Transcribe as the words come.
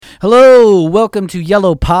Hello, welcome to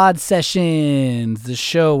Yellow Pod Sessions, the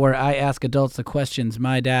show where I ask adults the questions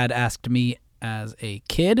my dad asked me as a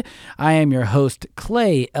kid. I am your host,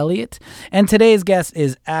 Clay Elliott, and today's guest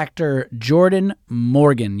is actor Jordan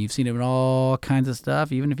Morgan. You've seen him in all kinds of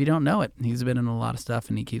stuff, even if you don't know it. He's been in a lot of stuff,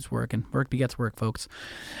 and he keeps working. Work begets work, folks.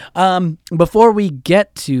 Before we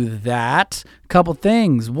get to that, a couple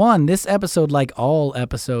things. One, this episode, like all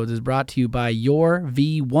episodes, is brought to you by Your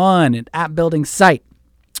V1, an app-building site.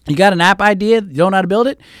 You got an app idea, you don't know how to build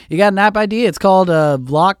it? You got an app idea, it's called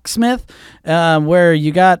Locksmith, where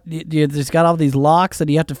you just got all these locks that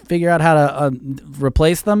you have to figure out how to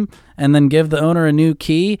replace them and then give the owner a new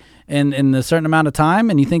key in a certain amount of time,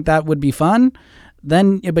 and you think that would be fun, but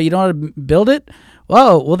you don't know how to build it?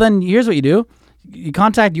 Whoa, well then here's what you do. You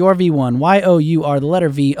contact Your V1, Y-O-U-R, the letter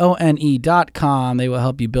V-O-N-E.com. They will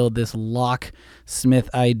help you build this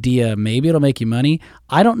locksmith idea. Maybe it'll make you money.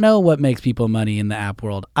 I don't know what makes people money in the app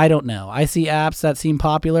world. I don't know. I see apps that seem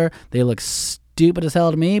popular. They look stupid as hell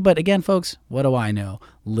to me. But again, folks, what do I know?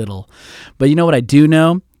 Little. But you know what I do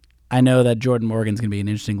know? I know that Jordan Morgan's going to be an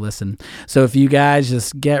interesting listen. So if you guys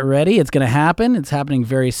just get ready, it's going to happen. It's happening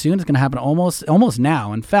very soon. It's going to happen almost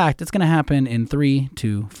now. In fact, it's going to happen in 3,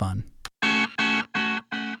 2, fun.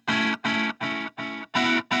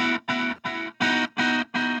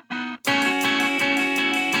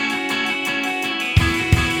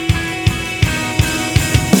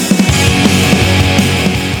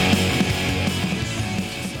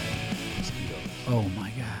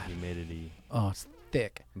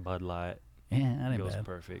 Thick. Bud Light. Yeah, that ain't goes bad.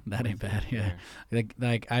 Perfect. That ain't bad. Yeah.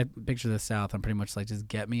 Like I picture the South. I'm pretty much like, just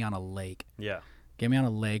get me on a lake. Yeah. Get me on a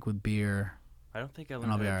lake with beer. I don't think I learned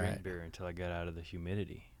how to drink beer until I got out of the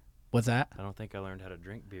humidity. What's that? I don't think I learned how to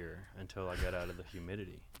drink beer until I got out of the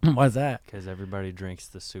humidity. Why's that? Because everybody drinks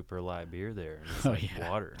the super light beer there. And it's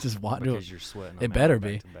water. Just water. Because you're sweating. It better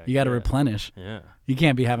be. You got to replenish. Yeah. You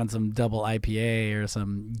can't be having some double IPA or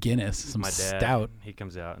some Guinness, some stout. He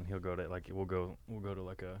comes out and he'll go to we'll go to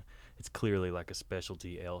like a. It's clearly like a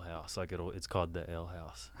specialty ale house. Like it's called the Ale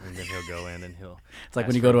House, and then he'll go in and he'll. It's like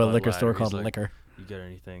when you go to a liquor store called Liquor. You got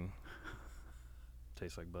anything?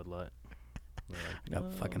 Tastes like Bud Light. I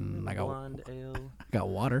got blonde ale. I got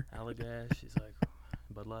water. Allagash. She's like,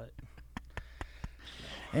 Bud Light.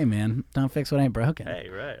 Hey man, don't fix what ain't broken. Hey,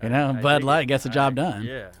 right. You know, Bud Light gets the job done.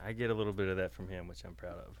 Yeah, I get a little bit of that from him, which I'm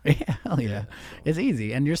proud of. Yeah, hell yeah. So. It's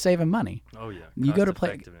easy, and you're saving money. Oh yeah. You go to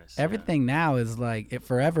play. Everything now is like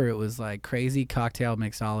forever. It was like crazy cocktail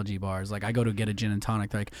mixology bars. Like I go to get a gin and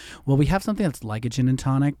tonic. They're like, well, we have something that's like a gin and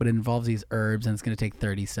tonic, but it involves these herbs, and it's going to take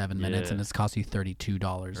 37 minutes, and it's cost you $32.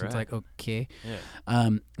 Right. It's like okay.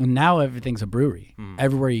 Yeah. Now everything's a brewery.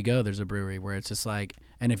 Everywhere you go, there's a brewery where it's just like.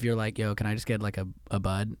 And if you're like, yo, can I just get like a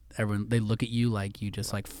bud? Everyone, they look at you like you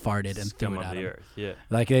just like farted and threw it at them. Earth. Yeah.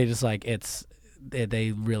 Like they just like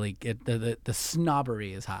they really get the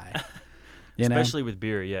snobbery is high. Especially with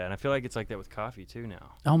beer, yeah. And I feel like it's like that with coffee too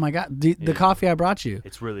now. Oh my God, the coffee I brought you.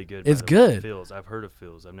 It's really good. It's good. Phil's. I've heard of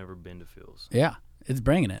Phil's. I've never been to Phil's. Yeah, it's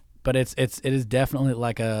bringing it, but it is definitely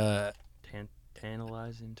like a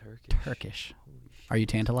tantalizing Turkish. Turkish. Are you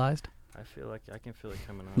tantalized? I feel like I can feel it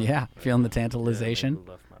coming on. Yeah, feeling the tantalization.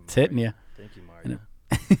 It's hitting you. Thank you, Mario.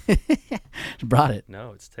 Brought it.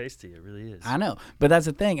 No, it's tasty. It really is. I know, but that's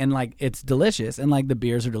the thing, and like it's delicious, and like the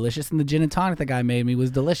beers are delicious, and the gin and tonic the guy made me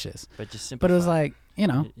was delicious. But it was like, all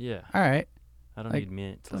right. I don't need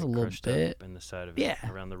mint. Just a little bit up in the side of it,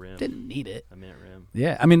 around the rim. Didn't need it. A mint rim.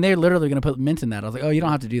 Yeah, I mean they're literally gonna put mint in that. I was like, oh, you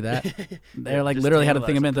don't have to do that. They're like literally had a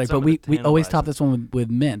thing of mint. Like, but we always top this one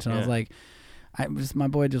with mint, and I was like. My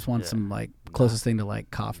boy just wants some like closest thing to like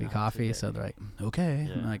coffee. So they're like, okay.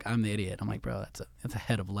 Yeah. Like I'm the idiot. I'm like, bro, that's a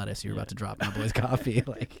head of lettuce you're about to drop in my boy's coffee.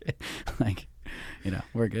 like,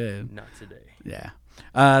 we're good. Not today.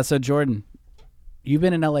 Yeah. So Jordan, you've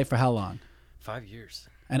been in LA for how long? 5 years.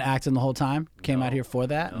 And acting the whole time? Came out here for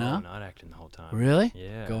that? No, not acting the whole time. Really?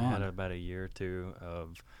 Yeah. Go on. I had about a year or two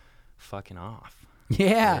of fucking off.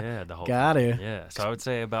 Yeah, the whole got time. it. Yeah, so I would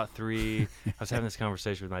say about 3. I was having this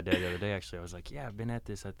conversation with my dad the other day. Actually, I was like, "Yeah, I've been at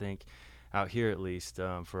this. I think out here at least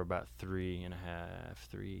for about 3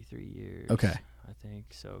 years. Okay, I think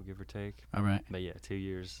so, give or take. All right, but yeah, 2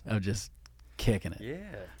 years. Oh, just kicking it. Yeah,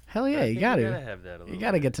 hell yeah, you got to have that. You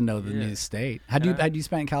got to get to know the new state. Had you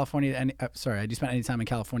spent in California? Had you spent any time in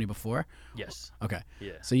California before? Yes. Okay.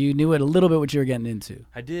 Yeah. So you knew it a little bit what you were getting into.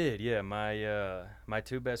 I did. Yeah. My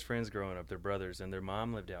 2 best friends growing up, they're brothers, and their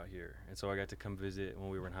mom lived out here, and so I got to come visit when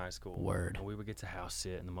we were in high school. Word. And we would get to house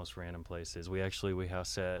sit in the most random places. We house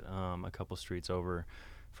sat a couple streets over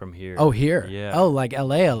from here. Oh, here. Yeah. Oh, like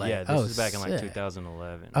LA. Yeah, this oh, is back in like sick.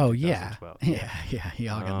 2011. Oh yeah. 2012. Yeah.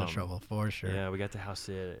 Y'all got into trouble for sure. Yeah, we got to house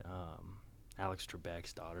sit at Alex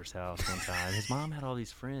Trebek's daughter's house one time. His mom had all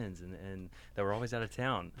these friends, and they were always out of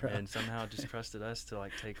town, and somehow just trusted us to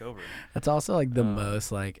like take over. That's also like the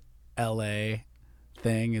most like LA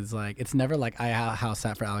thing is like it's never like I house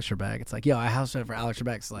sat for Alex Trebek. It's like, yo, I house sat for Alex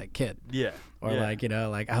Trebek's like kid. Yeah. Or like, you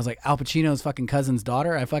know, like I was like Al Pacino's fucking cousin's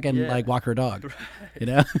daughter. I fucking like walk her dog. Right. You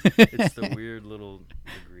know? It's the weird little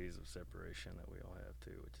degrees of separation that we all have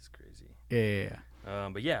too, which is crazy. Yeah.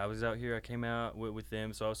 But yeah, I was out here. I came out with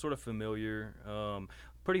them, so I was sort of familiar.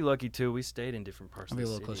 Pretty lucky too. We stayed in different parts of the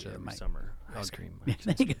city every summer. Ice cream.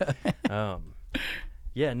 There you go.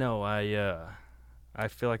 Yeah, no, I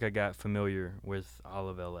feel like I got familiar with all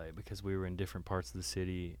of LA because we were in different parts of the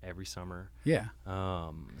city every summer. Yeah.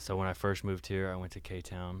 So when I first moved here, I went to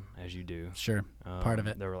K-Town, as you do. Sure. Part of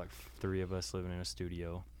it. There were like 3 of us living in a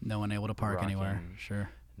studio. No one able to park anywhere. Sure.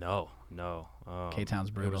 No. K-Town's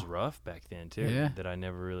brutal. It was rough back then too. Yeah. That I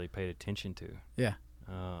never really paid attention to. Yeah.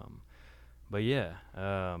 But yeah,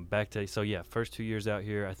 back to first 2 years out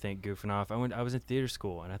here, I think goofing off. I was in theater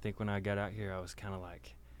school, and I think when I got out here, I was kind of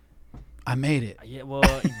like, I made it. Yeah, well,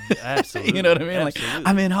 absolutely. You know what I mean? Absolutely. Like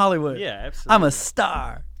I'm in Hollywood. Yeah, absolutely. I'm a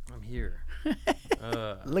star. I'm here.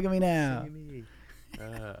 Look at me now.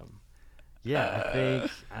 Yeah,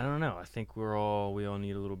 I don't know. I think we all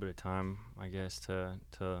need a little bit of time, I guess,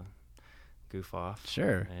 to goof off.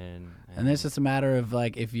 Sure. And it's just a matter of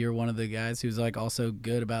like if you're one of the guys who's like also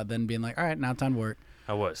good about then being like, all right, now time to work.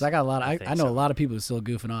 I was. So I got a lot. I know a lot of people who are still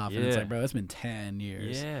goofing off, and it's like, bro, it's been 10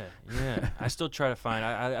 years. Yeah. I still try to find.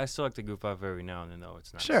 I still like to goof off every now and then, though.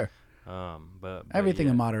 It's nice. Sure. But everything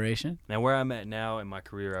in moderation. Now, where I'm at now in my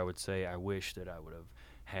career, I would say I wish that I would have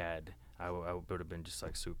had. I would have been just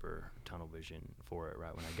like super tunnel vision for it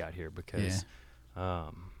right when I got here because,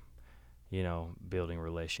 you know, building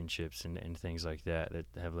relationships and things like that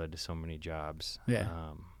have led to so many jobs. Yeah.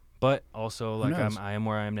 But also, like I am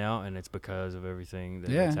where I am now, and it's because of everything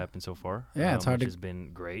that's happened so far. Yeah, it's hard which has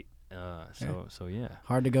been great. So yeah.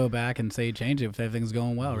 Hard to go back and say change it if everything's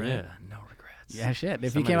going well, right? Yeah, no regrets. Yeah, shit.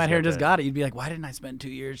 If you came out here and just got it, you'd be like, why didn't I spend 2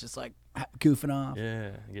 years just like goofing off?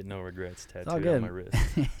 Yeah, I get no regrets tattooed on my wrist.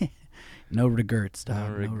 No regrets,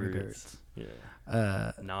 dog. No regrets.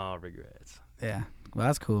 Yeah. No regrets. Yeah. Well,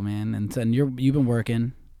 that's cool, man. And you've been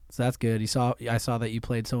working, so that's good. I saw that you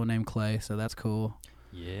played someone named Clay, so that's cool.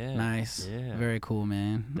 Yeah. Nice. Yeah. Very cool,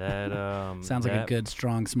 man. That sounds like a good,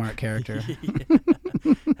 strong, smart character.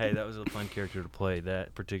 Hey, that was a fun character to play.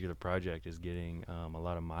 That particular project is getting a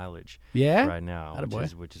lot of mileage right now,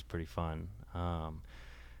 which is pretty fun.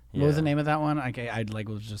 What was the name of that one? I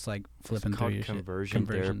was just like flipping through your Conversion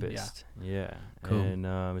Therapist. Yeah. Cool.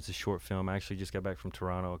 And it's a short film. I actually just got back from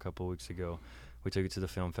Toronto a couple of weeks ago. We took it to the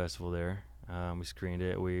film festival there. We screened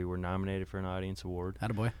it. We were nominated for an audience award.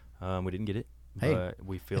 Attaboy. We didn't get it. Hey, but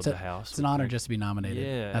we filled the house. It's an honor just to be nominated.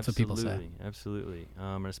 Yeah, that's what people say. Absolutely.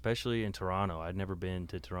 And especially in Toronto. I'd never been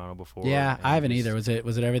to Toronto before. Yeah, I haven't either. Was it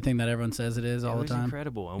everything that everyone says it is all the time? It was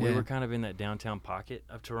incredible. And we were kind of in that downtown pocket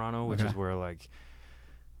of Toronto, which is where like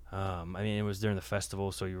it was during the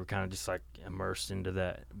festival, so you were kind of just like immersed into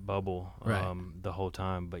that bubble the whole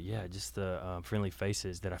time. But yeah, just the friendly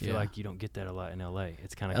faces that I feel like you don't get that a lot in LA.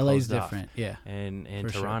 It's kind of LA's closed different, off. And in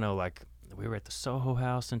Toronto, like we were at the Soho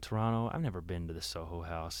House in Toronto. I've never been to the Soho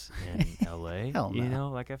House in LA. Hell no. You know,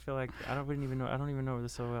 like I feel like I don't even know where the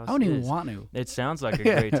Soho House is. I don't even want to. It sounds like a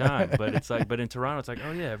great time, but it's like, but in Toronto, it's like,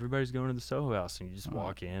 oh yeah, everybody's going to the Soho House, and you just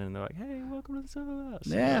walk in, and they're like, hey, welcome to the Soho House.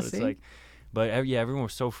 Yeah, It's like, but everyone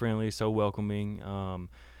was so friendly, so welcoming.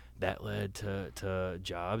 That led to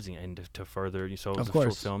jobs and to further. So it was a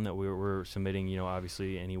short film that we were submitting. You know,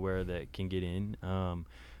 obviously anywhere that can get in. So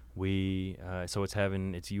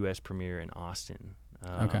it's U.S. premiere in Austin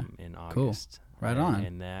in August. Cool. Right on.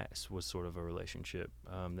 And that was sort of a relationship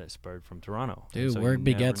that spurred from Toronto. Dude, work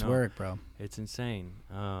begets work, bro. It's insane.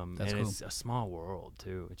 That's cool. It's a small world,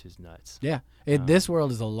 too, which is nuts. Yeah. This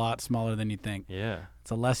world is a lot smaller than you think. Yeah.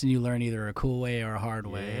 It's a lesson you learn either a cool way or a hard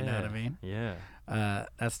way. You know what I mean? Yeah.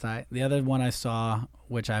 That's tight. The other one I saw,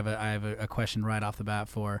 which I have a question right off the bat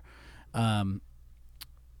for,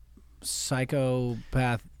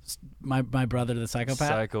 psychopath. My brother, the psychopath.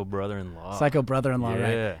 Psycho brother-in-law. Psycho brother-in-law,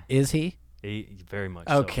 right? Is he? Very much.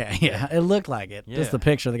 Okay, so. Yeah, it looked like it. Yeah. Just the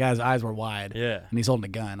picture, the guy's eyes were wide. Yeah. And he's holding a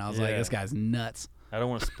gun. I was like, this guy's nuts. I don't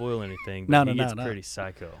want to spoil anything, but he gets pretty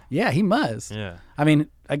psycho. Yeah, he must. Yeah. I mean,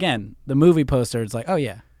 again, the movie poster, it's like, oh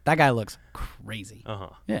yeah, that guy looks crazy.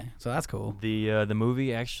 Yeah, so that's cool. The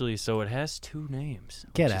movie actually, so it has 2 names.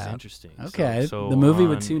 Which is interesting. Okay, so the movie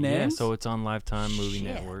with 2 names? Yeah, so it's on Lifetime Movie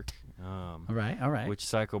Network. All right. Which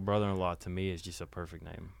Psycho Brother-in-Law to me is just a perfect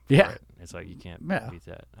name. Yeah. For it. It's like you can't beat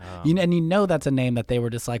that. And you know that's a name that they were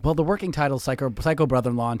just like, well, the working title is Psycho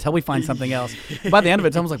Brother-in-Law until we find something else. By the end of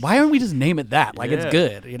it, someone's like, why don't we just name it that? Like, it's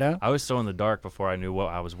good, you know? I was so in the dark before I knew what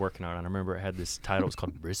I was working on. And I remember it had this title. It was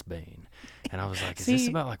called Brisbane. And I was like, is this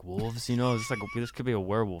about like wolves? You know, this could be a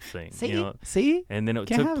werewolf thing. See? You know? See? And then it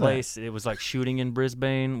took place. It was like shooting in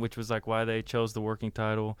Brisbane, which was like why they chose the working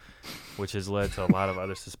title, which has led to a lot of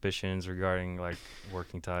other suspicions regarding like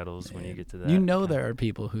working titles when you get to that. You know, there are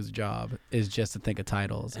people whose job is just to think of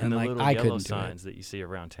titles, and the like little I yellow couldn't signs that you see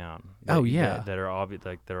around town. That are obvious,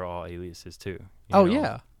 like they're all aliases too.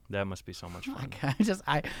 That must be so much fun.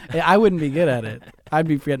 I wouldn't be good at it. I'd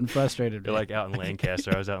be getting frustrated. They're like out in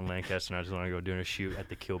Lancaster. I was out in Lancaster and I just want to go doing a shoot at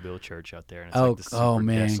the Kill Bill Church out there. And it's like this super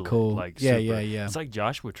desolate, cool. Like yeah. It's like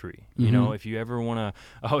Joshua Tree. You know, if you ever want to,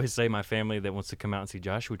 I always say my family that wants to come out and see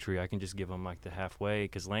Joshua Tree, I can just give them like the halfway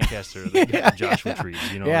because Lancaster, they got the Joshua trees.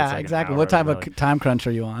 You know, yeah, it's like exactly. What type of time crunch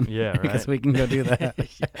are you on? Yeah, right. Because we can go do that.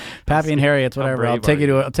 Pappy and Harriet's, whatever. I'll take you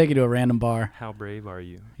to a random bar. How brave are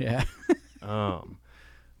you? Yeah.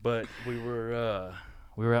 But we were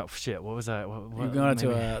out. Shit, what was that? You were going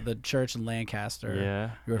to the church in Lancaster. Yeah.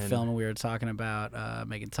 We were filming. We were talking about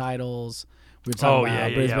making titles. We were talking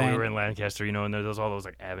about Brisbane. Yeah. We were in Lancaster, you know, and there's all those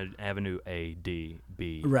like Avenue A, D,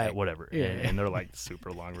 B, right, whatever, and they're like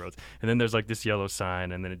super long roads. And then there's like this yellow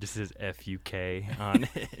sign, and then it just says FUK on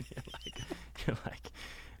it. You're like.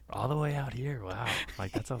 All the way out here, wow!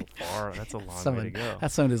 Like that's a long way to go.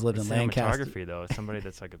 That's someone who's lived in Lancaster. Cinematography, though, is somebody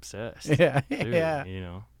that's like obsessed. Yeah, Dude, yeah. You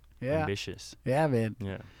know, ambitious. Yeah, man.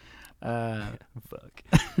 Yeah. Fuck.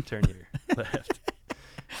 Turn your left.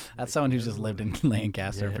 That's someone who's just lived in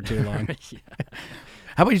Lancaster for too long. Yeah.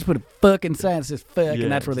 How about you just put a fucking sign that says fuck,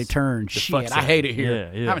 and that's where they turn? Shit, I hate it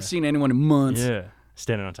here. Yeah. I haven't seen anyone in months. Yeah.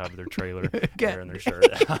 Standing on top of their trailer, wearing their shirt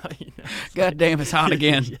out. You know? God damn, it's hot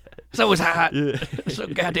again. Yeah. So it's hot. Yeah. So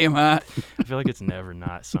goddamn hot. I feel like it's never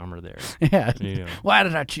not summer there. Yeah. You know? Why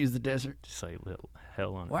did I choose the desert? Just like little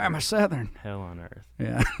hell on earth. Why am I Southern? Hell on earth.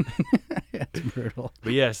 Yeah. It's brutal.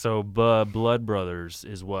 But yeah, so Blood Brothers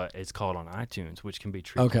is what it's called on iTunes, which can be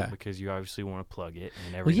tricky because you obviously want to plug it,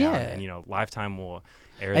 and every now and then, you know, Lifetime will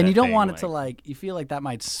air and that you don't thing, want it to like, you feel like that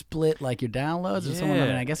might split like your downloads or someone. I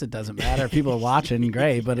mean, I guess it doesn't matter if people are watching,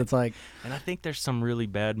 great, but it's like. And I think there's some really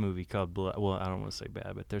bad movie called Blood. Well, I don't want to say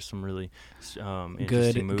bad, but there's some really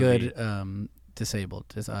interesting movie. Good disabled.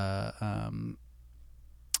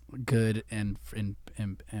 Good and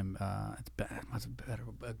it's bad. What's a better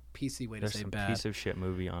a PC way to say bad? There's some piece of shit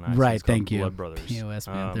movie on iTunes right, thank you. Blood Brothers. POS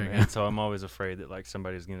man, there you go. And so I'm always afraid that like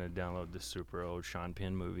somebody's gonna download this super old Sean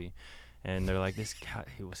Penn movie, and they're like, this guy,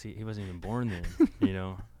 he wasn't even born then, you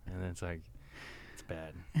know, and it's like.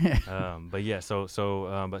 Bad. But yeah,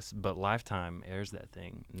 but Lifetime airs that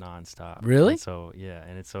thing nonstop. Really? And so yeah,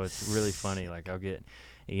 and it's really funny. Like I'll get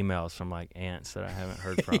emails from like aunts that I haven't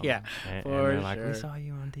heard from. Yeah, and they're like, we saw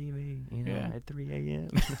you on TV, you know, at 3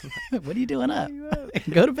 a.m. What are you doing up?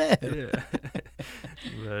 Go to bed.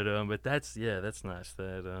 Yeah. But that's nice.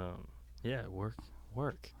 That work.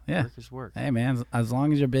 Yeah. Work is work. Hey man, as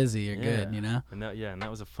long as you're busy, you're good. You know. And that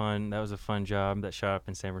was a fun job that shot up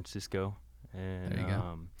in San Francisco. And there you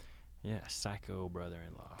go. Yeah, Psycho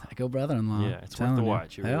Brother-in-Law. Psycho Brother-in-Law. Yeah, it's worth the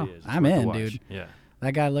watch. It really is. I'm in, dude. Yeah.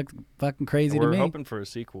 That guy looked fucking crazy to me. We're hoping for a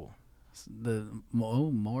sequel.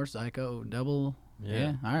 More Psycho double.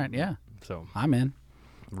 Yeah. All right. Yeah. So I'm in.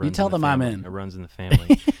 You tell them I'm in. It runs in the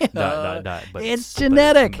family. But it's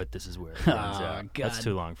genetic. But this is where it runs out. God. That's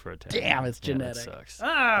too long for a tag. Damn, it's genetic. That sucks.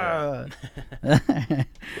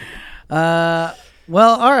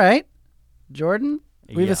 Well, all right, Jordan.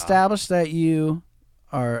 We've established that you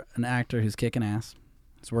are an actor who's kicking ass.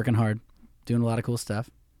 He's working hard, doing a lot of cool stuff.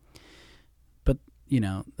 But, you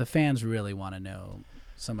know, the fans really want to know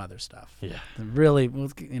some other stuff. Yeah. Let's really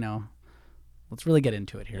get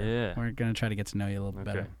into it here. Yeah. We're going to try to get to know you a little bit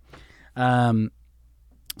better.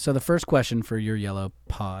 So the first question for your yellow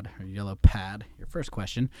pod, or yellow pad, your first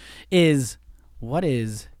question is, what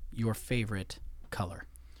is your favorite color?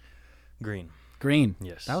 Green. Green.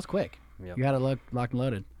 Yes. That was quick. Yep. You got it locked and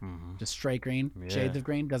loaded. Mm-hmm. Just straight green. Yeah. Shades of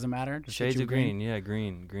green doesn't matter. Just Shades of green. Yeah,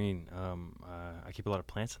 green. I keep a lot of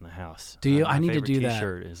plants in the house. Do you? My I need to favorite do that.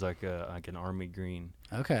 T-shirt is like an army green.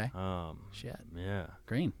 Okay. Shit. Yeah.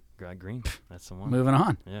 Green. Green. That's the one. Moving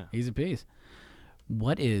on. Yeah. Easy peasy.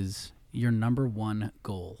 What is your number one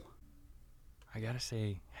goal? I gotta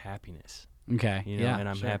say happiness. Okay. You know, and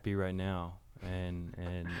I'm happy right now, and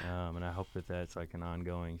I hope that that's like an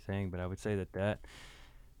ongoing thing. But I would say that.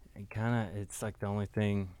 It's like the only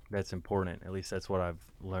thing that's important. At least that's what I've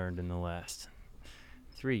learned in the last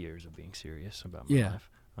 3 years of being serious about my life.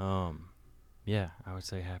 Yeah, I would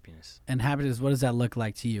say happiness. And happiness, what does that look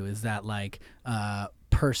like to you? Is that like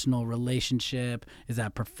personal relationship? Is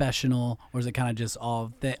that professional? Or is it kind of just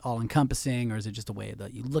all encompassing? Or is it just a way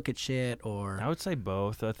that you look at shit? Or I would say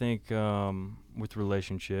both. I think with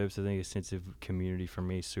relationships, I think a sense of community for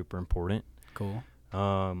me is super important. Cool.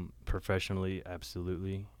 Professionally,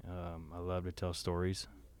 absolutely. I love to tell stories.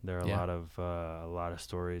 There are a lot of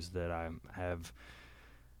stories that I have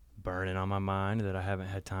burning on my mind that I haven't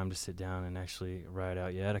had time to sit down and actually write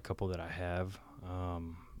out yet. A couple that I have.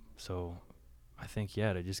 So I think,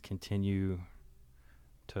 to just continue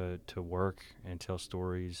to work and tell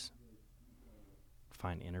stories,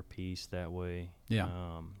 find inner peace that way. Yeah.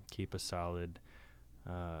 Keep a solid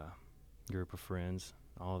group of friends.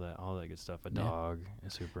 All that good stuff. A dog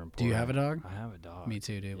is super important. Do you have a dog? I have a dog. Me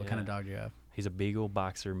too, dude. What kind of dog do you have? He's a Beagle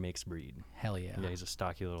Boxer mixed breed. Hell yeah. Yeah, he's a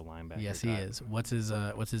stocky little linebacker. Yes, he is. What's his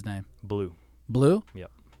name? Blue. Blue?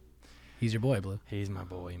 Yep. He's your boy, Blue. He's my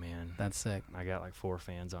boy, man. That's sick. I got like 4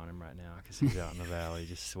 fans on him right now because he's out in the valley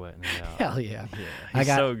just sweating it out. Hell yeah. Yeah, he's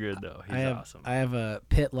so good though. He's awesome. I have a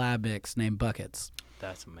pit lab mix named Buckets.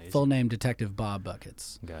 That's amazing. Full name Detective Bob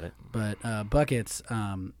Buckets. Got it. But Buckets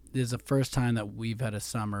is the first time that we've had a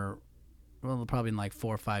summer, well, probably in like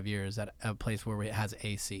 4 or 5 years, at a place where it has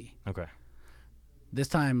AC. Okay. This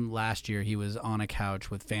time last year, he was on a couch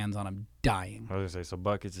with fans on him, dying. I was gonna say, so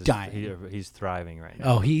Buckets is dying. He's thriving right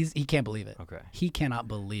now. Oh, he can't believe it. Okay. He cannot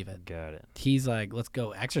believe it. Got it. He's like, let's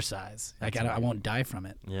go exercise. I won't die from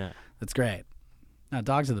it. Yeah. That's great. No,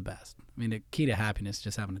 dogs are the best. I mean, the key to happiness is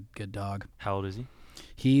just having a good dog. How old is he?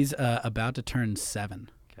 He's about to turn 7.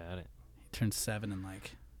 Got it. He turns 7 in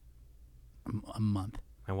like a month.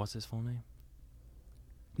 And what's his full name?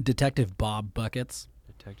 Detective Bob Buckets.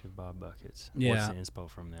 Detective Bob Buckets. Yeah. What's the inspo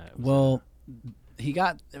from that? He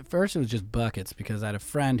got, at first it was just Buckets because I had a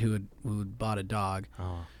friend who had bought a dog.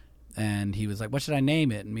 Oh. And he was like, what should I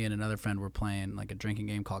name it? And me and another friend were playing like a drinking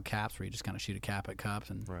game called Caps, where you just kind of shoot a cap at cups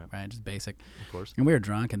and right, just basic. Of course. And we were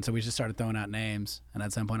drunk, and so we just started throwing out names. And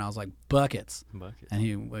at some point, I was like, Buckets. Buckets.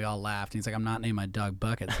 And we all laughed. And he's like, I'm not naming my dog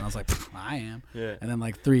Buckets. And I was like, I am. Yeah. And then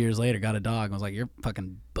like 3 years later, got a dog. And I was like, you're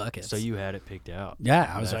fucking Buckets. So you had it picked out. Yeah,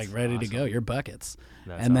 I was like ready to go. You're Buckets.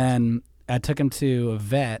 That's and then I took him to a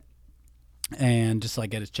vet and just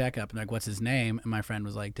like get his checkup. And like, what's his name? And my friend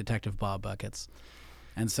was like, Detective Bob Buckets.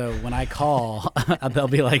 And so when I call, they'll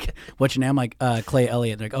be like, what's your name? I'm like, Clay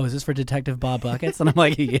Elliott. They're like, oh, is this for Detective Bob Buckets? And I'm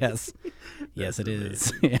like, yes. Yes, it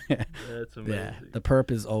is. That's amazing. Yeah. The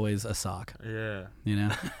perp is always a sock. Yeah. You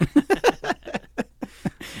know?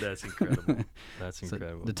 That's incredible. That's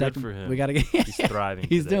incredible. Detective, good for him. We gotta get, He's thriving.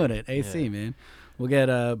 He's today. doing it. AC, man. We'll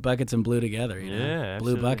get Buckets and Blue together. You know? Yeah,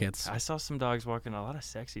 Blue absolutely. Buckets. I saw some dogs walking, a lot of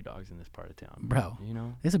sexy dogs in this part of town. Bro. You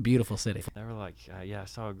know? It's a beautiful city. They were like, I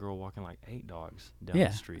saw a girl walking like 8 dogs down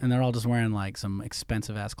the street. And they're all just wearing like some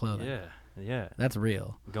expensive ass clothing. Yeah, yeah. That's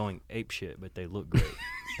real. Going ape shit, but they look great.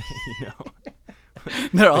 You know?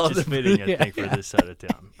 They're all just fitting, I think, for this side of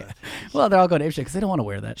town. Well, they're all going ape shit because they don't want to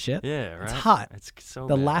wear that shit. Yeah, right. It's hot. It's so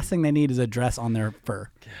the bad. last thing they need is a dress on their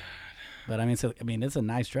fur. God. But I mean, it's a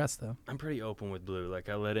nice dress though. I'm pretty open with Blue. Like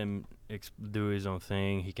I let him do his own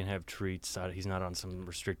thing. He can have treats. He's not on some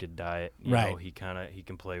restricted diet. You know, he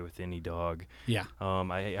can play with any dog. Yeah.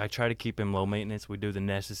 I try to keep him low maintenance. We do the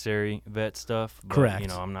necessary vet stuff. But, Correct. You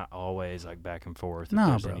know, I'm not always like back and forth if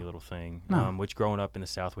No, there's bro. any little thing. No. Which growing up in the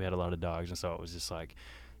South, we had a lot of dogs, and so it was just like,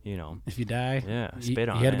 you know, if you die, spit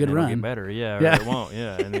on you had a it good and run. it'll get better, or it won't,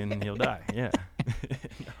 and then he'll die,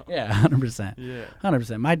 Yeah, 100%. Yeah.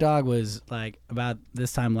 100%. My dog was like, about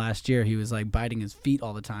this time last year, he was like biting his feet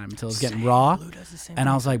all the time until it was getting raw. Blue does the same And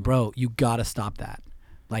I thing. was like, bro, you gotta stop that.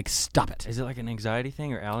 Like, stop it. Is it like an anxiety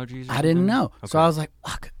thing or allergies? Or I didn't something? know. Okay. So I was like,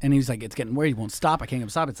 fuck. And he was like, it's getting weird. He won't stop. I can't get him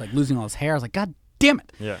to stop. It's like losing all his hair. I was like, God damn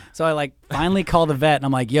it. Yeah. So I like finally called the vet and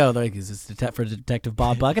I'm like, yo, they're like, is this for Detective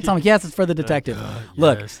Bob Buckets? I'm like, yes, it's for the detective.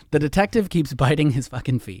 Look, yes. the detective keeps biting his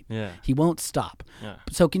fucking feet. Yeah. He won't stop. Yeah.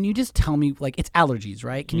 So can you just tell me, like, it's allergies,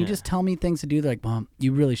 right? Can you Yeah. just tell me things to do? They're like, Mom,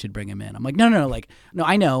 you really should bring him in. I'm like, no, like, no,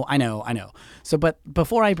 I know. So, but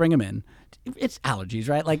before I bring him in, it's allergies,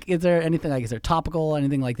 right? Like, is there anything, like, is there topical,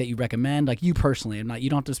 anything like that you recommend? Like, you personally, you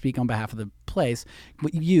don't have to speak on behalf of the place,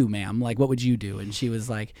 but you, ma'am, like, what would you do? And she was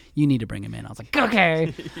like, you need to bring him in. I was like,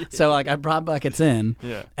 okay. So, like, I brought Buckets in,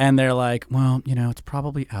 Yeah. and they're like, well, you know, it's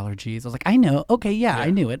probably allergies. I was like, I know. Okay, yeah, I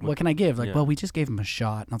knew it. What can I give? Like, well, we just gave him a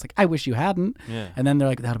shot. And I was like, I wish you hadn't. Yeah. And then they're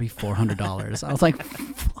like, that'll be $400. I was like,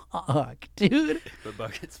 fuck, dude. But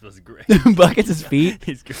Buckets was great. Buckets' feet.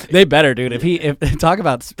 He's great. They better, dude. If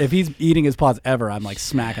he's eating his paws ever, I'm like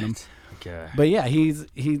smacking him. Okay. But yeah,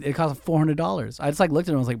 it costs $400. I just like looked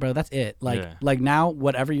at him. I was like, bro, that's it. Like Yeah. like now,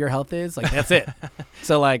 whatever your health is, like that's it.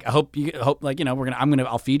 So like, I hope like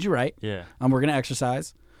I'll feed you right. Yeah. We're gonna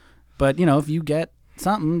exercise. But if you get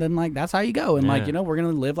something, then like that's how you go. And like Yeah. we're gonna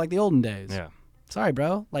live like the olden days. Yeah. Sorry,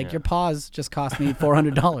 bro. Like Yeah. your paws just cost me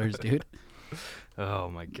 $400, dude. Oh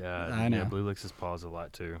my God. I know. Yeah, Blue licks his paws a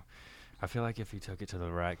lot too. I feel like if you took it to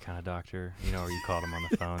the right kind of doctor, or you called them on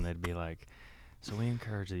the phone, they'd be like, "So we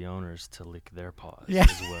encourage the owners to lick their paws Yeah.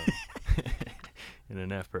 as well, in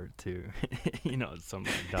an effort to, some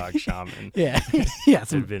like dog shaman Yeah. Yeah.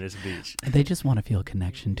 in Venice Beach." They just want to feel a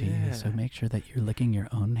connection to you, so Yeah. make sure that you're licking your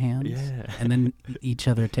own hands. Yeah. And then each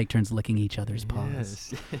other take turns licking each other's paws.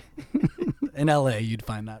 Yes. In LA, you'd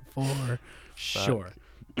find that for sure.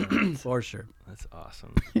 For sure. That's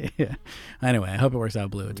awesome. Yeah. Anyway, I hope it works out,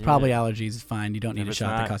 Blue. It's Yeah. probably allergies. It's fine. You don't need If a it's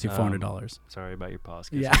shot that not, costs you $400. Sorry about your paws.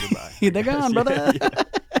 Kiss Yeah. and goodbye. They're gone, Yeah, brother.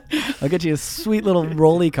 yeah. I'll get you a sweet little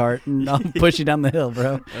rolly cart and I'll push you down the hill,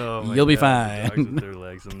 bro. Oh my You'll be God, the dogs fine. with their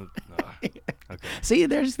legs on the, okay. See,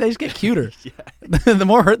 they just get cuter. Yeah. The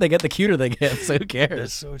more hurt they get, the cuter they get. So who cares?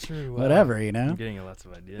 That's so true. Wow. Whatever, I'm getting lots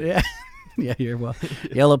of ideas. Yeah. Yeah, you're well.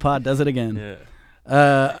 Yellow Pod does it again.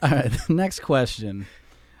 Yeah. All right. Next question.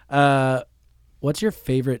 What's your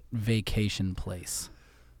favorite vacation place?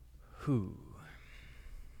 Who?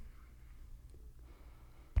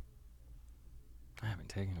 I haven't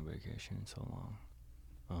taken a vacation in so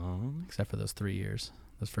long. Except for those 3 years.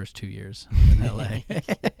 Those first 2 years in LA.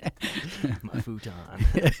 My futon.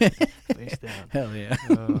 Face down. Hell yeah.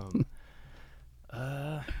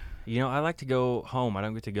 I like to go home. I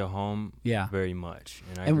don't get to go home Yeah. very much.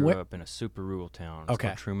 And I And grew where- up in a super rural town. It's Okay.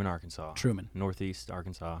 called Truman, Arkansas. Truman. Northeast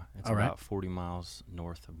Arkansas. It's All right. about 40 miles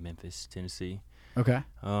north of Memphis, Tennessee. Okay.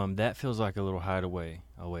 That feels like a little hideaway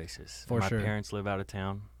oasis. For My sure. parents live out of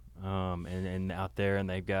town, and out there, and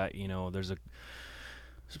they've got there's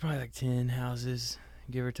probably like 10 houses,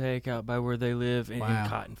 give or take, out by where they live in Wow.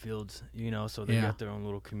 cotton fields. So they Yeah. got their own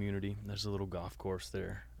little community. There's a little golf course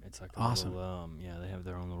there. It's like a Awesome. little, they have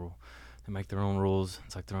their own little. They make their own rules.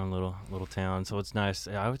 It's like their own little town. So it's nice.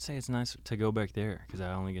 I would say it's nice to go back there because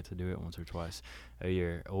I only get to do it once or twice a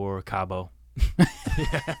year. Or Cabo.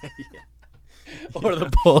 Or the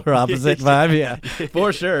polar opposite vibe. Yeah.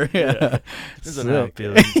 For sure. Yeah. Depends on how I'm Sick.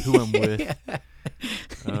 feeling, who I'm with.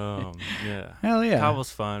 Yeah. Hell yeah.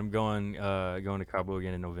 Cabo's fun. I'm going to Cabo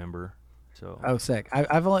again in November. So Oh, sick.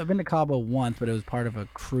 I've only been to Cabo once, but it was part of a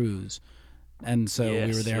cruise. And so we were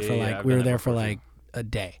Yes, there yeah, for yeah, like I've we done were that there for before, too. like a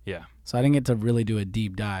day. yeah, So I didn't get to really do a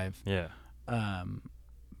deep dive. yeah,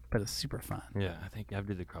 But it's super fun. yeah. I think I've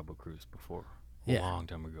did the Cabo cruise before, a Yeah. long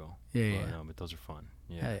time ago. Yeah, But, yeah. but those are fun.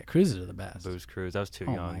 Yeah, Yeah, yeah. Cruises are the best. booze cruise. I was too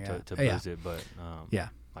Oh young my God. to Oh, yeah. booze it, but Yeah.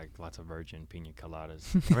 like lots of virgin pina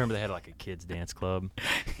coladas. I remember they had like a kids dance club.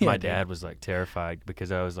 Yeah, My dude. dad was like terrified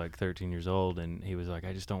because I was like 13 years old, and he was like,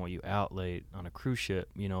 "I just don't want you out late on a cruise ship,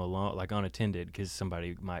 alone, like unattended, because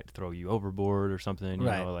somebody might throw you overboard or something.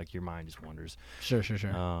 Right. Like your mind just wanders." Sure.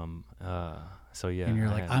 So yeah, And you're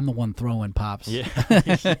I like, had- I'm the one throwing pops. yeah.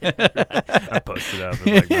 I posted up with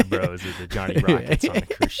like my bros with the Johnny Rockets on the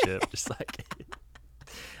cruise ship, just like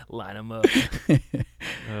line them up.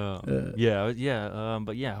 But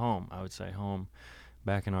yeah, home. I would say home,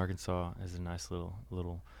 back in Arkansas, is a nice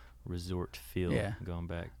little resort feel. Yeah. Going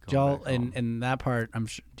back. Y'all, back home. in that part, I'm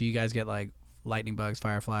sure, do you guys get like lightning bugs,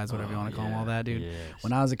 fireflies, whatever you want to call them, all yeah, that, dude? yes.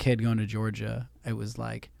 When I was a kid going to Georgia, it was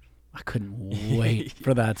like I couldn't wait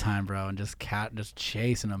for that time, bro, and just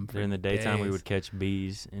chasing them. During the daytime, we would catch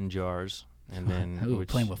bees in jars. And then Ooh,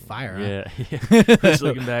 playing with fire, huh? Yeah. Which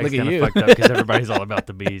looking back Look is at kind of you. fucked up because everybody's all about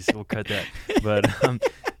the bees. We'll cut that.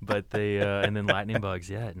 But they and then lightning bugs.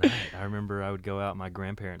 Yeah, at night. I remember I would go out. My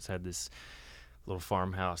grandparents had this little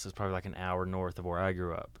farmhouse. It's probably like an hour north of where I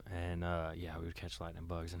grew up. And we would catch lightning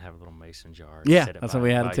bugs and have a little mason jar. Yeah, set it that's by- what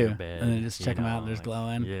we had by too. your bed, And then just check them out and they're just like,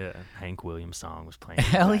 glowing. Yeah, Hank Williams song was playing.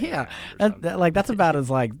 Hell in the yeah. background or something.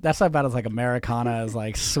 That's about as like Americana as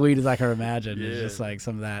like sweet as I can imagine. It's Yeah. just like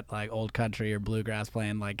some of that like old country or bluegrass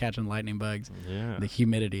playing, like catching lightning bugs. Yeah. The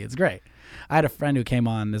humidity. It's great. I had a friend who came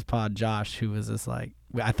on this pod, Josh, who was just like,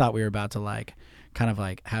 I thought we were about to like kind of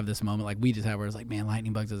like have this moment like we just had where it's like, man,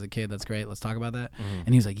 lightning bugs as a kid, that's great. Let's talk about that. Mhm. And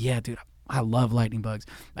he was like, yeah, dude, I love lightning bugs.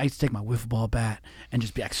 I used to take my wiffle ball bat and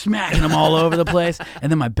just be like smacking them all over the place,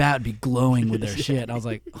 and then my bat would be glowing with their shit. And I was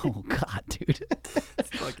like, oh god, dude.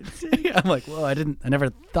 Fucking sick. I'm like, whoa, I never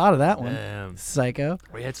thought of that one. Psycho.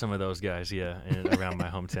 We had some of those guys, around my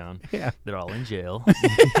hometown. Yeah. They're all in jail.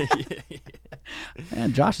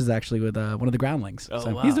 And Josh is actually with one of the groundlings. Oh,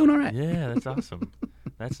 so wow. he's doing all right. Yeah, that's awesome.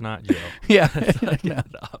 That's not jail. Yeah. That's like No.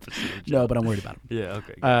 the opposite of jail. No, but I'm worried about him. Yeah,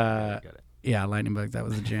 okay. Uh, Got it. Yeah, lightning bugs. That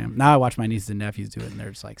was the jam. Now I watch my nieces and nephews do it, and they're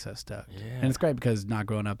just like so stoked. Yeah. And it's great because not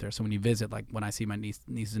growing up there. So when you visit, like when I see my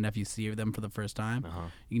nieces and nephews see them for the first time,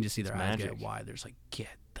 you can just see their eyes magic. get wide. They're just like, get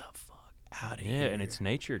the fuck out of Yeah, here. and it's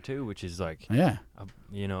nature too, which is like, yeah,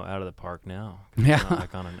 out of the park now. Yeah. Not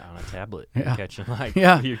like on a tablet. Yeah. You're catching like,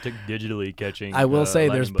 Yeah. you're digitally catching. I will say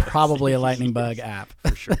there's lightning bugs. probably a lightning bug app.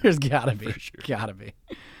 For sure. There's gotta be. For sure. Gotta be.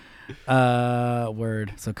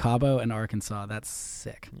 Word. So Cabo and Arkansas. That's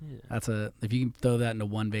sick. Yeah. If you can throw that into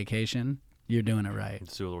one vacation, you're doing it right.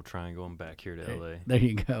 Let's do a little triangle and back here to LA. There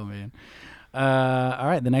you go, man. All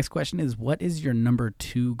right. The next question is, what is your number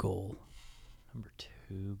 2 goal? Number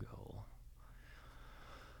 2 goal.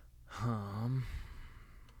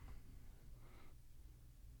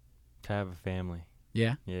 To have a family.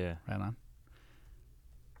 Yeah. Yeah. Right on.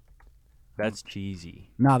 That's cheesy.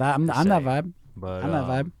 No, I'm that vibe. But I'm that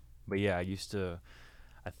vibe. But yeah, I used to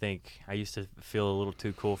feel a little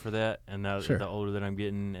too cool for that, and now Sure. the older that I'm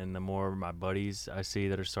getting, and the more my buddies I see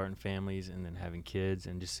that are starting families and then having kids,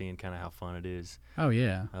 and just seeing kind of how fun it is. Oh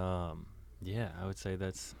yeah. Yeah, I would say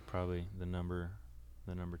that's probably the number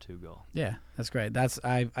 2 goal. Yeah, that's great.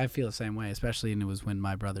 I feel the same way, especially and it was when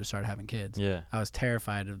my brother started having kids. Yeah. I was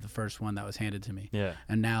terrified of the first one that was handed to me. Yeah.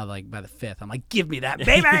 And now, like, by the 5th, I'm like, give me that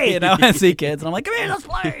baby! You know, I see kids, and I'm like, come here, let's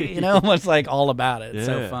play! You know, it's like all about it. It's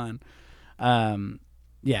so Yeah. fun.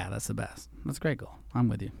 Yeah, that's the best. That's a great goal. I'm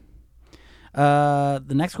with you. The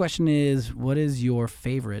next question is, what is your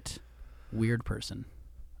favorite weird person?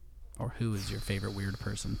 Or who is your favorite weird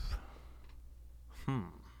person?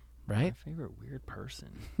 Right? My favorite weird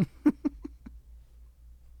person.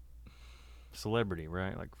 Celebrity,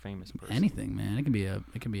 right? Like famous person. Anything, man. It can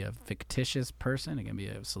be a fictitious person. It can be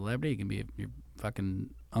a celebrity. It can be your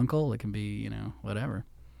fucking uncle. It can be, whatever.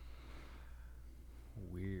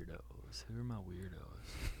 Weirdos. Who are my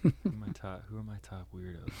weirdos? Who are my top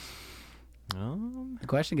weirdos? The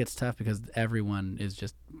question gets tough because everyone is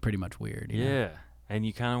just pretty much weird. You know? Yeah. And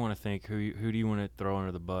you kind of want to think, who do you want to throw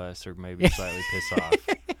under the bus or maybe slightly piss off?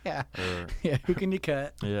 Yeah. Or, Yeah. Who can you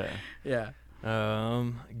cut? yeah. Yeah. Who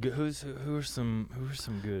are some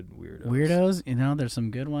good weirdos? Weirdos, there's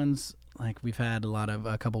some good ones. Like we've had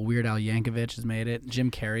a couple. Weird Al Yankovic has made it.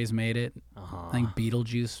 Jim Carrey's made it. I think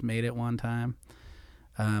Beetlejuice made it one time.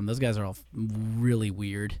 Those guys are all really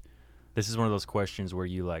weird. This is one of those questions where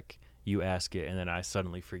you ask it and then I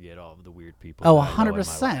suddenly forget all of the weird people. Oh, that I know in my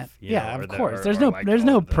 100%. life, Yeah, or of that course. are- There's are no like there's all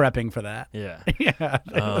no of the- prepping for that. Yeah. Yeah.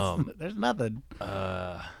 There's nothing.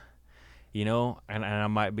 And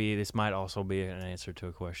I this might also be an answer to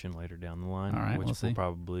a question later down the line, All right, which we'll see.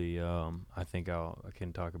 probably, I think I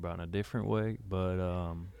can talk about in a different way,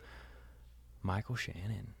 but Michael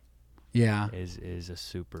Shannon Yeah. is a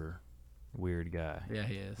super weird guy. Yeah,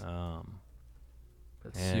 he is.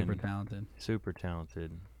 But and- super talented. Super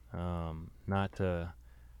talented. Not to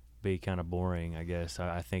be kind of boring, I guess.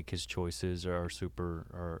 I think his choices are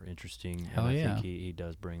interesting. Hell and I yeah. think he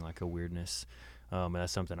does bring like a weirdness. And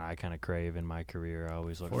that's something I kind of crave in my career. I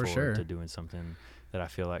always look For forward sure. to doing something that I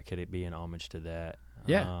feel like could it be an homage to that.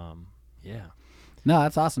 Yeah. Yeah. No,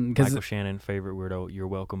 that's awesome. Because Michael Shannon, favorite weirdo. You're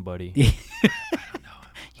welcome, buddy. you I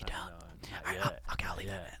don't. know. Okay, I'll leave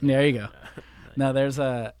Yeah. that. There you go. No,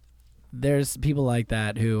 there's people like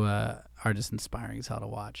that who are just inspiring as hell to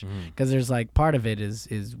watch. Because there's like part of it is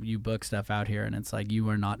you book stuff out here and it's like you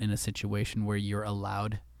are not in a situation where you're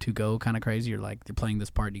allowed to go kind of crazy. You're playing this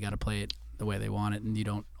part, you got to play it the way they want it, and you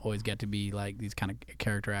don't always get to be like these kind of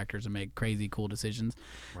character actors and make crazy cool decisions.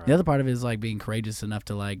 Right. The other part of it is like being courageous enough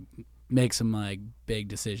to like make some like big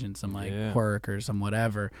decisions, some like Yeah. quirk or some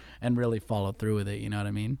whatever, and really follow through with it. You know what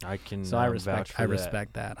I mean? I can. So I vouch respect. for I that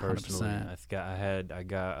respect that 100%. personally. I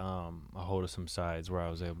got a hold of some sides where I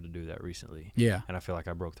was able to do that recently. Yeah, And I feel like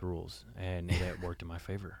I broke the rules, and it worked in my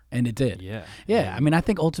favor. and it did. Yeah. Yeah, And, I mean, I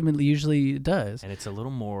think ultimately, usually it does. and it's a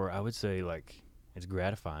little more, I would say, like, it's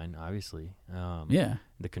gratifying, obviously. Yeah,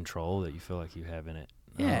 The control that you feel like you have in it.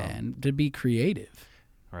 yeah, and to be creative,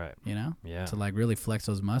 Right. you know, Yeah. to like really flex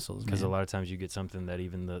those muscles. Because a man. lot of times you get something that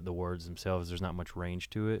even the words themselves, there's not much range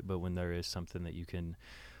to it. But when there is something that you can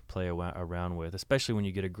play around with, especially when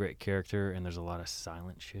you get a great character and there's a lot of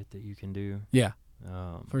silent shit that you can do. Yeah,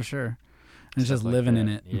 Um, for sure. And it's just stuff like living in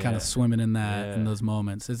that. it and kind Yeah. of swimming in that in Yeah. those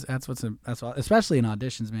moments. That's what, especially in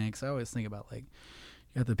auditions, man. Because I always think about like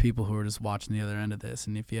you have the people who are just watching the other end of this,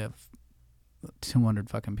 and if you have 200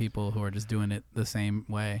 fucking people who are just doing it the same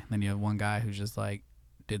way, then you have one guy who's just like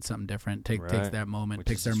did something different, takes Right. that moment, Which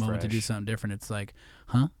picks is their just moment to do fresh. something different. It's like,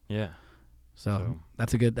 huh? yeah. So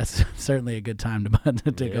So- that's certainly a good time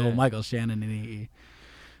to go Yeah. Michael Shannon and he.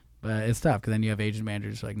 But it's tough because then you have agent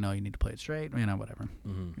managers like, no, you need to play it straight, whatever.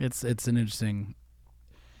 Mhm. It's an interesting.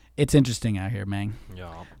 it's interesting out here, man.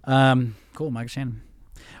 Yeah. Cool, Mike Shannon.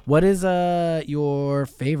 What is your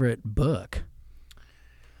favorite book?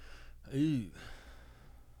 Ooh.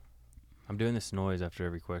 I'm doing this noise after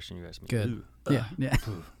every question you ask me. Good. Ooh. Yeah.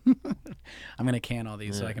 I'm gonna can all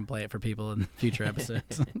these so I can play it for people in future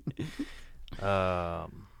episodes.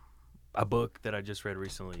 A book that I just read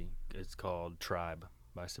recently. It's called Tribe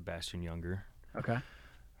by Sebastian Junger. Okay.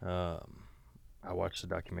 I watched a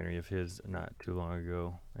documentary of his not too long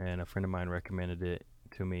ago, and a friend of mine recommended it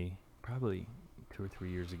to me probably 2 or 3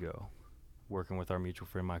 years ago, working with our mutual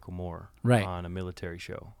friend Michael Moore on a military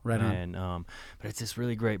show. Right on. And but it's this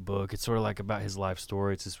really great book. It's sort of like about his life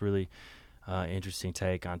story. It's this really interesting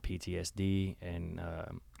take on PTSD and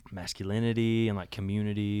masculinity and like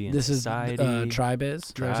community and society. This is Tribe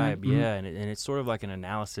Tribe, yeah, and it's sort of like an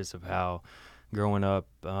analysis of how growing up,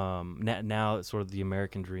 now it's sort of the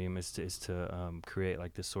American dream is to create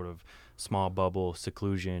like this sort of small bubble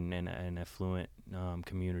seclusion and affluent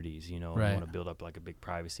communities, you know, and want to build up like a big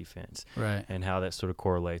privacy fence, right? And how that sort of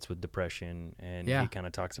correlates with depression. And he kind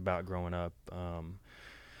of talks about growing up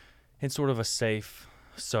in sort of a safe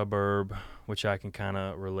suburb, which I can kind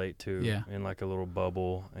of relate to, in like a little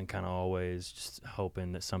bubble, and kind of always just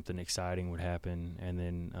hoping that something exciting would happen. And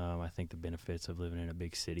then I think the benefits of living in a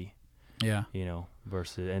big city. Yeah. You know,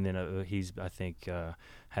 versus, and then he's, I think,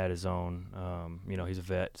 had his own, you know, he's a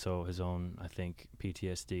vet, so his own, I think,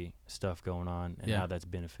 PTSD stuff going on, and how that's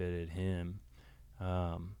benefited him,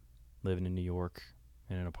 living in New York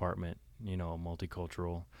in an apartment, you know,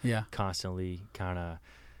 multicultural, constantly kind of,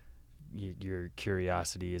 your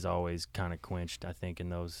curiosity is always kind of quenched, I think, in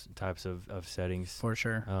those types of settings. For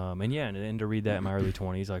sure. And to read that in my early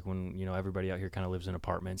 20s, like when, you know, everybody out here kind of lives in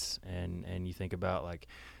apartments, and you think about like,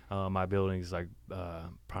 my building is like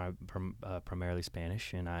primarily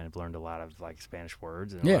Spanish, and I've learned a lot of like Spanish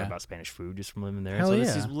words and a lot about Spanish food just from living there. Hell and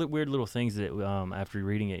so it's these weird little things that after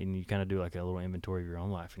reading it, and you kind of do like a little inventory of your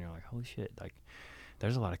own life, and you're like, holy shit, like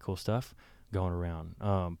there's a lot of cool stuff going around.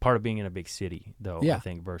 Part of being in a big city, though, I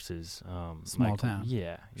think, versus small town.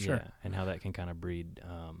 Sure. And how that can kind of breed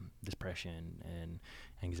depression and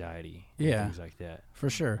anxiety and things like that. For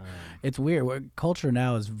sure. It's weird. Culture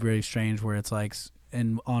now is very strange, where it's like,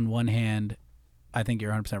 and on one hand, I think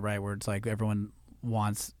you're 100% right, where it's like everyone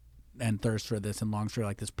wants and thirsts for this and longs for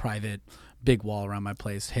like this private big wall around my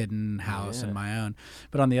place, hidden house and my own.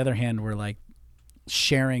 But on the other hand, we're like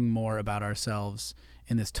sharing more about ourselves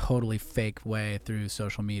in this totally fake way through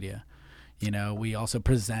social media. You know, we also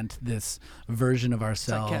present this version of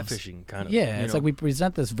ourselves. It's like catfishing, kind of. Yeah, it's like we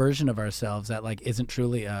present this version of ourselves that like isn't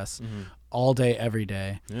truly us all day, every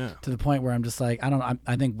day. Yeah. To the point where I'm just like,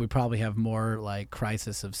 I think we probably have more like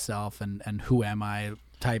crisis of self and who am I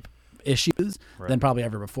type issues than probably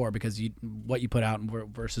ever before, because what you put out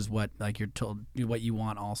versus what like you're told what you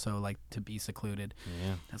want also like to be secluded.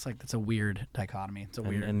 Yeah. That's a weird dichotomy. It's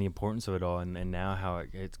weird. And the importance of it all, and now how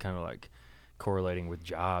it's kind of like correlating with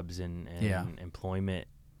jobs and employment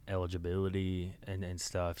eligibility and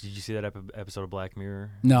stuff. Did you see that episode of Black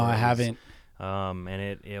Mirror? No, I haven't. And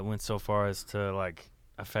it went so far as to like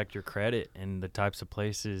affect your credit and the types of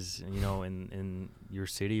places, you know, in your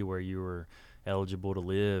city where you were eligible to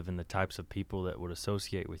live, and the types of people that would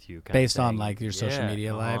associate with you based on like your social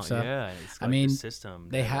media life stuff. Yeah, it's like I mean, the system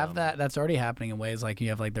they have that's already happening in ways like you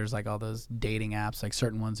have like there's like all those dating apps, like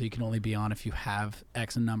certain ones that you can only be on if you have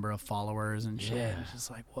X number of followers and shit. Yeah. It's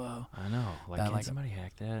just like, whoa. I know. Like, can somebody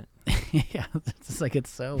hack that? Yeah, it's just like,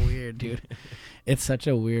 it's so weird, dude. It's such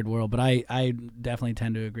a weird world, but I definitely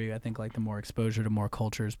tend to agree. I think like the more exposure to more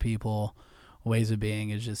cultures, people, ways of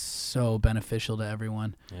being is just so beneficial to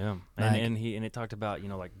everyone. Yeah, and it talked about, you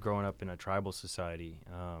know, like growing up in a tribal society.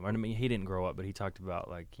 I mean, he didn't grow up, but he talked about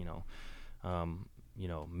like, you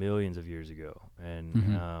know, millions of years ago,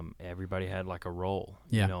 and everybody had like a role,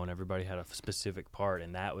 you know, and everybody had a specific part,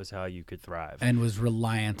 and that was how you could thrive. And was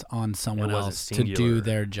reliant on someone else to do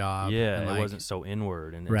their job. Yeah, and it wasn't so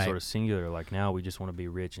inward and sort of singular. Like now we just want to be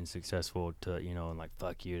rich and successful to, you know, and like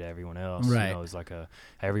fuck you to everyone else. Right. You know, it's like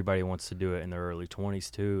everybody wants to do it in their early 20s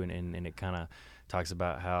too, and it kind of talks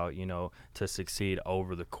about how, you know, to succeed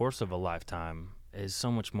over the course of a lifetime is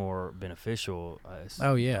so much more beneficial. A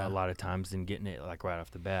lot of times than getting it like right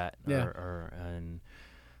off the bat. Yeah. And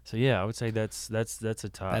so I would say that's a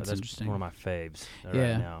top. That's interesting. One of my faves right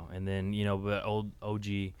now. And then, you know, but old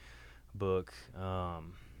OG book,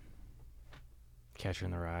 Catcher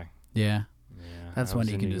in the Rye. Yeah. Yeah, that's one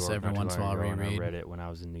you can just every once in a while reread. I read it when I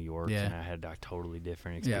was in New York, and I had a totally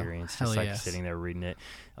different experience. Yeah. Just like sitting there reading it,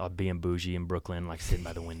 being bougie in Brooklyn, like sitting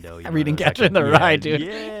by the window. I'm reading Catcher in the Rye, dude.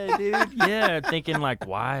 Yeah, dude. Yeah, thinking like,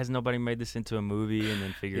 why has nobody made this into a movie? And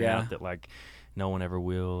then figuring out that like no one ever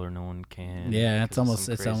will or no one can. Yeah, it's 'cause of almost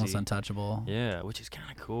some it's almost crazy- untouchable. Yeah, which is kind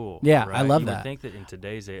of cool. Yeah, right? I love you that. would think that in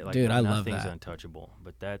today's age, like, Dude, I love nothing's that. untouchable,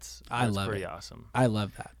 but that's I love pretty it. awesome. I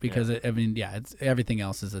love that because it's everything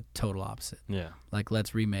else is a total opposite. Yeah, Like,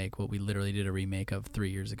 let's remake what we literally did a remake of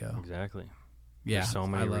 3 years ago. exactly. Yeah, There's so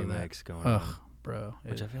many I love remakes going Ugh, on, bro.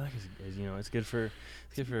 which I feel like is it's good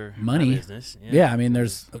for Money. our business. Yeah, I mean,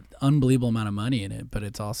 there's an unbelievable amount of money in it, but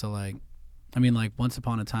it's also like, I mean, like Once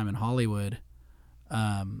Upon a Time in Hollywood,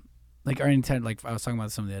 like or anytime, like I was talking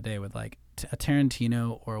about something the other day with like a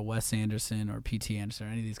Tarantino or a Wes Anderson or P.T. Anderson or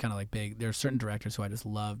any of these kind of like big. There are certain directors who I just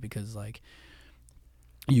love because like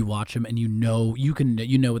you watch them and you know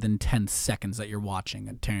within 10 seconds that you're watching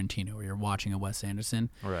a Tarantino or you're watching a Wes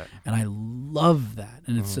Anderson. right. And I love that,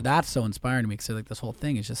 and it's that's so inspiring to me. So like this whole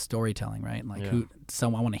thing is just storytelling, right? And like I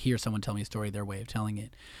want to hear someone tell me a story, their way of telling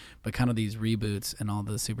it. But kind of these reboots and all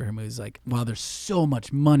the superhero movies, like while there's so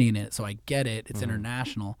much money in it, so I get it, it's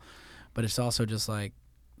international, but it's also just like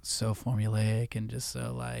so formulaic and just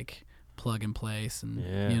so like plug and place, and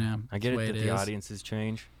you know, I get it's it the that way the is. audiences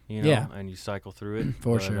change, you know, and you cycle through it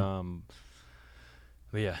For but, sure.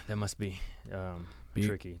 But yeah, that must be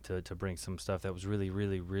tricky to bring some stuff that was really,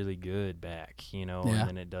 really, really good back, you know, Yeah. and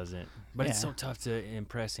then it doesn't. But it's so tough to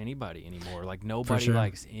impress anybody anymore. Like nobody sure.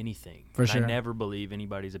 likes anything. For sure. I never believe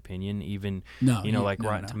anybody's opinion, even No, you know, like no,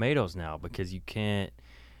 Rotten no. Tomatoes now, because you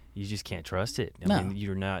just can't trust it. I No. mean,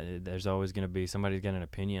 you're not. There's always going to be somebody's got an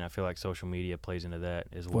opinion. I feel like social media plays into that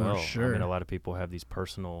as well. sure. I mean, a lot of people have these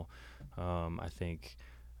personal, I think,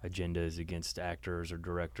 agendas against actors or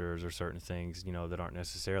directors or certain things, you know, that aren't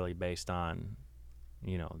necessarily based on,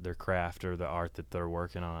 you know, their craft or the art that they're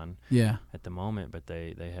working on Yeah. at the moment. But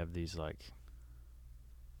they have these like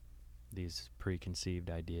these preconceived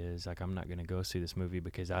ideas. Like, I'm not going to go see this movie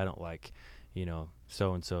because I don't like, you know,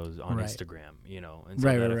 so and so's on Right. Instagram, you know, and so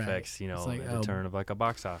Right, that right, right. affects, you know, It's like, the oh. turn of like a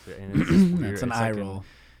box office. And it's just weird. It's an It's eye like roll.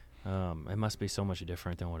 it must be so much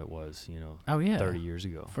different than what it was, you know, Oh yeah, 30 years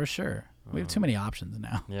ago. for sure. We have too many options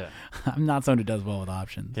now. Yeah. I'm not someone who does well with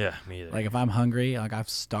options. Yeah, me either. Like if I'm hungry, like I'm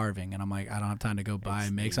starving, and I'm like I don't have time to go buy It's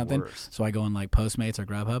and make the something, worst. so I go on like Postmates or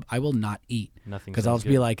Grubhub. I will not eat Nothing because I'll sounds just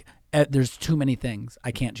be good. like, there's too many things.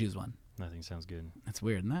 I can't choose one. Nothing sounds good. That's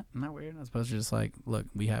weird, isn't that? Isn't that weird? As opposed to just like, look,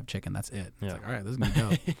 we have chicken. That's it. It's Yeah. like, all right, this is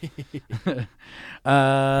gonna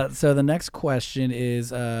go. So the next question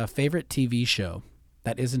is favorite TV show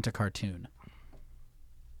that isn't a cartoon.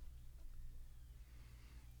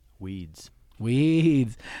 Weeds.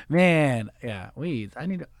 Weeds, man, yeah, Weeds.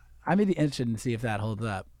 I'm really interested in see if that holds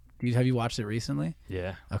up. Have you watched it recently?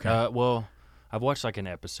 Yeah. Okay. Well, I've watched like an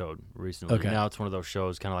episode recently. Okay. Now it's one of those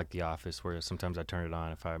shows, kind of like The Office, where sometimes I turn it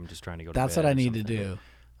on if I'm just trying to go to That's bed what I or need to something. do.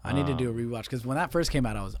 I need to do a rewatch because when that first came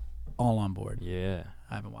out, I was all on board. Yeah.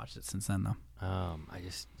 I haven't watched it since then though.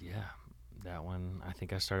 That one, I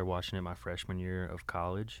think I started watching it my freshman year of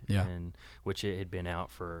college. Yeah. And which it had been out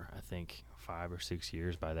for, I think, 5 or 6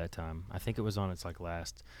 years by that time. I think it was on its like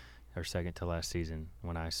last or second to last season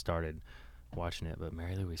when I started watching it. But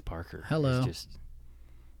Mary Louise Parker Hello. is just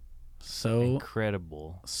So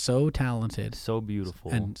incredible, talented so beautiful,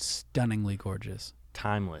 and stunningly gorgeous.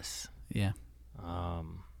 timeless. Yeah.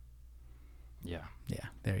 Yeah. Yeah.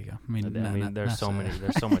 There you go. There's so many.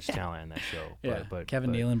 There's so much talent in that show. Yeah. But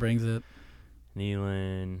Kevin Nealon brings it.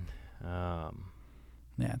 Nealon, Yeah,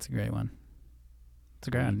 it's a great one. It's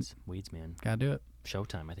a great one. Weeds, man. Gotta do it.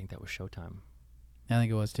 Showtime. I think that was Showtime. I think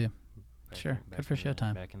it was too. Back Sure. back Good for in the-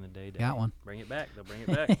 Showtime. Back in the day. Got one. Bring it back. They'll bring it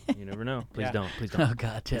back. You never know. Please Yeah. don't. Please Oh don't.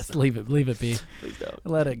 God, just leave it be. Please don't.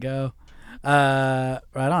 Let it go. Right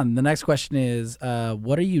on. The next question is,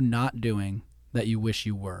 what are you not doing that you wish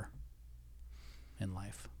you were in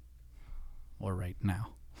life or right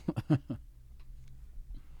now?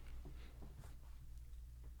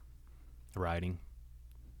 Riding.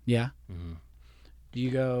 Yeah. Mm-hmm. Do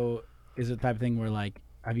you go? Is it the type of thing where like,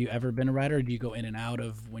 have you ever been a writer? Or do you go in and out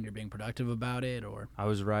of when you're being productive about it, or? I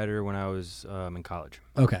was a writer when I was in college.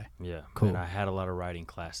 Okay. Yeah. Cool. And I had a lot of writing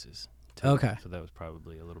classes. Too, Okay. So that was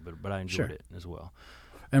probably a little bit, but I enjoyed Sure. it as well.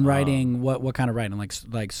 And writing, what kind of writing?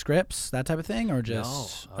 Like scripts, that type of thing, or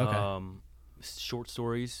just no. okay? Short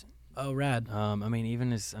stories. Oh, rad. I mean,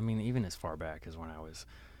 even as far back as when I was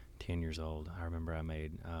 10 years old, I remember I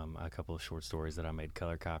made a couple of short stories that I made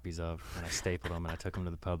color copies of, and I stapled them and I took them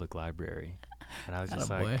to the public library. And I was just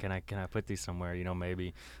Attaboy. like, can I put these somewhere? You know,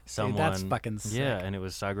 maybe someone. Dude, that's fucking sick. Yeah, and it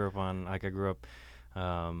was I grew up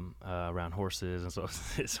around horses, and so it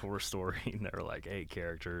was this horse story, and there were like 8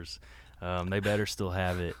 characters. They better still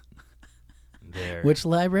have it. there. Which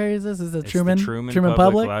library is this? Is it It's Truman? the Truman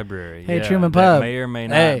Public Library. Hey, yeah, Truman that Pub. may or may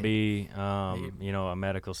not Hey. be, a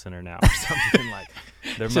medical center now or something like.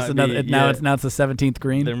 There It's might just another. be, Now it's the 17th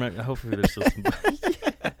green. There might, hopefully there's still some.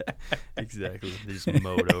 Exactly. They just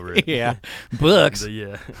mowed over it. Yeah. Books.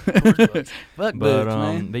 Yeah. Fuck But books,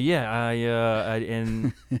 man. but yeah,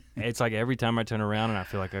 and it's like every time I turn around and I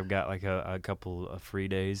feel like I've got like a couple of free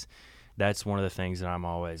days, that's one of the things that I'm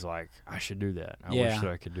always like, I should do that. I wish that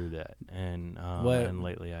I could do that. And and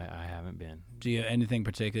lately I haven't been. Do you anything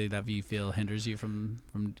particularly that you feel hinders you from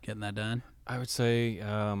getting that done? I would say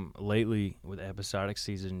lately with episodic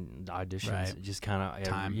season auditions, Right. just kind of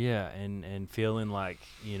Time. Yeah, and feeling like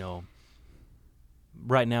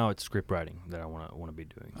right now it's script writing that I want to be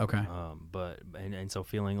doing. Okay. But so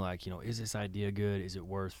feeling like is this idea good? Is it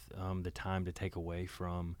worth the time to take away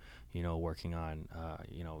from working on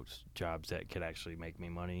jobs that could actually make me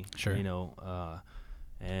money? Sure.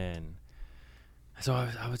 And so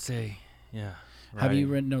I would say yeah. Have you writing.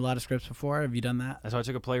 written a lot of scripts before? Have you done that? So I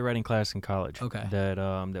took a playwriting class in college. Okay.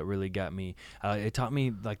 That really got me. It taught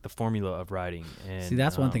me like the formula of writing. And See,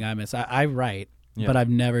 that's one thing I miss. I write, Yeah. but I've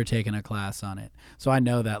never taken a class on it. So I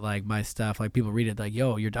know that like my stuff, like people read it like,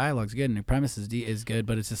 yo, your dialogue's good and your premise is good,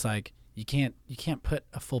 but it's just like you can't put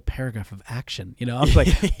a full paragraph of action. I was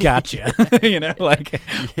like, gotcha.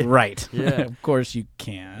 Right. Yeah. Of course you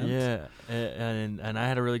can. Yeah, and I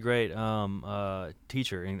had a really great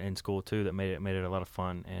teacher in school too that made it a lot of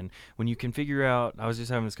fun. And when you can figure out, I was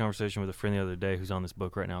just having this conversation with a friend the other day who's on this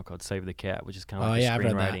book right now called Save the Cat, which is kind of like a I've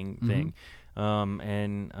read that. screenwriting thing.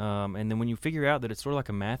 And then when you figure out that it's sort of like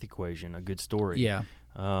a math equation, a good story. Yeah.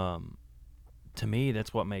 To me,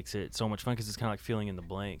 that's what makes it so much fun because it's kind of like filling in the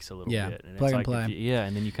blanks a little Yeah, bit. And plug it's and like play.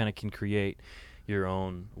 and then you kind of can create your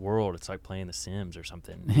own world. It's like playing The Sims or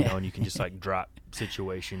something, and you can just like drop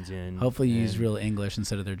situations in. Hopefully you use and- real English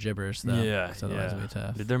instead of their gibberish, though. Yeah, 'cause otherwise it'll be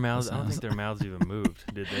tough. Did their mouths? I don't think their mouths even moved.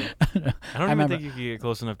 Did they? I don't even remember- think you could get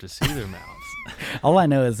close enough to see their mouths. All I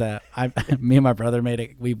know is that me and my brother made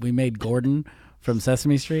it. We made Gordon from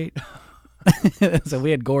Sesame Street. So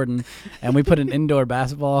we had Gordon, and we put an indoor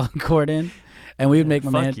basketball court in, and we would make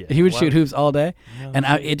my Fuck man. yeah. He would Wow. shoot hoops all day, No and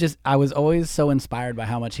shit. I was always so inspired by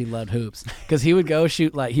how much he loved hoops because he would go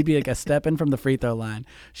shoot he'd be like a step in from the free throw line,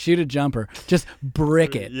 shoot a jumper, just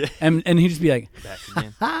brick it, Yeah. and he'd just be like, Back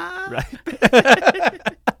again. Right.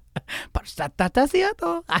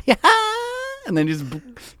 and then just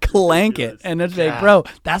clank it, and it's like, bro,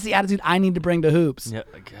 that's the attitude I need to bring to hoops. Yeah.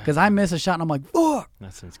 Because I miss a shot and I'm like, fuck.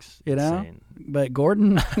 That's You know? insane. But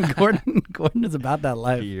Gordon is about that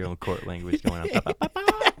life. Get your own court language going on.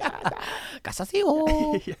 Casasio.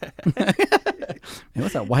 Man,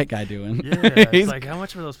 what's that white guy doing? Yeah, it's He's- like how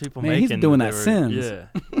much were those people Man, he's making? doing they that were- Sims. Yeah,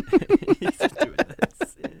 he's doing that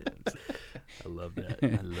Sims. I love that. I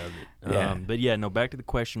love it. Yeah. But yeah, no. Back to the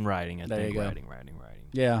question, writing. I There think you go. writing.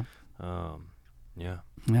 Yeah. Yeah.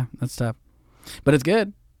 Yeah, that's tough. But it's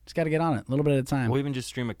good. Just got to get on it a little bit at a time. Well, even just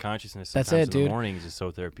stream of consciousness. That's sometimes it, in dude. the mornings is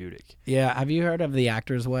so therapeutic. Yeah. Have you heard of The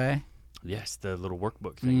Actor's Way? Yes, the little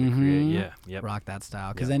workbook thing to create. Mhm. Yeah. Yep. Rock that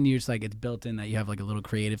style. Because Yep. then you're just like, it's built in that you have like a little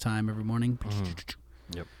creative time every morning.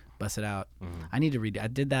 Yep. Bust it out. Mhm. I need to read. I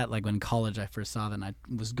did that like when college I first saw that, and I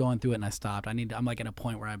was going through it and I stopped. I'm like at a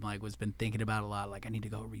point where I'm like been thinking about it a lot. Like I need to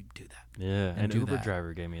go redo that. Yeah, And an do Uber that.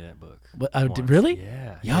 driver gave me that book. What, oh, once. really?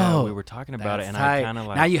 Yeah. Yo, yeah, we were talking about it, That's and tight. I kind of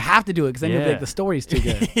like. Now you have to do it because then you'll be Yeah. like the story's too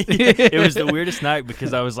good. It was the weirdest night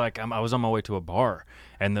because I was like, I was on my way to a bar,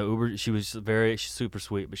 and the Uber, she's super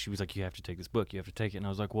sweet, but she was like, you have to take this book, you have to take it, and I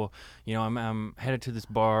was like, well, I'm headed to this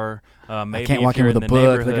bar. Maybe can't if walk in you're with a the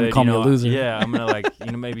book, they're gonna neighborhood, call me a loser. Yeah, I'm gonna like,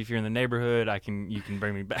 maybe if you're in the neighborhood, you can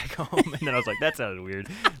bring me back home. And then I was like, that sounded weird.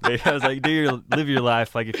 But I was like, live your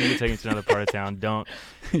life. Like if you need to take me to another part of town, don't.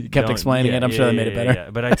 You kept Don't- explaining yeah, it. I'm sure that made it better. Yeah.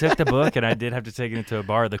 But I took the book and I did have to take it into a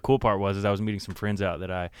bar. The cool part was I was meeting some friends out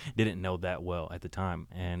that I didn't know that well at the time,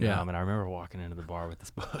 and Yeah. and I remember walking into the bar with this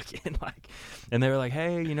book and they were like,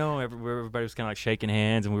 hey, everybody was kind of like shaking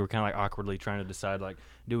hands, and we were kind of like awkwardly trying to decide like,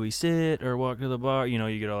 do we sit or walk to the bar?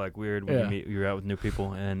 You get all like weird when you're out with new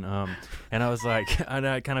people, and I was like, and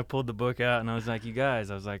I kind of pulled the book out and I was like, you guys,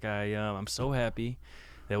 I was like, I'm so happy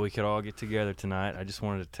that we could all get together tonight. I just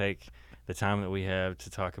wanted to take the time that we have to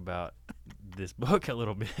talk about this book a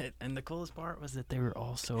little bit. And the coolest part was that they were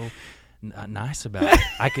all so nice about it.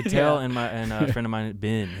 I could tell in a friend of mine,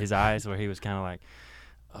 Ben, his eyes where he was kind of like,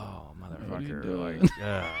 oh, motherfucker, like,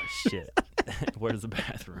 oh, shit, where's the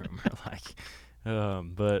bathroom? Or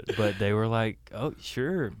like, but they were like, oh,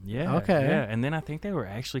 sure, yeah, Okay. yeah. And then I think they were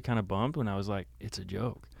actually kind of bummed when I was like, it's a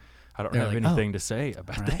joke. I don't They're have like, anything to say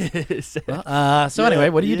about this. Well, so anyway,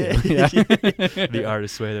 what do you do? Yeah. The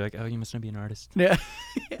artist way. They're like, oh, you must not be an artist. Yeah.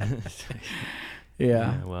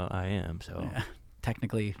 Yeah. Well, I am. So Yeah.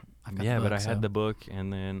 Technically, I've got yeah, the book, but I so. had the book,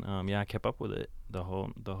 and then I kept up with it the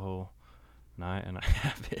whole night, and I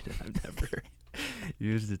have it. And I've never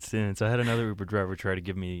used it since. I had another Uber driver try to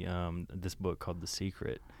give me this book called The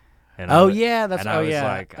Secret. And Oh, I, yeah. That's, and I was yeah.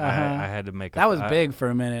 like, I had to make that was big for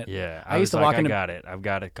a minute. Yeah, I used to was walk like, into- I got it. I've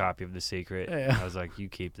got a copy of The Secret. Yeah. I was like, you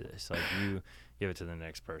keep this. Like, you give it to the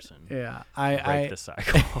next person. Yeah. Break the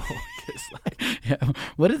cycle. 'Cause, like, Yeah.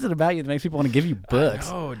 What is it about you that makes people want to give you books?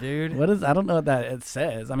 Oh, dude. What is? I don't know what that it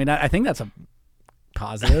says. I mean, I think that's a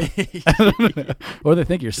positive. Or they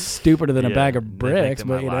think you're stupider than a bag of bricks. They think that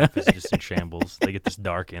But my life is just in shambles. They get this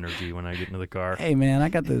dark energy when I get into the car. hey, man, I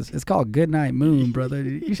got this. It's called Goodnight Moon, brother.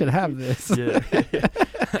 You should have this. Yeah.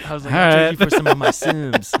 I was like, All I'll right. trade you for some of my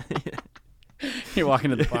Sims. You're walking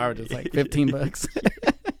to the bar with just like 15 bucks.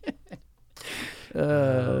 Sick.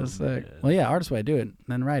 man. Well, yeah, artist way, do it.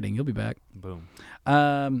 Then writing, you'll be back. Boom.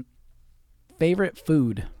 Favorite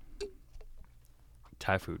food?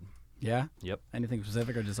 Thai food. Yeah. Yep. Anything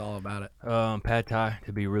specific or just all about it? Pad Thai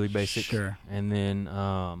to be really basic. Sure. And then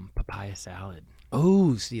papaya salad.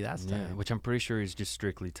 Oh, see, that's Yeah, tight. which I'm pretty sure is just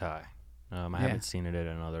strictly Thai. I haven't seen it at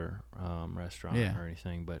another restaurant Yeah. or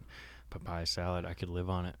anything, but papaya salad, I could live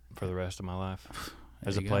on it for the rest of my life.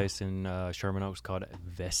 There's a you go. place in Sherman Oaks called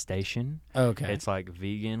Vestation. Okay. It's like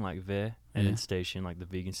vegan, like ve, and Yeah. then station, like the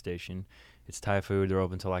vegan station. It's Thai food. They're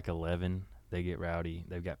open till like 11. They get rowdy.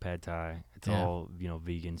 They've got pad Thai. It's Yeah. all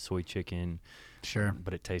vegan, soy chicken, Sure.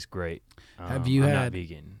 but it tastes great. Have you I'm had- not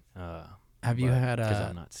vegan? Have you had Because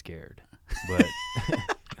I'm not scared. But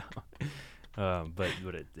but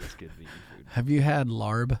it's good vegan food. Have you had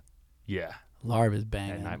larb? Yeah, Larb is at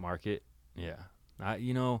banging. night market. Yeah,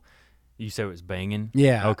 you said it was banging.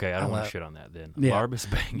 Yeah. Okay, I don't want love- to shit on that then. Yeah. Larb is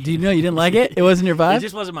banging. Do you know you didn't like it? It wasn't your vibe? It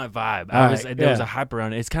just wasn't my vibe. All There right, was yeah. a hype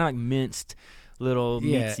around it. It's kind of like minced little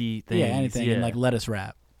Yeah. mincy things. Yeah, anything. Yeah, And like lettuce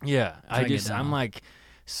wrap. yeah. I get down. I'm like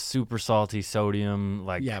super salty sodium,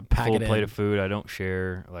 like Yeah, pack full it plate in. of food. I don't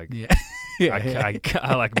share. Like Yeah. yeah.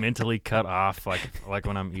 I like mentally cut off like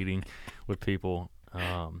when I'm eating with people.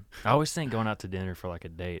 I always think going out to dinner for like a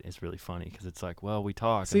date is really funny because it's like, well, we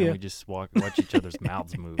talk See and then ya. we just watch each other's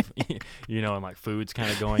mouths move, and like food's kind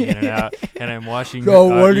of going in and out, and I'm watching. So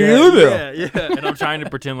what do you do? Yeah, and I'm trying to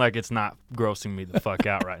pretend like it's not grossing me the fuck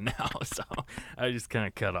out right now, so I just kind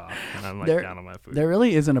of cut off and I'm like There- down on my food. There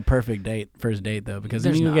really isn't a perfect first date though, because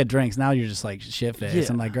then There's you not. get drinks. Now you're just like shit faced. Yeah.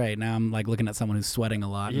 I'm like, great. Now I'm like looking at someone who's sweating a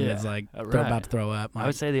lot and Yeah, is like right. about to throw up. I Like,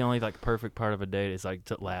 would say the only like perfect part of a date is like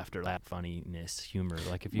laughter, funniness, humor.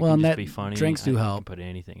 Like if you Well, can and just that be funny, drinks do you help. can put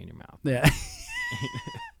anything in your mouth. yeah.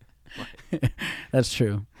 That's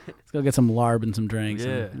true. Let's go get some larb and some drinks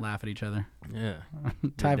Yeah. and laugh at each other. Yeah,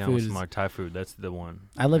 Thai Get down food with is. some more Thai food. That's the one.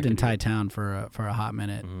 I lived in could do Thai it. town for a hot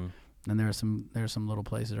minute, Mhm. and there are some little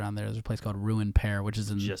places around there. There's a place called Ruin Pear, which is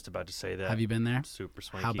in. Just about to say that. Have you been there? Super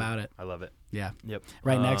swanky. How about it? I love it. Yeah, Yep.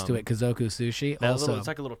 right next to it, Kazoku Sushi. That Also, it's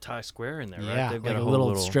like a little Thai square in there, right? yeah, They've like got a whole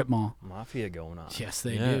little strip mall. mafia going on. Yes,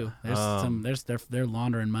 they Yeah. do. There's they're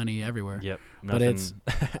laundering money everywhere. Yep. But Nothing.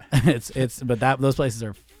 but those places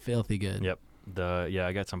are filthy good. Yep.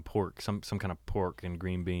 I got some pork, some kind of pork and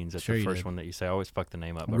green beans. That's Sure the you first did. one that you say. I always fuck the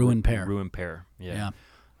name up. but Ruin Pear. Ruin Pear. Yeah.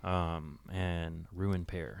 Yeah. And Ruin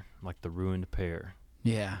Pear, like the ruined pear.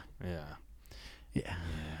 Yeah. Yeah. Yeah.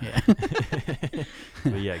 Yeah. Yeah.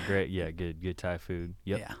 But yeah, great. Yeah, good Thai food.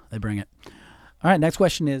 Yep. Yeah, they bring it. All right, next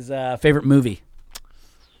question is favorite movie.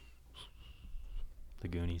 The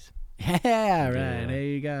Goonies. Yeah, right. Yeah. There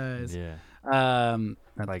you guys. Yeah.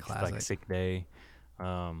 That's Like classic. Sick Day.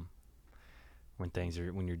 When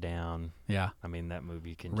you're down. Yeah. I mean, that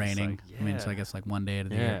movie can Raining. Just like, I mean, so I guess like one day of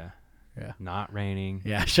the year. yeah. Yeah. Not raining.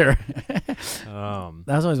 Yeah, sure. Um,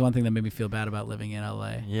 That was always one thing that made me feel bad about living in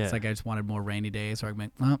LA. Yeah. It's like I just wanted more rainy days, so I'm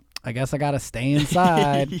like, well, I guess I gotta stay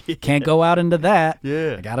inside. Can't go out into that.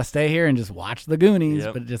 yeah. I gotta stay here and just watch the Goonies.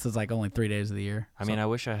 Yep. But it just is like only 3 days of the year. I mean, I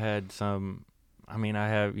wish I had some. I mean, I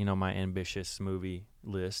have my ambitious movie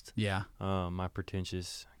list. yeah, My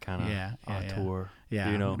pretentious kind of Yeah, auteur. yeah.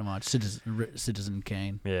 You I'm know. gonna watch Citizen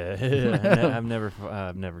Kane. Yeah, I've never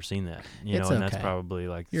seen that. It's And that's okay. probably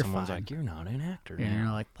like You're someone's fine. like, you're not an actor. Yeah, now." and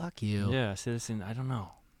you're like, fuck you. Yeah, Citizen. I don't know.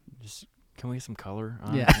 Just can we get some color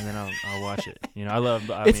on Yeah. it? And then I'll watch it. I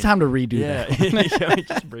love. It's time to redo Yeah, that. yeah,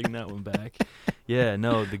 just bring that one back. Yeah,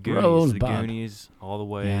 no, the Goonies, Rosebud. Goonies, all the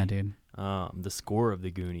way. Yeah, dude. The score of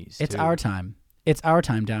the Goonies. It's too. our time. It's our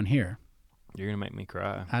time down here. You're gonna make me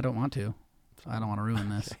cry. I don't want to. I don't want to ruin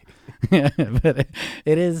this. Yeah, but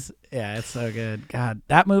it is. Yeah, it's so good. God,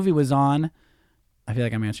 that movie was on. I feel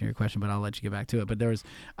like I'm answering your question, but I'll let you get back to it. But there was,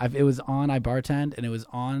 it was on, I bartend, and it was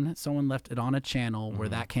on, someone left it on a channel where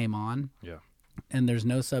that came on. Yeah. And there's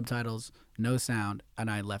no subtitles, no sound, and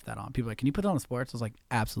I left that on. People were like, can you put that on sports? I was like,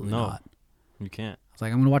 absolutely No. not. You can't. I was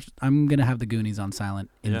like, I'm going to have the Goonies on silent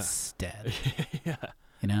instead. Yeah.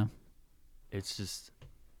 You know? It's just,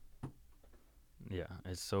 yeah,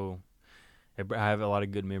 it's so, I have a lot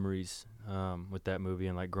of good memories with that movie.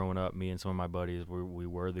 And like growing up, me and some of my buddies, we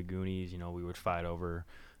were the Goonies. You know, we would fight over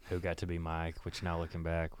who got to be Mike, which now looking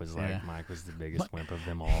back was like Mike was the biggest wimp of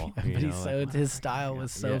them all. But his style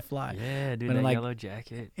was so fly. Yeah, dude, but that like, yellow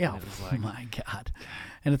jacket. Yeah, it was like, oh my God.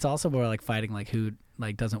 And it's also more like fighting like who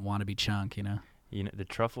like doesn't want to be Chunk, you know? You know, the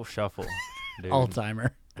truffle shuffle, dude.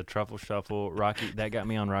 All-timer. The truffle shuffle, Rocky, that got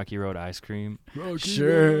me on Rocky Road ice cream.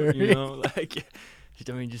 Sure. You know, like,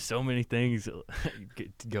 I mean, just so many things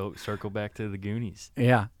to go circle back to the Goonies.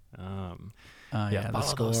 Yeah. Yeah, the follow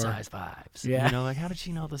score. those size fives. Yeah. You know, like, how did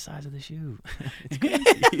she know the size of the shoe? It's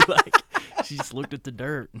crazy. Like, she just looked at the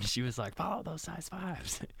dirt, and she was like, follow those size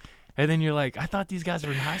fives. And then you're like, I thought these guys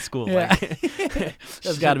were in high school. Yeah. Like,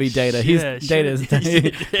 That's got to be Data. He's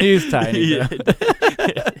tiny, yeah.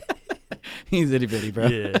 bro. He's itty bitty, bro.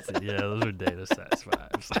 Yeah, those are Data size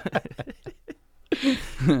fives.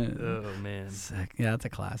 Oh, man. Sick. Yeah, that's a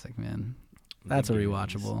classic, man. That's a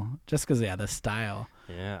rewatchable. Just because, the style.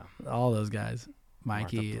 Yeah. All those guys.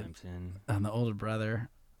 Mikey Martha Plimpton, and the older brother.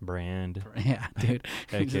 Brand. Yeah, dude.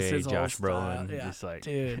 Just AKA his whole Josh style. Brolin. Yeah. Just like,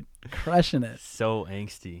 Dude, crushing it. so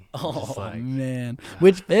angsty. Oh, just like, man.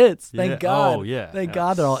 Which fits. Thank God. Oh, yeah. Thank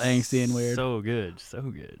God they're all angsty and weird. So good. So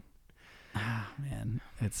good. Ah, man.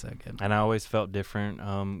 It's so good. And I always felt different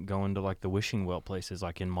going to like the wishing well places,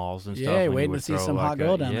 like in malls and stuff. Yeah, when waiting you to see would throw, some like, hot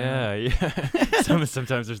girl down there. Yeah.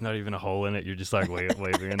 Sometimes there's not even a hole in it. You're just like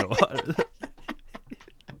waving in the water.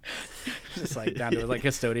 Just like down to like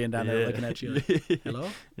custodian down there looking at you. Like, hello?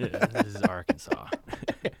 Yeah, this is Arkansas.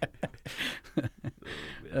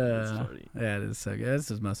 That's funny. Yeah, it is so good. This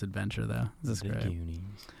is most adventure though. This is The great. Goonies.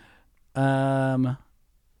 All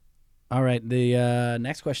right. The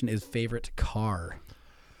next question is favorite car.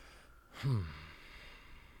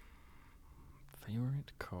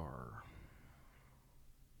 Favorite car.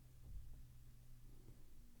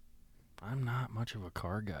 I'm not much of a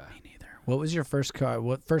car guy. Me neither. What was your first car?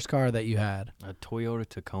 What first car that you had? A Toyota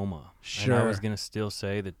Tacoma. Sure. And I was gonna still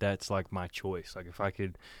say that's like my choice. Like if I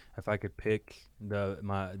could pick the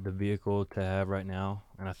vehicle to have right now,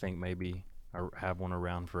 and I think maybe I have one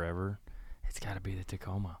around forever, it's got to be the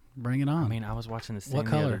Tacoma. Bring it on. I mean, I was watching this What thing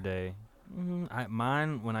the color? other day.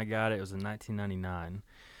 Mine, when I got it, was in 1999.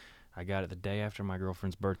 I got it the day after my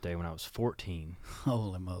girlfriend's birthday when I was 14.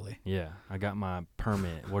 Holy moly. Yeah, I got my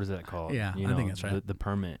permit. What is that called? Yeah, you I know, think that's right. The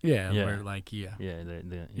permit. Yeah, yeah. Where like Yeah,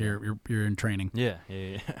 you're in training. Yeah.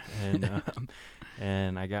 And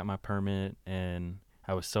and I got my permit, and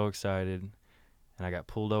I was so excited, and I got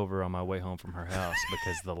pulled over on my way home from her house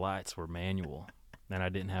because the lights were manual, and I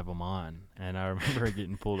didn't have them on. And I remember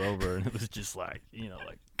getting pulled over, and it was just like,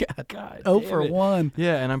 God, Oh, damn for it. one.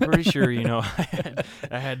 Yeah, and I'm pretty sure, I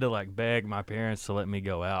had to like beg my parents to let me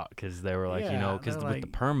go out because they were like, Yeah, because they're with like- the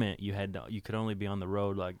permit, you could only be on the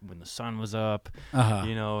road like when the sun was up, Uh-huh.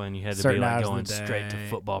 and you had to Certain be hours like of the going straight to day.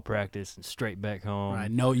 football practice and straight back home. Right.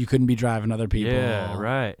 No, you couldn't be driving other people. Yeah,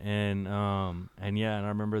 right. And I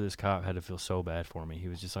remember this cop had to feel so bad for me. He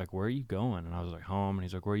was just like, "Where are you going?" And I was like, "Home." And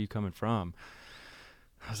he's like, "Where are you coming from?"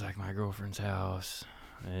 I was like, "My girlfriend's house."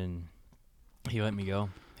 And he let me go.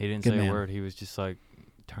 He didn't Good say man. a word. He was just like,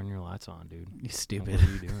 "Turn your lights on, dude. You Like, stupid. what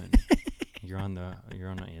are you doing? You're on the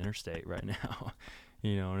interstate right now."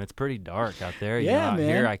 And it's pretty dark out there. Yeah, out man.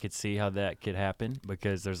 Here I could see how that could happen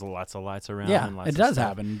because there's lots of lights around. Yeah, and lots it of does stuff.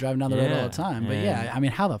 happen. Driving down the road all Yeah, the time. But and- I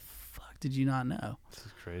mean, how the fuck did you not know? This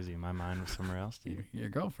is crazy. My mind was somewhere else, dude. Your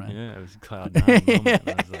girlfriend. Yeah, it was a cloud nine moment.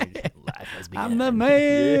 I was like, life has begun. I'm the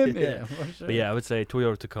man. Yeah. Yeah, for sure. But yeah, I would say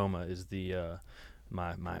Toyota Tacoma is the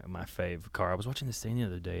my fave car. I was watching this thing the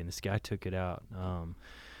other day, and this guy took it out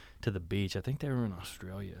to the beach. I think they were in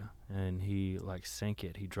Australia, and he like sank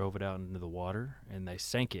it. He drove it out into the water, and they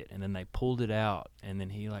sank it, and then they pulled it out, and then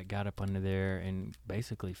he like got up under there and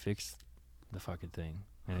basically fixed the fucking thing,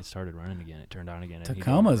 and it started running again. It turned on again. And he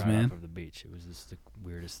drove it Tacomas, right man. off of the beach. It was just the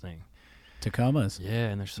weirdest thing. Tacomas. Yeah,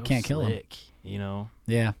 and they're so can't kill 'em. slick.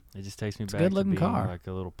 Yeah. It just takes me It's a back to good-looking being car. like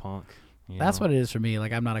a little punk. That's what it is for me.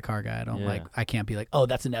 Like, I'm not a car guy. I don't Yeah. I can't be like, oh,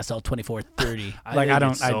 that's an SL 2430. I like, think I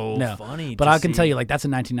don't, it's so no. funny. But to I can tell see- you, like, that's a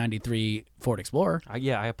 1993 Ford Explorer. I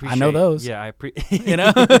appreciate. know those. Yeah, I You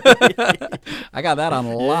know? I got that on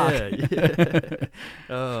lock.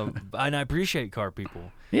 Yeah. And I appreciate car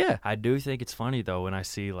people. Yeah. I do think it's funny though when I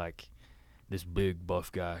see like this big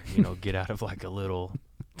buff guy, get out of like a little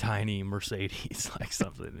tiny Mercedes, like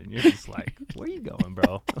something, and you're just like, where you going,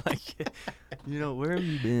 bro? Like, where have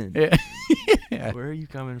you been? Yeah. Yeah. Where are you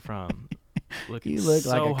coming from? Looking You look so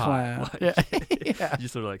like a hot. clown. Like, Yeah.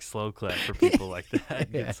 just sort of like slow clap for people like that,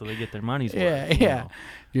 Yeah. so they get their money's worth. Yeah, you yeah. know?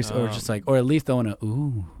 Just or just like, or at least throwing a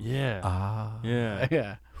ooh, Yeah. yeah, Yeah.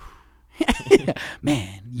 yeah.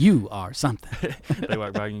 Man, you are something. They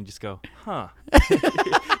walk by and you just go, huh?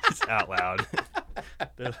 Just out loud.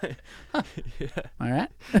 They're like, yeah. All right.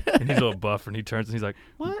 And he's a little buff, and he turns and he's like,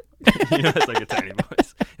 what? It's like a tiny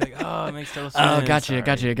voice. You're like, oh, it makes total sense. Oh, gotcha.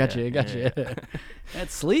 Sorry. Yeah.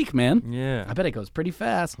 That's sleek, man. Yeah. I bet it goes pretty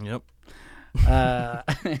fast. Yep.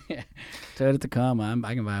 Toyota Tacoma.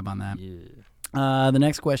 I can vibe on that. Yeah. The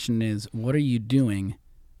next question is, what are you doing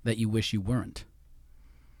that you wish you weren't?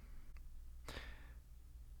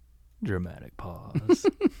 Dramatic pause.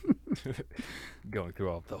 Going through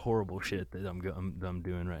all the horrible shit that I'm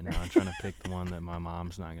doing right now. I'm trying to pick the one that my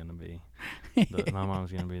mom's not going to be. My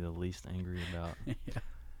mom's going to be the least angry about.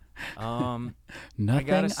 Nothing. I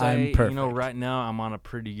gotta say, I'm perfect. right now I'm on a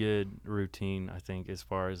pretty good routine, I think, as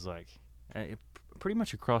far as like pretty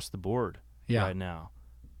much across the board right now.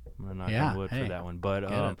 I'm going to knock on wood for that one.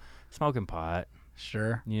 But smoking pot.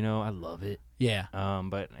 Sure. I love it. Yeah.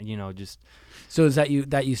 But just So is that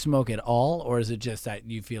you smoke at all, or is it just that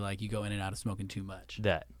you feel like you go in and out of smoking too much?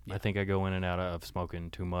 that. Yeah. I think I go in and out of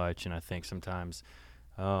smoking too much, and I think sometimes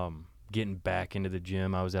getting back into the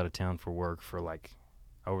gym. I was out of town for work for like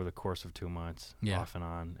over the course of 2 months, off and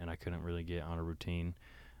on, and I couldn't really get on a routine.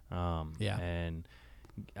 And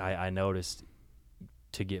I noticed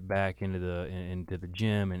to get back into the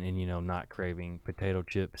gym and not craving potato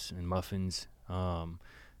chips and muffins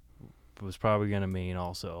was probably going to mean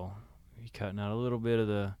also cutting out a little bit of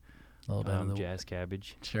the jazz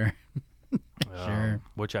cabbage. Sure. Sure.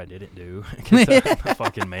 Which I didn't do because I'm a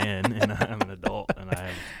fucking man and I'm an adult and I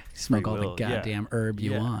have Smoke free all will. the goddamn herb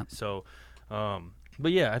you want. So,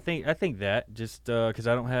 but yeah, I think that just because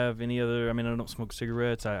I don't have any other. I mean, I don't smoke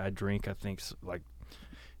cigarettes. I drink. I think like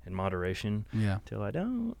in moderation. Yeah. Till I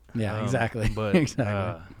don't. Yeah. Exactly. But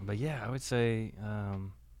exactly. but yeah, I would say.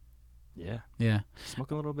 Yeah.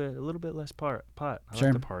 Smoking a little bit less pot. I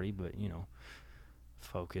Sure. like to party, but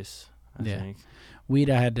focus. I think. Weed,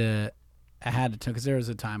 I had to because there was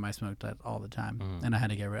a time I smoked that all the time, and I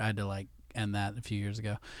had to like end that a few years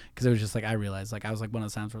ago because it was just like I realized like I was like one of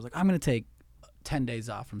those times where I was like I'm gonna take 10 days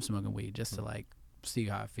off from smoking weed just to like see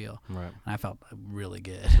how I feel. Right. And I felt really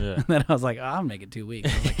good. Yeah. And then I was like, oh, I'll make it 2 weeks.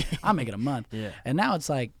 I was like, I'll make it a month. Yeah. And now it's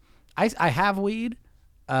like I have weed.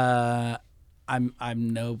 I'm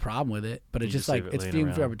no problem with it, but it's just like it's few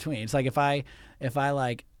and far between. It's like if I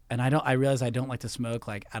like, and I realize I don't like to smoke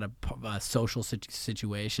like at a social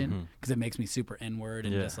situation because it makes me super inward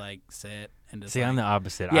and just like sit and just. See, I'm the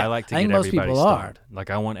opposite. Yeah, I like to I get think most everybody people stoned. are. Like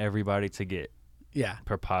I want everybody to get Yeah.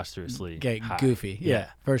 preposterously Get high. goofy. Yeah,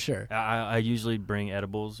 for sure. I usually bring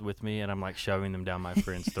edibles with me, and I'm like shoving them down my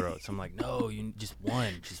friends' throats. I'm like, no, you just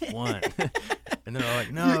one. And they're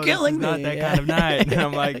like, no, You're killing this is not me. that kind of night. And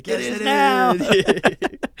I'm like, It yes, is it now. is.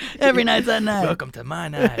 Every night's that night. Welcome to my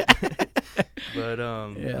night. But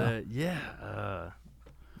I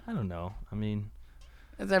don't know. I mean,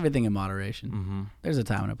 It's everything in moderation. There's a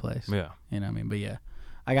time and a place. yeah. You know what I mean? But yeah,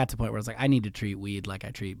 I got to the point where it's like I need to treat weed like I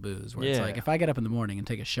treat booze. Where it's Yeah. like if I get up in the morning and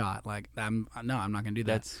take a shot, like I'm not gonna do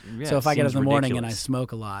that. Yeah, So if I get up in seems the morning and I ridiculous.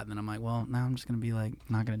 smoke a lot, then I'm like, well, now I'm just gonna be like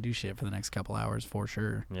not gonna do shit for the next couple hours for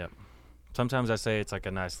sure. Yep. Sometimes I say it's like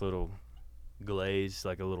a nice little glaze,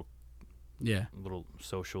 like a little Yeah.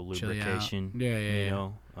 social Chill you out. lubrication. Yeah, yeah, you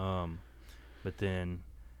know. But then,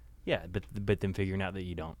 but then figuring out that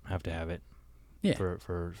you don't have to have it. Yeah.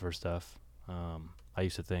 For stuff. I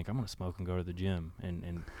used to think I'm gonna smoke and go to the gym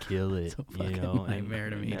and kill it. It's a fucking nightmare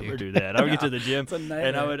to me, never dude. do that. I would get to the gym It's a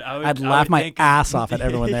and I'd laugh my think ass off at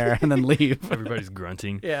everyone there and then leave. Everybody's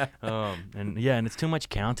grunting. Yeah. And it's too much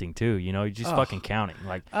counting too. You know, you're just fucking counting.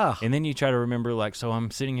 Like, Ugh. and then you try to remember like, so I'm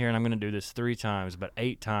sitting here and I'm gonna do this 3 times, but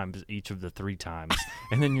 8 times each of the 3 times,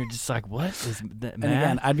 and then you're just like, what is that? And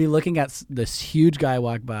again, I'd be looking at this huge guy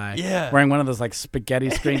walk by, wearing one of those like spaghetti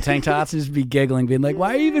string tank tops, and just be giggling, being like,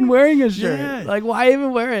 "Why are you even wearing a shirt? Yeah. Like, why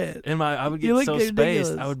even wear it?" And I would You get look so ridiculous.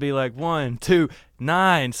 spaced. I would be like 1, 2,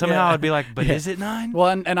 9. Somehow Yeah. I'd be like, but Yeah. is it 9?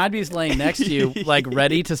 Well, and I'd be laying next to you, like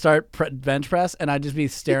ready to start bench press, and I'd just be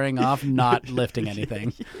staring off, not lifting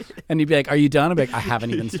anything. And you'd be like, "Are you done?" I'd be like, "I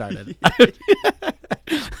haven't even started."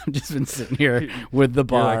 I've just been sitting here with the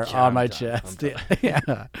bar like, "Yeah, on I'm my done. chest. I'm Yeah,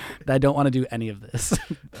 I don't want to do any of this.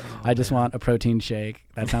 I just want a protein shake.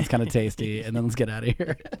 That sounds kind of tasty, and then let's get out of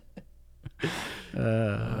here.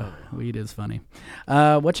 Weed is funny.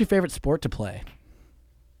 What's your favorite sport to play?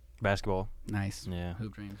 Basketball. Nice. Yeah.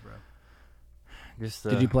 Hoop dreams, bro. Just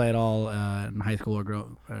Did you play at all in high school or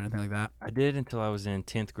anything like that? I did until I was in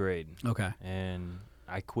 10th grade. Okay. And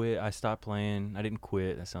I quit. I stopped playing. I didn't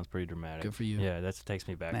quit. That sounds pretty dramatic. Good for you. Yeah, that takes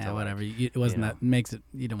me back to Nah, whatever. Like, It wasn't you know, that makes it.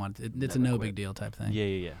 You don't want it. It's a never no quit. big deal type thing.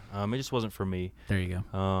 Yeah. It just wasn't for me. There you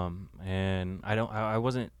go. And I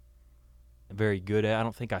wasn't very good at. I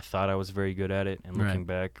don't think I thought I was very good at it. And looking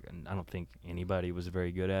back, and I don't think anybody was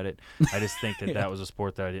very good at it. I just think that that was a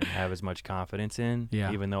sport that I didn't have as much confidence in.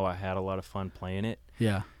 Yeah. Even though I had a lot of fun playing it.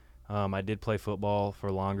 Yeah. I did play football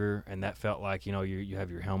for longer, and that felt like, you know, you have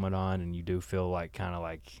your helmet on, and you do feel like kind of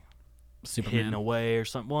like Superman. hidden away or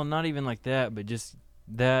something. Well, not even like that, but just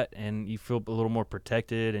that, and you feel a little more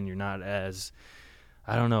protected, and you're not as,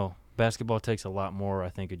 I don't know. Basketball takes a lot more, I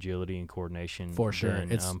think, agility and coordination For sure.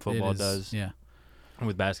 than football does. Yeah. And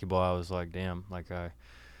with basketball, I was like, damn, like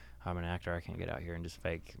I'm an actor. I can't get out here and just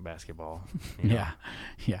fake basketball. You know?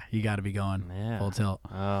 Yeah. You got to be going full tilt.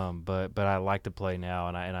 But I like to play now,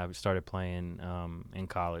 and I started playing in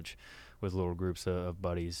college with little groups of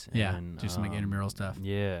buddies. Yeah, and, do some like intramural stuff.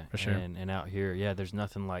 Yeah, for sure. And out here, there's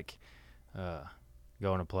nothing like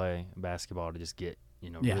going to play basketball to just get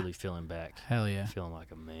really feeling back. Hell yeah, feeling like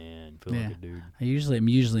a man, feeling like a dude. I'm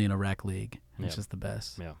usually in a rec league. It's Yeah. just the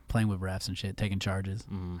best. Yeah. Playing with refs and shit, taking charges.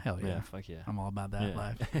 Mm-hmm. Hell yeah. Fuck yeah. I'm all about that Yeah.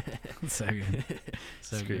 life. So good.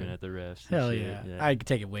 So Screaming good. at the refs. and Hell shit. yeah. I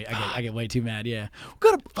take it way. I get way too mad. Yeah.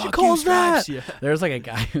 What Fuck calls you, that? Stripes. Yeah. There's like a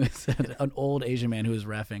guy who was an old Asian man who was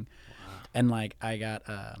reffing, and like I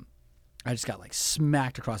just got like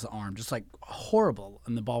smacked across the arm, just like horrible,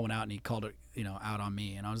 and the ball went out, and he called it out on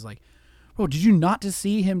me, and I was like, bro, did you not just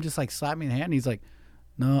see him just like slap me in the hand? And he's like,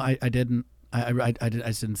 no, I didn't. I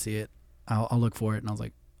just didn't see it. I'll look for it. And I was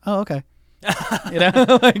like, oh, okay.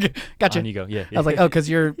 Like, gotcha. On you go. Yeah. I was like, oh, because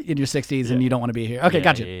you're in your 60s and you don't want to be here. Okay, Yeah,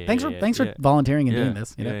 gotcha. yeah, Thanks for yeah. volunteering and Yeah. doing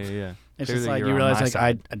this. Yeah. It's Clearly just like you're you on realize my like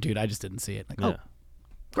side. I just didn't see it. Like, Yeah. oh,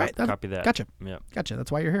 right. Copy that. Gotcha. Yeah. Gotcha.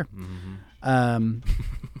 That's why you're here. Mm-hmm.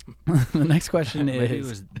 The next question Maybe it is,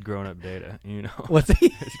 was grown up data, what's he?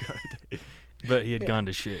 It was grown up data. But he had gone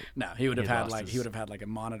to shit. No, he would have He had lost like his- a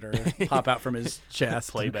monitor pop out from his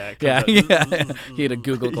chest. Playback. Yeah, comes yeah. up. He had a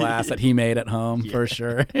Google Glass that he made at home for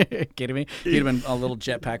sure. Kidding me? He'd have been a little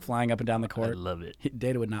jetpack flying up and down the I court. love it.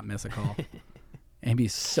 Data would not miss a call. And he'd be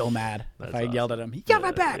so mad if That's I yelled at awesome. him. He yelled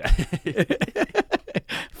right back. Yeah.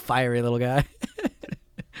 Fiery little guy.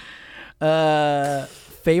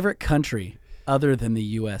 Favorite country other than the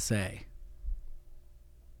USA?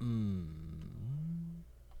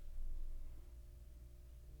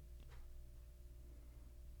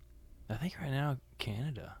 I think right now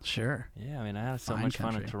Canada. Sure. Yeah, I mean I had so Fine much fun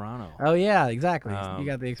in country. Toronto. Oh yeah, exactly. You Um,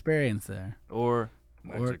 got the experience there. Or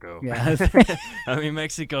Or- Mexico. yeah. I mean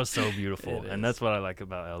Mexico's so beautiful, It and is. that's what I like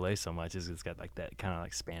about LA so much is it's got like that kind of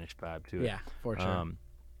like Spanish vibe to it. Yeah, for sure.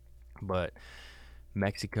 But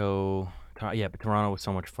Mexico, but Toronto was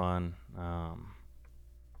so much fun.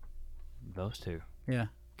 Those two. Yeah.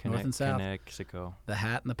 North and South. Mexico. The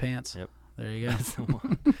hat and the pants. Yep. There you go. That's the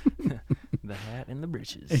one. The hat and the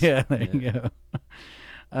breeches. Yeah, there you go.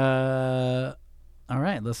 All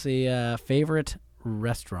right, let's see. Favorite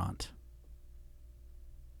restaurant?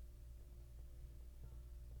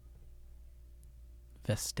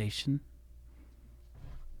 Vestation?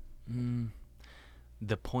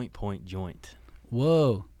 The Point joint.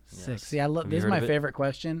 Whoa, sick. Yes. See, I love Have this you is heard my of it? favorite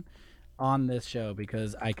question on this show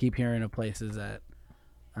because I keep hearing of places that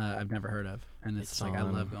I've never heard of, and it's It's like I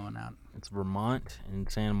on- love going out. It's Vermont in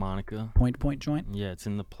Santa Monica. Point joint. Yeah, it's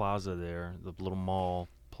in the plaza there, the little mall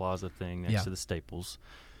plaza thing next Yeah. to the Staples.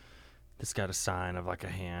 It's got a sign of like a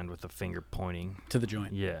hand with a finger pointing. To the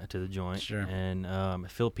joint. Yeah, to the joint. Sure. And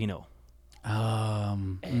Filipino.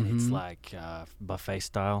 Um, And it's mhm. like buffet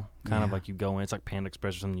style, kind of Yeah. like you go in. It's like Panda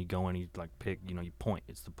Express or something. You go in, you like pick, you point.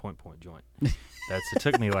 It's the point joint. It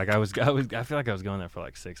took me like I feel like I was going there for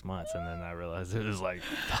like 6 months, and then I realized it was like,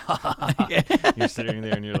 you're sitting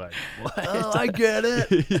there and you're like, what? Oh, I get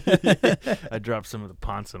it. I dropped some of the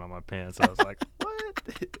ponson on my pants. I was like, what?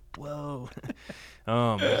 Whoa.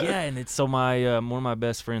 Yeah, and it's so my one of my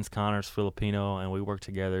best friends, Connor's Filipino, and we worked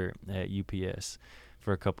together at UPS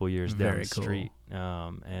for a couple years down Very the cool. street,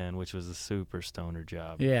 and which was a super stoner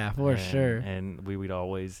job. Yeah, for And- sure. And we would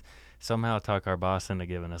always somehow talk our boss into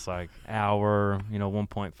giving us like hour,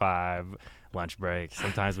 1.5 lunch break.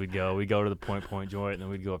 Sometimes we'd go to the point joint, and then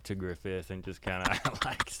we'd go up to Griffith and just kind of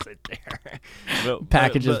like sit there.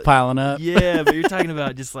 Packages but- piling up. Yeah, but you're talking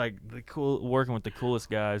about just like working with the coolest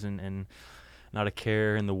guys, and not a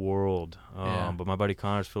care in the world. Yeah. But my buddy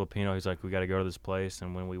Connor's Filipino. He's like, we got to go to this place.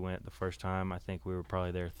 And when we went the first time, I think we were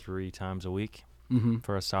probably there 3 times a week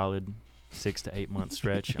for a solid 6 to 8 month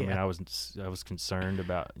stretch. I mean, I was concerned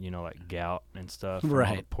about, like gout and stuff, from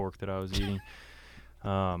all the pork that I was eating.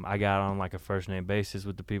 I got on like a first name basis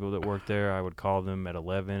with the people that worked there. I would call them at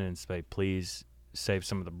 11 and say, please save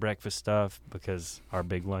some of the breakfast stuff because our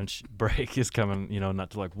big lunch break is coming, not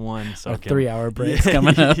to like 1. So a 3-hour break's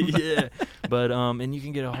coming up. Yeah. But and you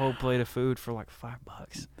can get a whole plate of food for like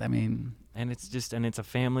 $5. I mean, and it's a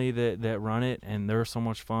family that run it, and they're so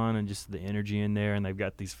much fun, and just the energy in there, and they've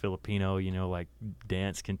got these Filipino, like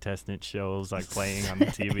dance contestant shows like playing on the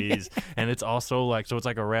TVs. And it's also like, so it's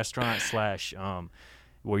like a restaurant slash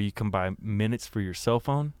where you can buy minutes for your cell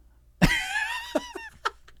phone.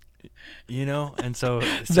 And so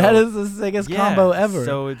that is the sickest combo ever.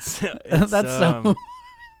 So it's that's so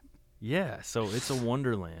so it's a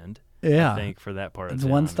wonderland. Yeah, I think for that part of it's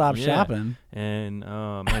town. one-stop shopping, and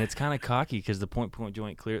it's kind of cocky because the Point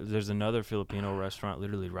Joint Clear. There's another Filipino restaurant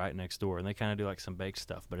literally right next door, and they kind of do like some baked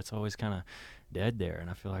stuff, but it's always kind of dead there, and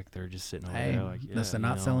I feel like they're just sitting over there like, listen,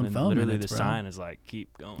 not selling phone literally minutes, the bro. sign is like,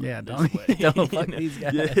 keep going. Yeah, don't fuck these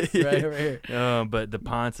guys right over here. But the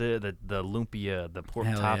panse, the lumpia, the pork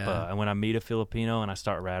tapa, and when I meet a Filipino and I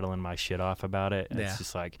start rattling my shit off about it, it's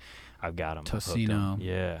just like, I've got them. Tocino.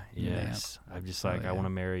 Yeah, yes. I'm just like, I want to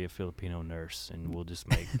marry a Filipino nurse, and we'll just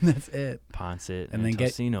make that's it. Ponce and then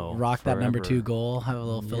Tocino rock forever. that number 2 goal. Have a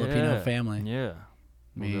little Filipino family. Yeah.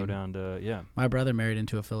 We'll go down to My brother married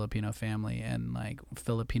into a Filipino family, and like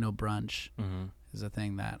Filipino brunch is a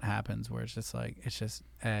thing that happens where it's just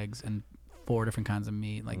eggs and 4 different kinds of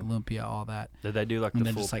meat, like lumpia, all that. Did they do like and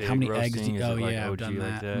the full full like how many roasting? eggs do you? Is Oh it like yeah, I've OG done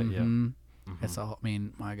like that. Yeah. It's all. I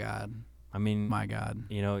mean, my God. My God.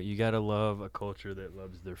 You gotta love a culture that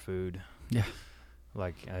loves their food. Yeah.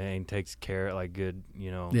 Like, and takes care, like good,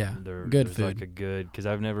 Yeah, good there's food. like a good, because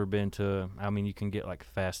I've never been to, I mean, you can get like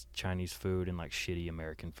fast Chinese food and like shitty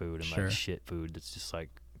American food and like shit food that's just like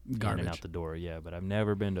garbage in and out the door. Yeah, but I've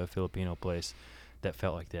never been to a Filipino place that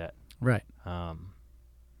felt like that. Right.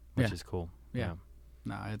 Which is cool. Yeah.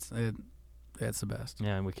 No, it's the best.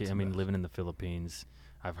 Yeah, and living in the Philippines,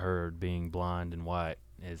 I've heard being blonde and white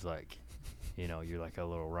is like, you're like a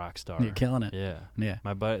little rock star. You're killing it. Yeah. Yeah.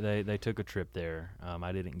 My buddy, they took a trip there.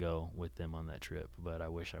 I didn't go with them on that trip, but I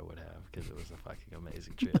wish I would have because it was a fucking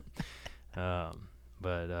amazing trip.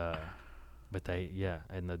 But they,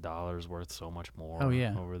 and the dollar's worth so much more. Oh,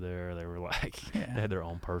 yeah. Over there. They were like, they had their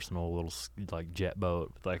own personal little like jet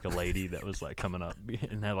boat with like a lady that was like coming up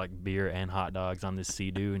and had like beer and hot dogs on this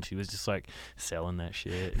Sea-Doo, and she was just like selling that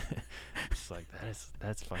shit. It's like,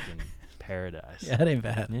 that's fucking paradise. Yeah, that ain't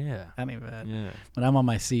bad. Yeah. That ain't bad. Yeah. When I'm on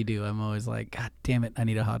my Sea-Doo, I'm always like, God damn it, I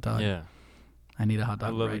need a hot dog. Yeah. I need a hot dog.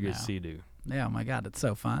 I love right a good now. Sea-Doo. Yeah, oh my God, it's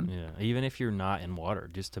so fun. Yeah, even if you're not in water,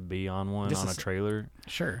 just to be on one on a trailer.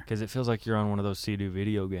 Sure. Because it feels like you're on one of those Sea-Doo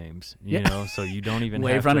video games, so you don't even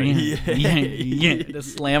wave have running to. Yeah,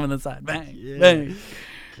 just slamming the side, bang, Yeah. bang.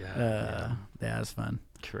 God, yeah, it's fun.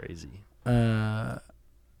 Crazy.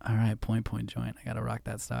 All right, point joint. I gotta rock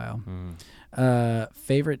that style.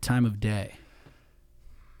 Favorite time of day?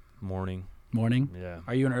 Morning. Yeah.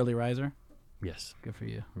 Are you an early riser? Yes. Good for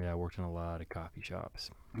you. Yeah, I worked in a lot of coffee shops.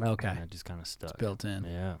 Okay. And that just kind of stuck. It's built in.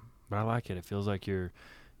 Yeah, but I like it. It feels like you're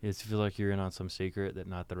in on some secret that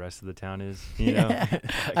not the rest of the town is. You know,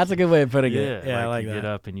 That's a good way of putting it. Yeah, I like you that. Get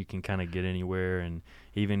up and you can kind of get anywhere, and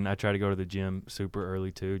even I try to go to the gym super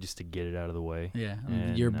early too, just to get it out of the way. Yeah,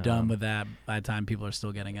 and you're done with that by the time people are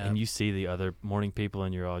still getting up. And you see the other morning people,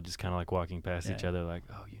 and you're all just kind of like walking past each other, like,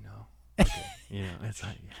 oh, okay. It's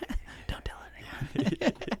like, don't tell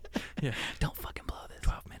anyone. Yeah, don't fucking blow this.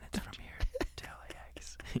 12 minutes from here to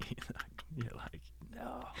LAX. You're like,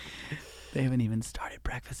 no. They haven't even started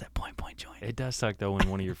breakfast at Point Joint. It does suck though when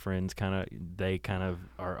one of your friends kind of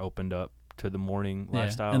are opened up to the morning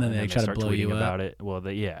lifestyle, and then they try start to blow tweeting you about up. it. Well,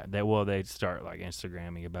 they start like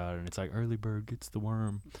Instagramming about it, and it's like early bird gets the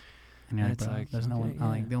worm. And you're And like, it's bro, like, there's no okay, one.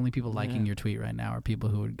 Like the only people liking your tweet right now are people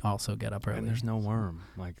who would also get up early. And there's no worm.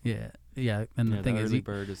 Like yeah. And the thing the is, early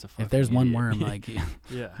bird is a fucking if there's one idiot. worm, like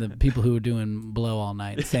yeah, the people who are doing blow all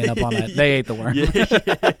night, staying up all night, they ate the worm.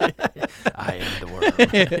 I am the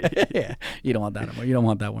worm. Yeah, you don't want that anymore. You don't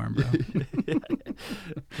want that worm, bro.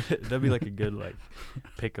 That'd be like a good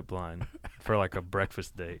pickup line for like a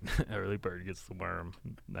breakfast date. Early bird gets the worm.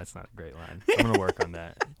 That's not a great line. I'm gonna work on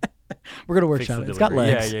that. We're gonna workshop it. It's got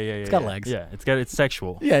legs. Yeah. It's got legs. Yeah, it's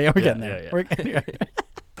sexual. Yeah, we're getting there. Yeah.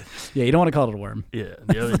 Yeah, you don't want to call it a worm. Yeah,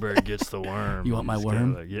 the early bird gets the worm. You want my Just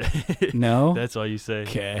worm? kinda No. That's all you say.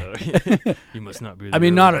 Okay. You must not be. I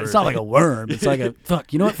mean, it's not like a worm. It's like a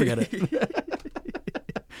fuck. You know what? Forget it.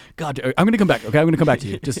 God, I'm gonna come back. Okay, I'm gonna come back to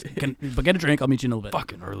you. Just but get a drink. I'll meet you in a little bit.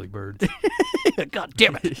 Fucking early birds. God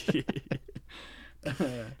damn it.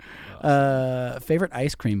 Favorite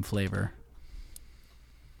ice cream flavor?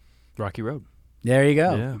 Rocky Road. There you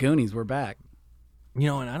go. Yeah. Goonies, we're back. You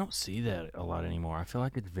know, and I don't see that a lot anymore. I feel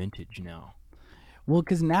like it's vintage now. Well,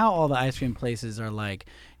 because now all the ice cream places are like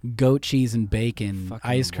goat cheese and bacon Fucking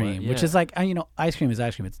ice what? cream, which Yeah. is like, ice cream is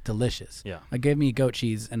ice cream. It's delicious. Yeah. Like, give me goat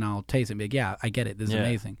cheese and I'll taste it and be like, yeah, I get it. This is Yeah.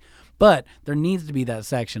 amazing. But there needs to be that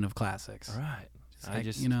section of classics. Right. Like,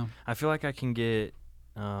 I feel like I can get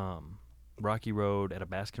Rocky Road at a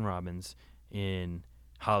Baskin Robbins in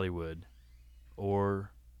Hollywood,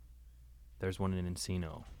 or there's one in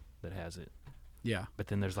Encino that has it. Yeah. But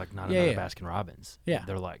then there's like not Yeah, another yeah. Baskin Robbins. Yeah.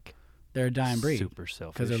 They're like They're a dying breed. super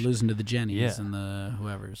selfish. Because they're losing to the Jennies Yeah. and the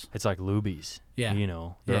whoever's. It's like Luby's. Yeah. You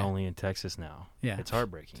know, they're Yeah. only in Texas now. Yeah. It's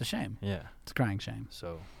heartbreaking. It's a shame. Yeah. It's a crying shame.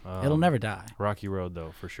 So It'll never die. Rocky Road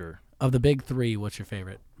though, for sure. Of the big three, what's your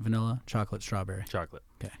favorite? Vanilla, chocolate, strawberry? Chocolate.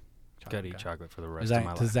 Okay. Gotta eat okay. chocolate for the rest of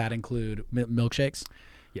my Does life. that include milkshakes?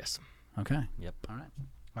 Yes. Okay. Yep. All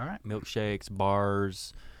right. Milkshakes,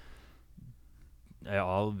 bars,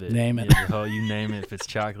 all of it. Name it. Oh, you name it. If it's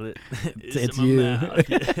chocolate, It's in my you. mouth.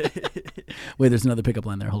 Wait, there's another pickup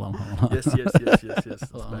line there. Hold on. yes. Let's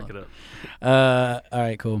back it up. All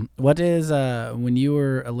right, cool. What is when you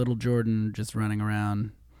were a little Jordan just running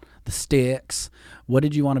around the sticks, what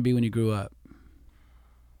did you want to be when you grew up?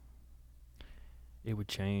 It would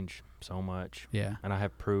change so much. Yeah. And I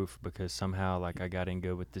have proof because somehow like I got in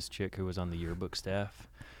good with this chick who was on the yearbook staff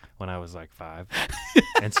when I was like 5.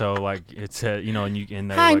 And so like it's you know, and you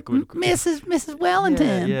and they're Hi, like Mrs.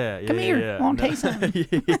 Wellington. Yeah. Come here. Yeah. I want to tell you something.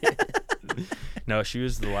 No, she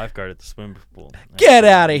was the lifeguard at the swimming pool. Get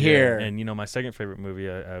outta Yeah, here. And you know, my second favorite movie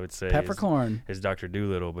I would say Peppercorn. is Dr.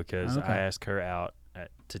 Dolittle because Okay. I asked her out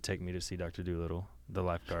to take me to see Dr. Dolittle, the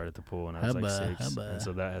lifeguard at the pool, when I was like Hubba, 6, hubba. and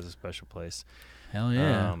so that has a special place. Hell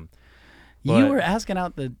yeah. You but- were asking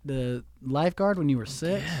out the lifeguard when you were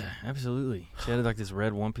 6? Yeah, absolutely. She had like this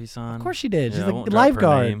red one piece on. Of course she did. Yeah, She's I like won't the drop her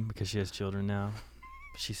lifeguard. name because she has children now.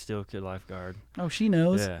 But she's still a good lifeguard. Oh, she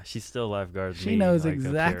knows. Yeah, she's still lifeguards. She me, knows like, up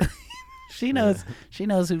exactly. here. She knows. She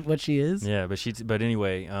knows what she is. Yeah, but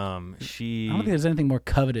anyway, she. I don't think there's anything more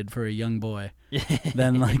coveted for a young boy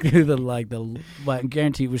than the what?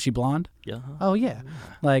 Guarantee was she blonde? Yeah. Oh yeah,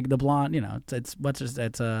 like the blonde. You know, it's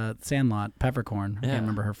Sandlot Peppercorn. I Yeah. can't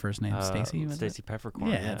remember her first name. Stacy. was it? Stacy Peppercorn.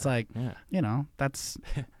 Yeah, it's like that's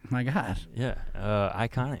my God. Yeah,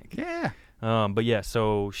 iconic. Yeah. But yeah,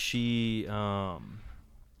 so she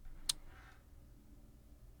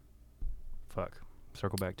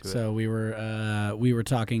circle back to it. So we were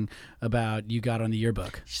talking about you got on the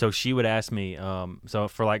yearbook. So she would ask me, so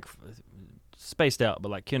for like spaced out, but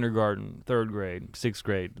like kindergarten, 3rd grade, 6th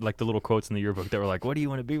grade, like the little quotes in the yearbook that were like, "What do you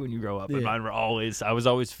want to be when you grow up?" And Yeah. mine were I was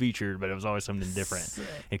always featured, but it was always something different. Sick.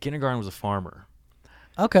 And kindergarten was a farmer.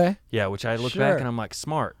 Okay. Yeah, which I look Sure. back and I'm like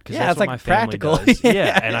smart because Yeah, that's it's what like my family practical. does. Yeah.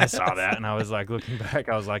 Yeah, and I saw that and I was like looking back,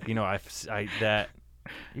 I was like, you know,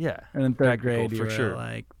 yeah, And in 3rd Practical, grade, you for were sure.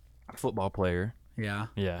 like, football player. yeah,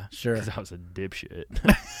 Yeah, sure. because I was a dipshit.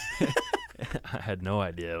 I had no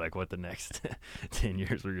idea like what the next 10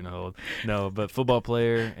 years were gonna hold. No, but football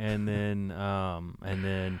player, and then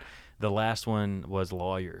the last one was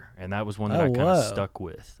lawyer, and that was one that Oh, I kind whoa. of stuck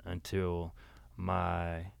with until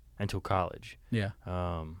college. Yeah.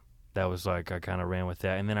 That was like I kind of ran with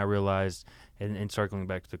that, and then I realized, and circling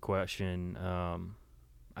back to the question,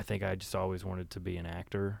 I think I just always wanted to be an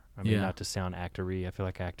actor. I mean, Yeah. not to sound actory. I feel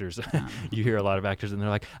like actors, you hear a lot of actors, and they're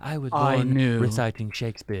like, "I was I born knew. reciting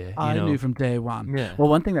Shakespeare." I you know? knew from day one. Yeah. Well,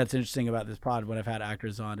 one thing that's interesting about this pod, when I've had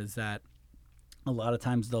actors on, is that a lot of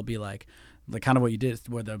times they'll be like kind of what you did,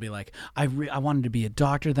 where they'll be like, I wanted to be a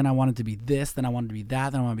doctor, then I wanted to be this, then I wanted to be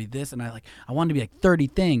that, then I wanted to be this, and I wanted to be like 30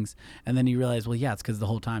 things, and then you realize, well, yeah, it's because the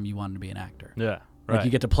whole time you wanted to be an actor. Yeah. Like Right.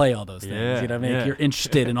 you get to play all those things. Yeah, You know what I mean? yeah. You're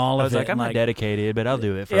interested in all I of was it. like, I'm and not dedicated, but I'll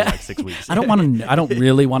do it for Yeah. like 6 weeks. I don't want to. I don't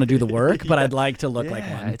really want to do the work, but I'd like to look like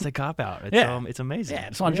Yeah, one. It's a cop out. It's, Yeah. it's amazing. Yeah, I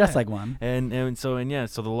just want to dress like one.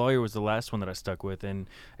 So the lawyer was the last one that I stuck with, and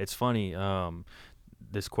it's funny.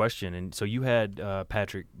 This question, and so you had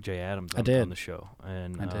Patrick J. Adams on the show,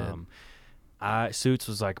 and I did. Suits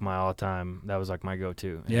was like my all-time. That was like my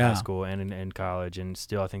go-to in Yeah. high school and in college, and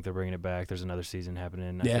still I think they're bringing it back. There's another season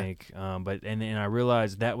happening, Yeah. I think. But I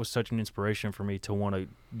realized that was such an inspiration for me to want to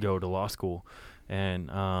go to law school,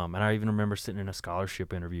 and I even remember sitting in a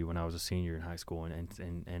scholarship interview when I was a senior in high school, and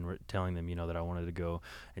telling them, you know, that I wanted to go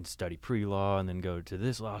and study pre-law and then go to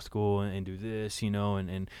this law school and do this, you know,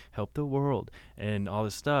 and help the world and all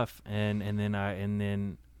this stuff, and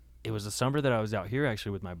then it was the summer that I was out here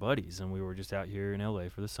actually with my buddies, and we were just out here in LA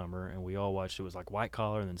for the summer, and we all watched. It was like White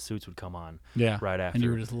Collar, and then Suits would come on right after. And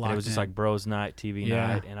you were just locked and it was just in. like bros night, TV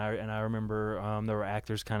night, and I remember there were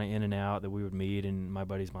actors kind of in and out that we would meet, and my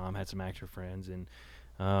buddy's mom had some actor friends, and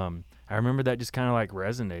I remember that just kind of like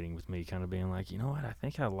resonating with me, kind of being like, you know what, I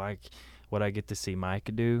think I like what I get to see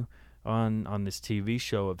Micah do on this TV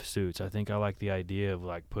show of Suits. I think I like the idea of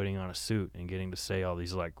like putting on a suit and getting to say all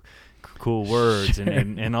these like cool words,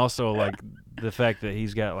 and also like the fact that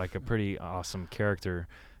he's got like a pretty awesome character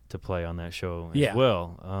to play on that show as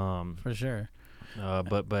well. For sure.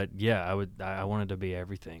 But yeah, I wanted to be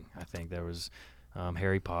everything. I think there was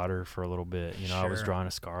Harry Potter for a little bit. You know, I was drawing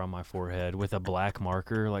a scar on my forehead with a black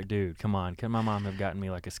marker. Like, dude, come on. Could my mom have gotten me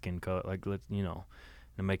like a skin color? Like, let's, you know,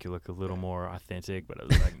 to make you look a little more authentic. But I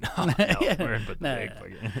was like,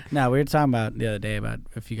 No, we were talking about the other day about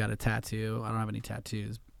if you got a tattoo. I don't have any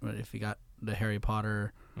tattoos, but if you got the Harry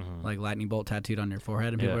Potter like lightning bolt tattooed on your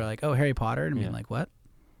forehead, and people are like, "Oh, Harry Potter," and being like, "What?"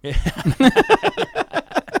 Yeah.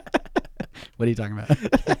 What are you talking about?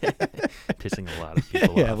 Pissing a lot of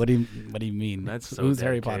people off. What do you mean? That's so Who's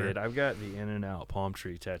dedicated. Harry Potter? I've got the In and Out palm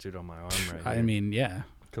tree tattooed on my arm right I here. mean, yeah.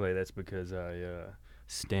 Clay, that's because I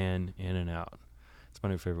stan In and Out. It's my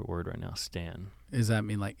new favorite word right now, stan. Does that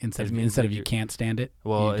mean like instead of like you can't stand it,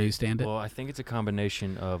 well, you do stand it? Well, I think it's a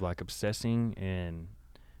combination of like obsessing and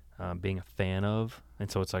being a fan of,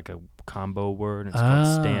 and so it's like a combo word. And it's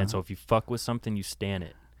called stan. So if you fuck with something, you stan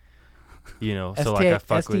it. You know, so like I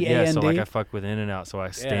fuck with I fuck with In and Out, so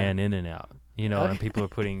I stan In and Out. You know, and people are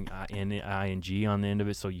putting ing on the end of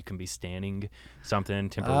it, so you can be standing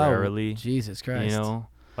something temporarily. Oh, Jesus Christ! You know,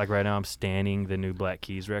 like right now I'm standing the new Black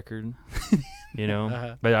Keys record. You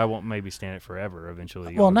know, but I won't maybe stand it forever.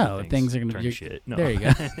 Eventually, well, no, things are gonna turn shit. No. There you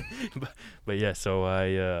go. but yeah, so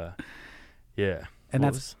I yeah, and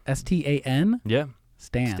that's STAN. Yeah,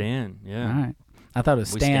 Stan. Stan. Yeah. All right. I thought it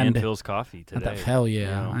was we stand. Phil's coffee today. I thought, hell yeah, you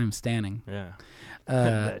know? I'm standing. Yeah.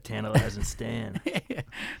 That tantalizing Stan.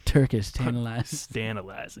 Turkish tantalizing.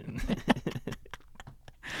 Stanalizing.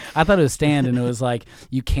 I thought it was stand, and it was like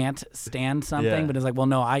you can't stand something, but it's like, well,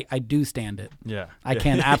 no, I do stand it. Yeah. I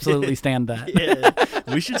can absolutely stand that.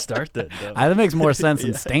 Yeah. We should start that, though. That makes more sense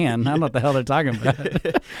than stand. I don't know what the hell they're talking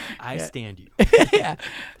about. I stand you. Yeah.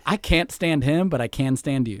 I can't stand him, but I can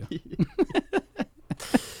stand you.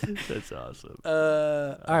 That's awesome.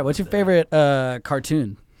 All right, what's your favorite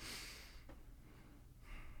cartoon?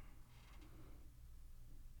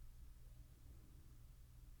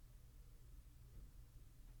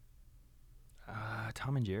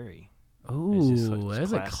 Tom and Jerry. Ooh,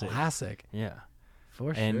 that's a classic. Yeah.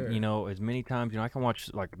 For sure. And, you know, as many times, you know, I can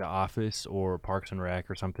watch, like, The Office or Parks and Rec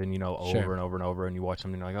or something, you know, over and over and over, and you watch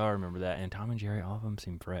something like, oh, I remember that. And Tom and Jerry, all of them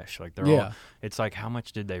seem fresh. Like, they're all, it's like, how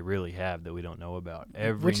much did they really have that we don't know about?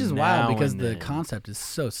 Which is wild because the concept is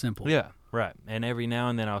so simple. Yeah, right. And every now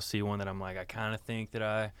and then I'll see one that I'm like, I kind of think that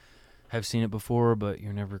I have seen it before, but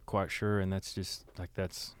you're never quite sure. And that's just, like,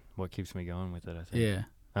 that's what keeps me going with it, I think. Yeah.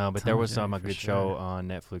 But there was a good show on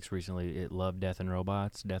Netflix recently. It Love, Death, and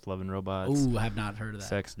Robots. Death, Love, and Robots. Ooh, I have not heard of that.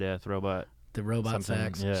 Sex, Death, Robot. The robot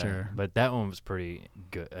sex, yeah. sure. But that one was pretty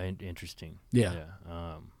good and interesting. Yeah.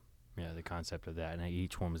 Yeah, the concept of that. And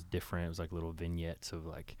each one was different. It was like little vignettes of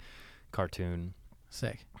like cartoon.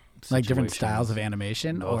 Sick. Like different styles of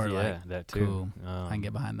animation? Or like, that too. Cool. I can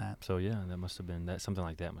get behind that. So yeah, that must have been, something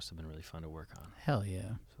like that must have been really fun to work on. Hell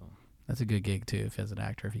yeah. So that's a good gig too, if as an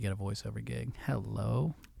actor, if you get a voiceover gig.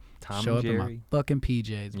 Hello. Tom Show and Jerry. up in my fucking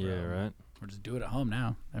PJs, bro. Yeah, right. Or just do it at home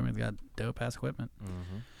now. Everyone's got dope ass equipment.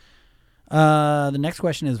 Mm-hmm. The next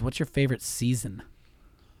question is, what's your favorite season?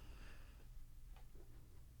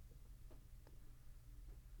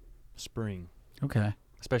 Spring. Okay.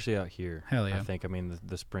 Especially out here. Hell yeah. I think, I mean,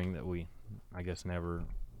 the spring that we, I guess, never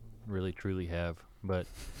really truly have. But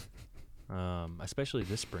especially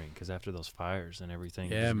this spring, because after those fires and everything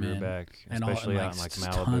just grew back, and especially all, out in like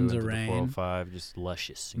Malibu tons and of the rain. 405, just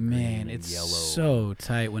luscious and Man, green and it's yellow. so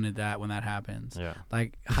tight when that happens. Yeah.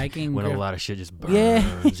 Like hiking. When a lot of shit just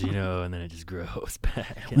burns, you know, and then it just grows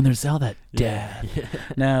back. When there's all that death. Yeah.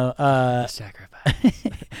 No. The sacrifice.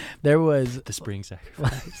 There was the spring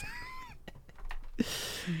sacrifice.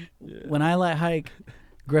 When I hike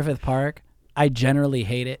Griffith Park, I generally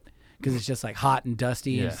hate it because it's just like hot and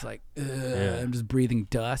dusty. And it's like, I'm just breathing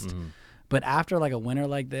dust. Mm-hmm. But after like a winter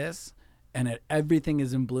like this, and everything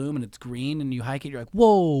is in bloom and it's green, and you hike it, you're like,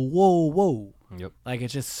 whoa, whoa, whoa. Yep. Like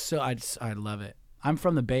it's just so I love it. I'm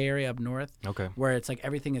from the Bay Area up north. Okay. Where it's like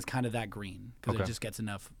everything is kind of that green because it just gets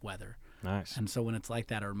enough weather. Nice. And so when it's like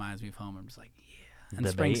that, it reminds me of home. I'm just like, yeah. And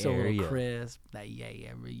The spring's Bay so a little Area. crisp. That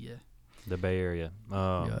every year. The Bay Area.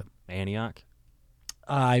 Antioch.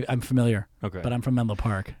 I'm familiar, Okay. but I'm from Menlo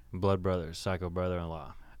Park. Blood Brothers, Psycho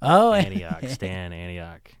Brother-in-Law. Oh, Antioch, Stan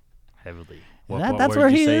Antioch, heavily. That's where where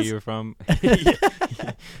did he you say is? you were from?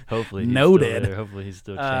 Yeah. Hopefully he's Noted. still there. Hopefully he's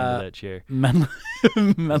still chained to that chair.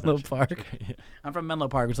 Menlo Park. Yeah. I'm from Menlo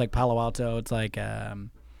Park. It's like Palo Alto. It's like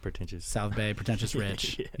Pretentious. South Bay, pretentious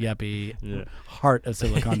rich, Yeah. yuppie, Yeah. heart of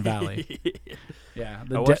Silicon Valley. Yeah.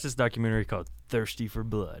 I watched this documentary called Thirsty for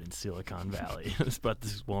Blood in Silicon Valley. It's about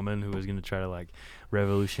this woman who was going to try to like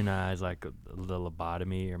revolutionize like the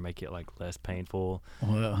lobotomy or make it like less painful.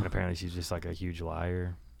 Whoa. And apparently she's just like a huge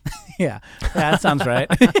liar. Yeah, that sounds right.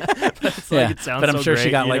 It's like, Yeah, it sounds but I'm so sure she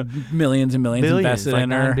great, got you like know? millions and millions invested like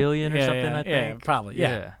in her. 9 billion or Yeah, something, yeah, I yeah, think. probably. Yeah.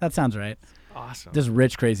 Yeah, that sounds right. Awesome. Just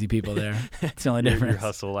rich, crazy people there. It's the only Your difference.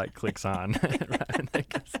 hustle like clicks on.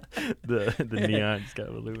 the neon's got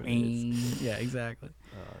illuminates. Yeah, exactly.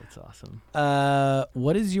 Oh, that's awesome.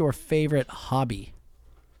 What is your favorite hobby?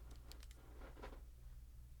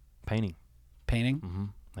 Painting. Painting. Mm-hmm.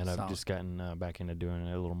 And I've Solid. just gotten back into doing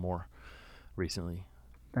it a little more recently.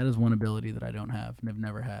 That is one ability that I don't have and have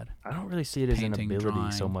never had. I don't really see it as Painting, an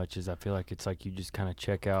ability so drawing. much as I feel like it's like you just kind of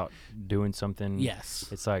check out doing something. Yes.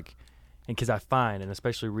 It's like, and because I find, and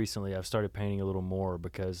especially recently, I've started painting a little more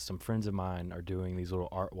because some friends of mine are doing these little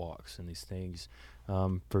art walks and these things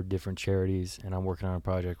for different charities. And I'm working on a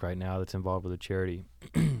project right now that's involved with a charity.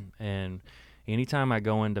 And anytime I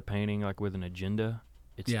go into painting like with an agenda,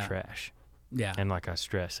 it's Yeah. trash. Yeah. And like I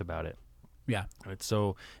stress about it. Yeah. It's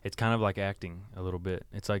kind of like acting a little bit.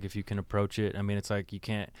 It's like if you can approach it, I mean, it's like you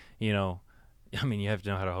can't, you know, I mean, you have to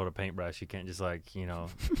know how to hold a paintbrush. You can't just like, you know,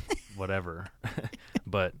 whatever.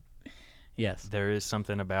 But Yes. there is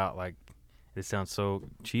something about like, it sounds so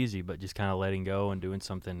cheesy, but just kind of letting go and doing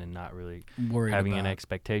something and not really Worried having an about-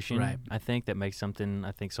 expectation. Right. I think that makes something,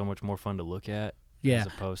 I think, so much more fun to look at. Yeah. As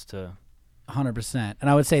opposed to 100%. And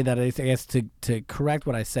I would say that I guess to correct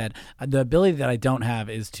what I said, the ability that I don't have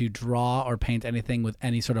is to draw or paint anything with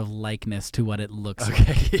any sort of likeness to what it looks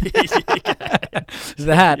like.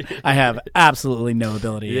 That I have absolutely no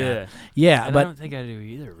ability Yeah. at. Yeah, And but I don't think I do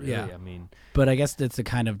either, really. Yeah. I mean, but I guess it's a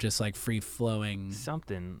kind of just like free flowing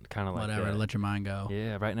something kind of like whatever, that. let your mind go.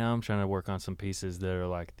 Yeah, right now I'm trying to work on some pieces that are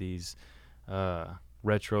like these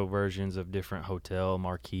retro versions of different hotel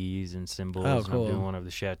marquees and symbols. Oh, And cool. I'm doing one of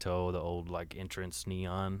the chateau, the old like entrance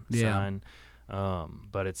neon Yeah. sign.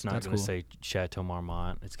 But it's not That's going to cool. say Chateau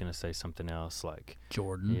Marmont. It's going to say something else like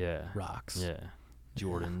Jordan yeah, rocks. yeah,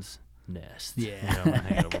 Jordan's nest. Yeah. You know,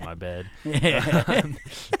 hang it over my bed. Yeah.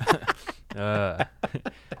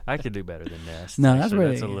 I could do better than nest. No, that's Actually,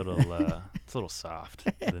 that's a really- little it's a little soft.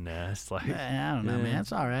 The nest, like I don't know, yeah. man.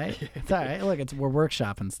 It's all right. It's all right. Look, we're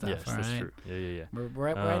workshopping stuff. yes, all that's right. true. Yeah.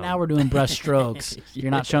 Right Um, now we're doing brush strokes.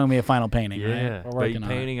 You're not showing me a final painting, Yeah, right? We're but working on it.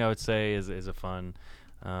 painting, I would say, is a fun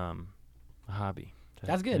hobby.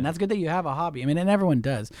 That's good. Yeah. And that's good that you have a hobby. I mean, and everyone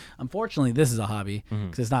does. Unfortunately, this is a hobby Mhm.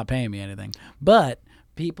 because it's not paying me anything. But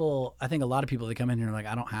people, I think a lot of people that come in here are like,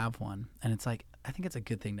 I don't have one. And it's like, I think it's a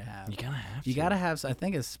good thing to have. You gotta have. You to. gotta have. I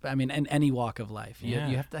think it's. I mean, in any walk of life, you Yeah.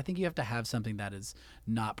 have to. I think you have to have something that is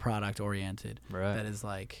not product oriented. Right. That is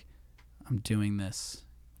like, I'm doing this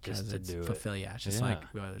Just because to it's do it. fulfill. Yeah, it's just Yeah. like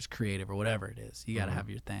whether it's creative or whatever it is. You gotta Mhm. have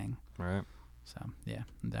your thing. Right. So yeah,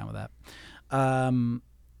 I'm down with that.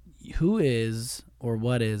 Who is or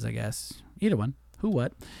what is, I guess, either one.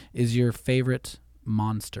 What is your favorite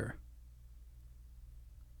monster?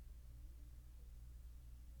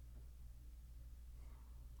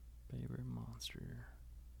 Favorite monster.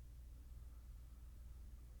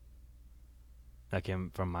 That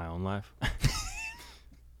came from my own life.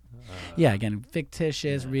 Yeah, again,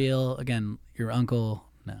 fictitious, yeah. real. Again, your uncle.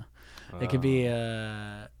 No, it could be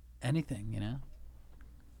Uh, anything. You know,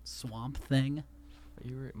 Swamp Thing.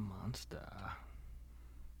 favorite monster.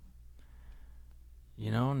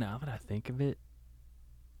 You know, now that I think of it,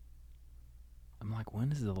 I'm like,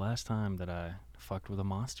 when is the last time that I fucked with a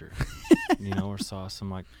monster? You know, or saw some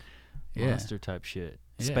like Yeah. monster type shit.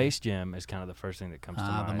 Yeah. Space Jam is kind of the first thing that comes to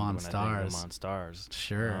Ah, the mind when I think of Monstars. the Monstars.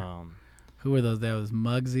 Sure. Who are those? That was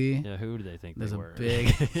Muggsy. Yeah, who do they think There's they a were?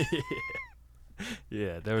 big-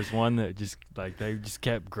 Yeah, there was one that just like they just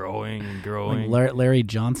kept growing and Like growing. Larry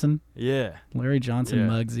Johnson. Yeah, Larry Johnson, Yeah.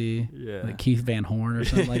 Muggsy. yeah. Like Keith Van Horn or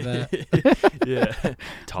something like that. Yeah,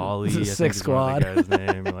 Tolly. It's a I Six think is one of the Squad.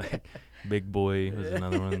 guy's name. Like Big Boy was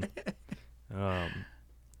another one.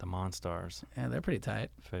 The Monstars. Yeah, they're pretty tight.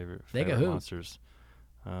 Favorite They get hoot. monsters.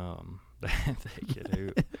 They get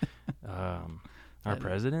hoot. Our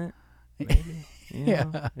president. Maybe? You Yeah.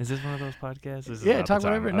 know? Is this one of those podcasts? This is Yeah, not talk the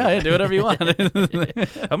time. whatever. No, yeah, do whatever you want.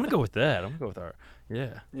 I'm gonna go with that. I'm gonna go with our.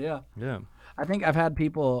 Yeah. Yeah. Yeah. I think I've had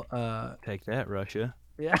people. Take that, Russia.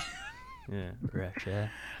 Yeah. Yeah,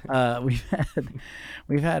 Russia.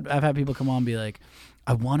 I've had people come on and be like,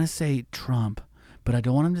 I want to say Trump, but I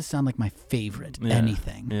don't want him to sound like my favorite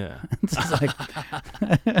anything. Yeah. It's just like,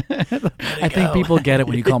 I think people get it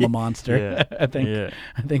when you call him a monster. Yeah. I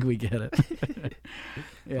think we get it.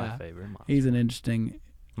 Yeah. My favorite monster. He's an interesting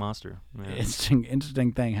Yeah.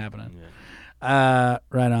 interesting thing happening. Yeah.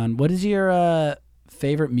 Right on. What is your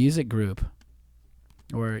favorite music group?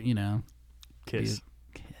 Or, Kiss.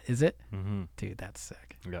 Is it? Mm-hmm. Dude, that's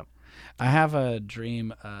sick. Yep. I have a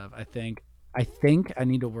dream of, I think I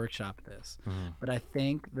need to workshop this, but I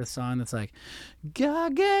think the song that's like,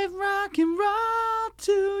 God gave rock and roll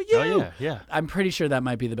to you. Oh, yeah, yeah. I'm pretty sure that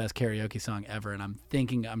might be the best karaoke song ever, and I'm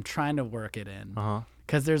trying to work it in. Uh-huh.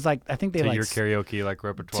 Because there's like, I think they to like your karaoke like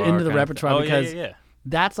repertoire. into the repertoire because yeah.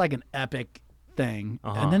 that's like an epic thing.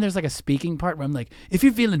 Uh-huh. And then there's like a speaking part where I'm like, if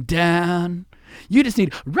you're feeling down, you just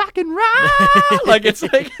need rock and roll. Like it's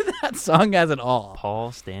like that song has it all.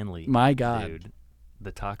 Paul Stanley. My God. Dude,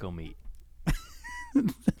 the taco meat.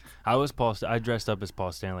 I dressed up as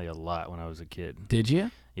Paul Stanley a lot when I was a kid. Did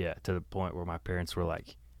you? Yeah, to the point where my parents were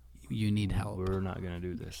like, you need help. We're not going to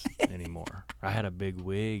do this anymore. I had a big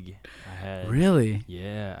wig. Really?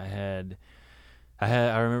 Yeah,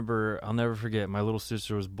 I remember, I'll never forget, my little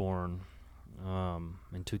sister was born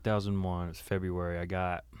in 2001. It was February. I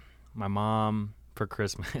got my mom for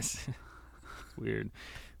Christmas. Weird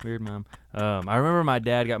mom. I remember my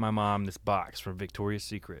dad got my mom this box from Victoria's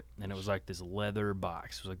Secret, and it was like this leather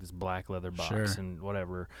box. It was like this black leather box, Sure. and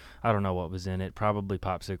whatever. I don't know what was in it. Probably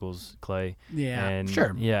popsicles, Clay. Yeah, and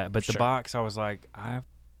sure. Yeah, but Sure. the box, I was like, I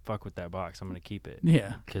fuck with that box. I'm gonna keep it.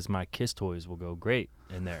 Yeah. Because my Kiss toys will go great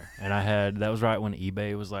in there. And that was right when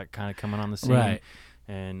eBay was like kind of coming on the scene. Right.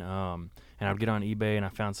 And I'd get on eBay and I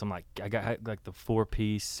found some I got like the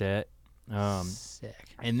 4-piece set. Sick.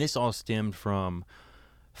 And this all stemmed from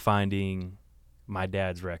finding my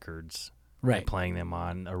dad's records, Right. and playing them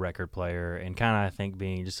on a record player, and kind of I think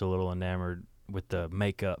being just a little enamored with the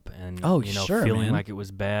makeup and sure, feeling man. like it was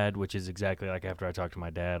bad, which is exactly like after I talked to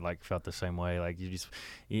my dad, like felt the same way. Like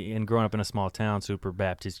and growing up in a small town, super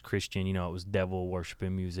Baptist Christian, it was devil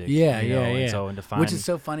worshiping music. Yeah. And so and to find, which is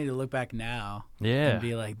so funny to look back now. Yeah. And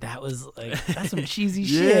be like, that's some cheesy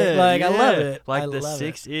shit. Like I love it. Like I the love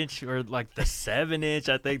 6-inch or like the 7-inch.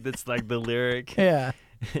 I think that's like the lyric. Yeah.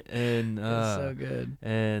 And It's so good.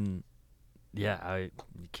 And yeah, I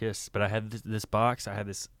Kiss. But I had this box. I had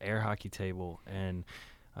this air hockey table and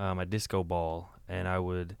a disco ball, and I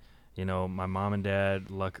would, my mom and dad,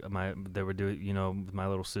 they would do it, with my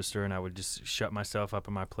little sister, and I would just shut myself up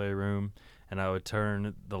in my playroom, and I would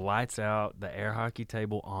turn the lights out, the air hockey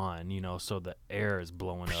table on, so the air is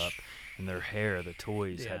blowing up. And their hair, the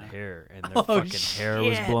toys had hair, and their fucking hair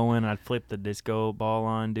was blowing. I'd flip the disco ball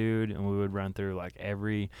on, dude, and we would run through like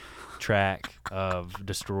every track of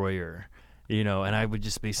Destroyer, and I would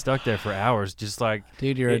just be stuck there for hours, just like,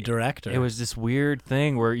 dude, you're a director. It was this weird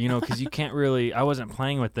thing where, because you can't really, I wasn't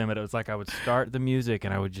playing with them, but it was like I would start the music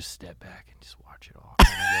and I would just step back and just watch it all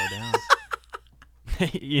kind of go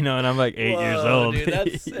down. And I'm like 8 years old. Dude,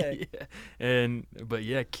 that's sick. But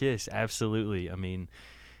yeah, Kiss, absolutely. I mean,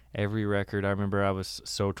 every record, I remember I was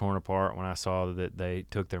so torn apart when I saw that they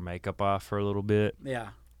took their makeup off for a little bit. Yeah.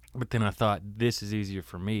 But then I thought, this is easier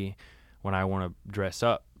for me when I want to dress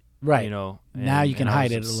up. Right. Now you can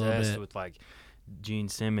hide it a little bit. With like Gene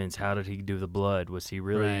Simmons, how did he do the blood? Was he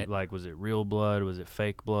really was it real blood? Was it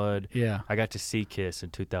fake blood? Yeah. I got to see Kiss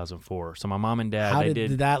in 2004. So my mom and dad, how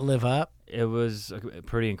did that live up? It was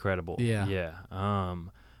pretty incredible. Yeah. Yeah.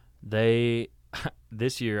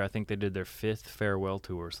 This year, I think they did their 5th farewell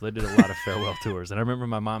tour. So they did a lot of farewell tours. And I remember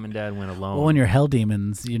my mom and dad went alone. Well, when you're Hell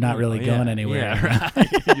Demons, you're not really going anywhere. Yeah,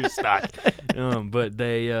 right. You're stuck. But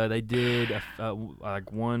they did like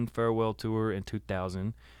one farewell tour in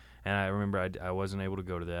 2000. And I remember I wasn't able to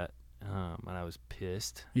go to that. And I was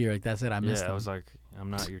pissed. You're like, that's it. I missed them. I was like, I'm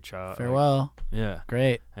not your child. Farewell. Yeah.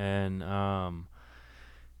 Great. And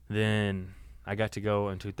then I got to go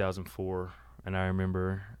in 2004. And I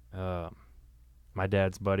remember... my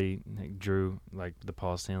dad's buddy drew like the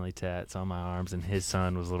Paul Stanley tats on my arms, and his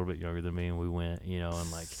son was a little bit younger than me, and we went,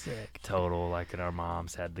 and like sick. Total, like, and our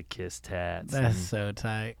moms had the Kiss tats. That's so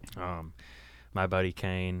tight. My buddy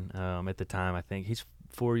Kane, at the time, I think he's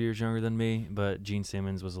 4 years younger than me, but Gene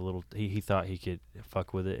Simmons was a little, he thought he could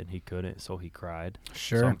fuck with it, and he couldn't, so he cried.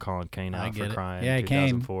 Sure. So I'm calling Kane out for crying. Yeah,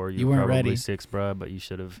 2004. Kane, you weren't probably ready. 6, bro, but you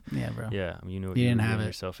should have. Yeah, bro. Yeah, you knew what you you didn't were have getting it.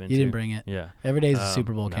 yourself into. You didn't bring it. Yeah. Every day's a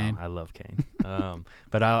Super Bowl, no, Kane. I love Kane.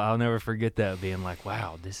 But I'll never forget that being like,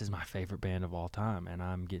 wow, this is my favorite band of all time, and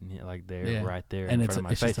I'm getting it like there, right there and in front of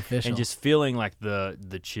my it's face, just official. and just feeling like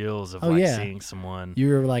the chills of seeing someone. You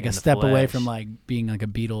were like a step away from like being like a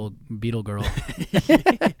Beatle girl,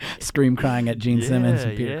 scream crying at Gene Simmons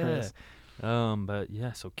and Peter Criss. But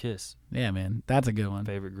yeah, so Kiss. Yeah, man, that's a good one.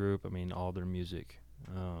 Favorite group. I mean, all their music.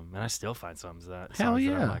 And I still find songs that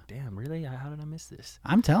I'm like, damn, really? How did I miss this?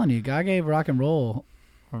 I'm telling you, God gave rock and roll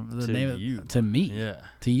the to name you. To me. Yeah.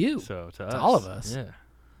 To you. So to us. all of us. Yeah.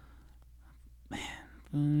 Man.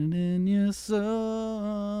 In your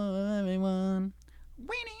soul, everyone.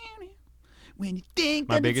 When you think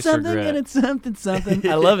my that biggest it's something regret. and it's something.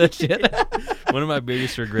 I love that shit. One of my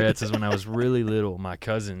biggest regrets is when I was really little, my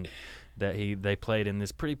cousin, they played in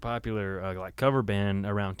this pretty popular like cover band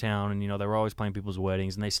around town, and they were always playing people's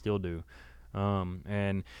weddings, and they still do.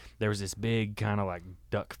 And there was this big kind of like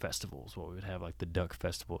duck festivals. What we would have like the duck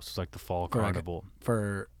festivals. It's like the fall carnival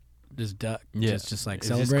for just duck. Yeah, just like it's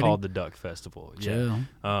celebrating. just called the Duck Festival. Chill.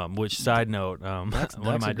 Yeah. Which side note, one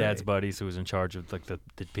of my dad's great. buddies who was in charge of like the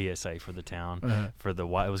PSA for the town for it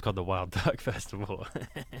was called the Wild Duck Festival.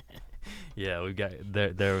 Yeah, we got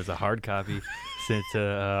there was a hard copy sent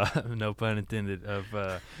to no pun intended of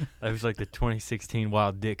it was like the 2016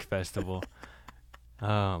 Wild Dick Festival.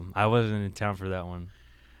 I wasn't in town for that one.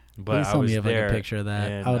 But Please send me there, a picture of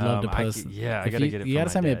that. and, I would love to I post. I gotta get it. You got gotta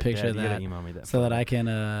send me a picture of You that. gotta email me that so that I can.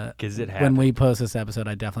 'Cause it when happened. we post this episode,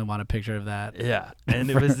 I definitely want a picture of that. Yeah,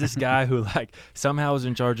 and it was this guy who like somehow was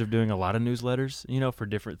in charge of doing a lot of newsletters, for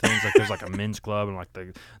different things. Like there's like a men's club and like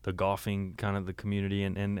the golfing kind of the community,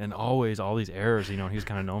 and always all these errors. He was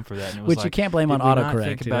kind of known for that. And it was Which like, you can't blame on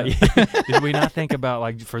autocorrect. Did we not think about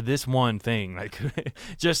like for this one thing, like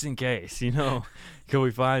just in case, could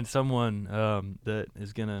we find someone that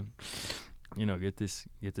is gonna get this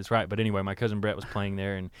right. But anyway, my cousin Brett was playing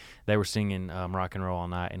there, and they were singing Rock and Roll All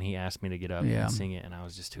Night, and he asked me to get up and sing it, and I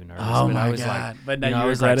was just too nervous. Oh, but my I was God. Like, but now I you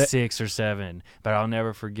was like regret it? 6 or 7, but I'll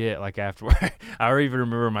never forget, like afterward, I even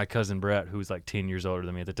remember my cousin Brett, who was like 10 years older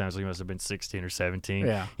than me at the time, so he must have been 16 or 17,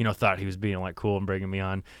 thought he was being like cool and bringing me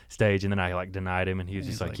on stage, and then I like denied him, and he was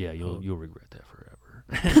just like, yeah, you'll regret that forever.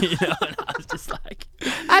 And I was just like,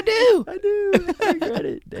 I do. I regret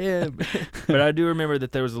it. Damn. But I do remember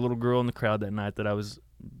that there was a little girl in the crowd that night that I was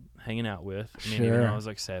hanging out with. Even though I was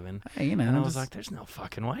like 7. Hey, and I was like, there's no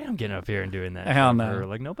fucking way I'm getting up here and doing that. Hell no.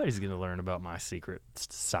 Like, nobody's going to learn about my secret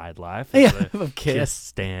side life. Of Kiss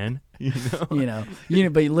Stan. But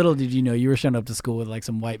little did you know you were showing up to school with like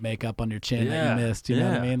some white makeup on your chin that you missed. You know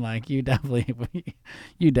what I mean? Like you definitely,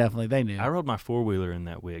 they knew. I rode my 4-wheeler in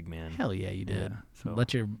that wig, man. Hell yeah, you did. Yeah, so.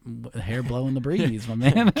 Let your hair blow in the breeze, my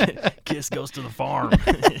man. Kiss goes to the farm.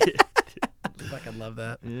 Fucking love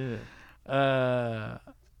that. Yeah.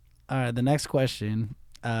 All right, the next question.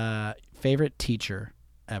 Favorite teacher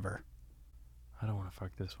ever? I don't want to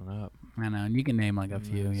fuck this one up. I know, and you can name like a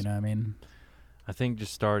few, you know what I mean? I think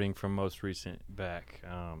just starting from most recent back,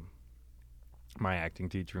 my acting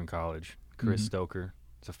teacher in college, Chris Stoker.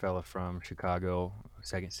 It's a fella from Chicago,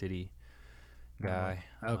 Second City guy.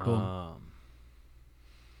 Oh, cool.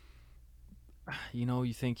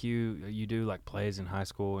 You think you do like plays in high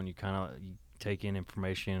school, and you take in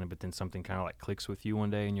information, but then something kind of like clicks with you one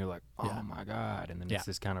day, and you're like, oh my God. And then it's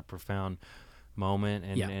this kind of profound moment.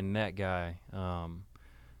 And that guy,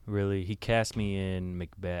 really, he cast me in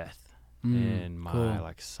Macbeth in my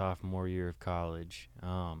like sophomore year of college.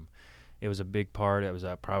 It was a big part. It was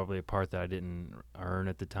probably a part that I didn't earn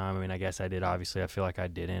at the time. I mean, I guess I did. Obviously, I feel like I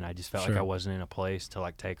didn't. I just felt like I wasn't in a place to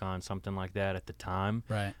like take on something like that at the time.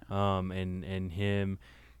 Right. And him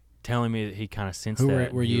telling me that he kind of sensed Who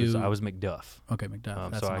that. were you? I was Macduff. Okay,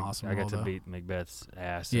 Macduff. That's so an awesome I role, got to though. beat Macbeth's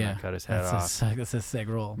ass and I cut his head off. That's a sick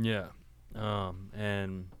role. Yeah. But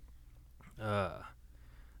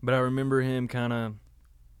I remember him kind of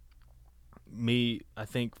I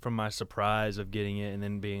think from my surprise of getting it and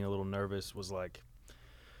then being a little nervous was like,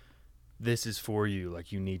 this is for you.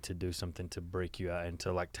 Like, you need to do something to break you out and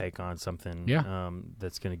to like take on something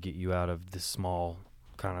that's going to get you out of this small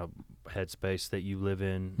kind of headspace that you live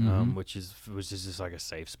in, which was just like a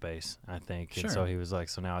safe space, I think. Sure. And so he was like,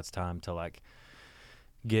 so now it's time to like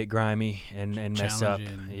get grimy and mess up.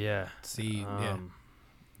 Yeah. See,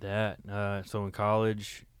 So in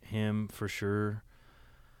college, him for sure.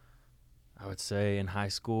 I would say in high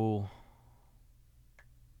school,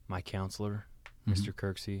 my counselor, Mr.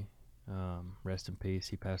 Kirksey, rest in peace.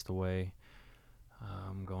 He passed away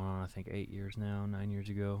going on, I think, 9 years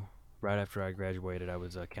ago. right after I graduated, I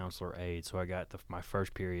was a counselor aide, so I got my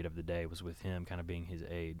first period of the day was with him, kind of being his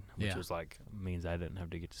aide, which was like means I didn't have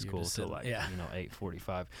to get to school till like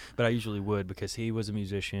 8:45. But I usually would because he was a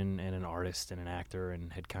musician and an artist and an actor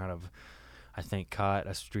and had kind of, I think, caught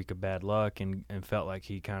a streak of bad luck and felt like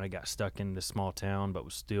he kind of got stuck in this small town, but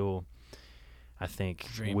was still, I think,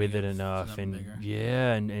 dreaming with it enough and bigger.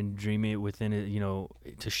 and dreaming it within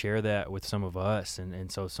it, to share that with some of us,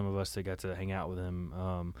 and so some of us that got to hang out with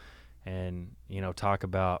him, and talk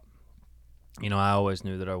about, I always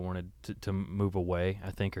knew that I wanted to move away, I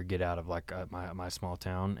think, or get out of like my small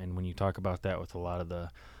town. And when you talk about that with a lot of the,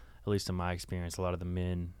 at least in my experience, a lot of the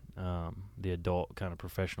men, the adult kind of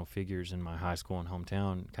professional figures in my high school and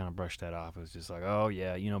hometown kind of brushed that off. It was just like, oh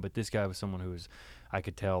yeah, but this guy was someone who was, I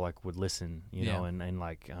could tell, like, would listen, and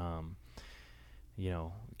like,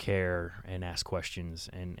 care and ask questions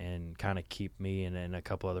and kind of keep me and a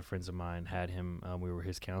couple other friends of mine had him. We were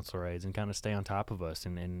his counselor aides and kind of stay on top of us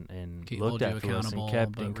and looked after us and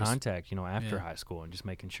kept in contact, after high school, and just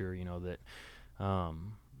making sure, that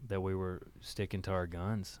that we were sticking to our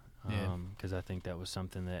guns. Because I think that was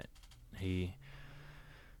something that he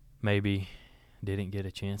maybe didn't get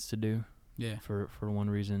a chance to do. For one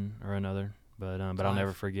reason or another. But I'll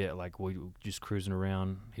never forget, like, we just cruising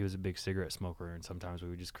around. He was a big cigarette smoker, and sometimes we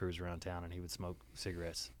would just cruise around town, and he would smoke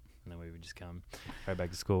cigarettes, and then we would just come right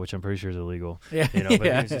back to school, which I'm pretty sure is illegal. But he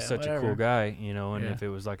was just such a cool guy, and if it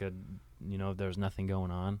was like if there was nothing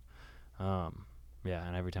going on,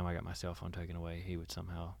 and every time I got my cell phone taken away, he would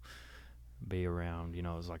somehow be around. It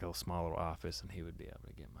was like a small little office, and he would be able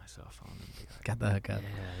to get my cell phone and be like, got the hook up.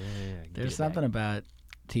 There's something back about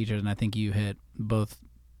teachers, and I think you hit both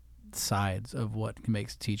sides of what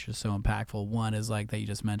makes teachers so impactful. One is like that you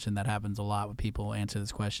just mentioned, that happens a lot when people answer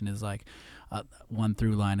this question, is like one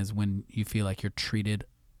through line is when you feel like you're treated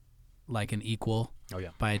like an equal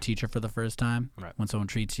by a teacher for the first time. Right. When someone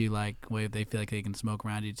treats you like, they feel like they can smoke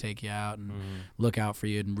around you, take you out, and look out for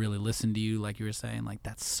you and really listen to you, like you were saying, like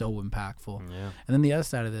that's so impactful. And then the other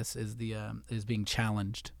side of this is the is being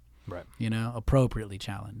challenged. Right. Appropriately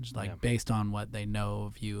challenged, like based on what they know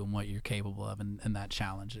of you and what you're capable of, and that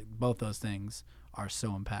challenge. Both those things are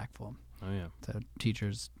so impactful. Oh yeah. So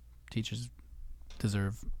teachers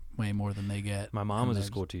deserve way more than they get. My mom was a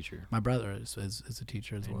school teacher. My brother is a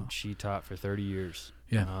teacher as well. She taught for 30 years.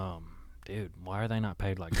 Yeah. Dude, why are they not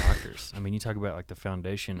paid like doctors? I mean, you talk about like the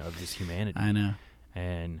foundation of this humanity. I know.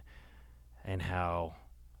 And how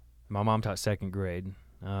my mom taught second grade.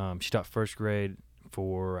 She taught first grade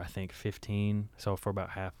for I think 15, so for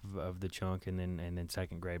about half of the chunk, and then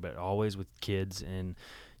second grade, but always with kids, and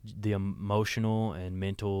the emotional and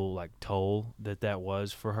mental like toll that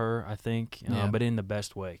was for her, I think, but in the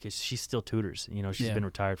best way, because she still tutors. She's been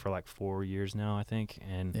retired for like 4 years now, I think,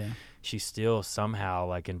 and she's still somehow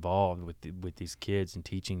like involved with these kids and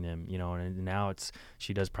teaching them, and now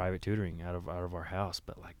she does private tutoring out of our house,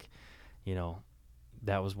 but like,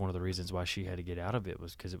 that was one of the reasons why she had to get out of it,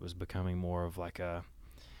 was because it was becoming more of like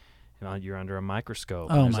you're under a microscope.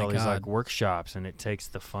 Oh, and there's my all these God. like workshops, and it takes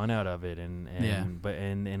the fun out of it,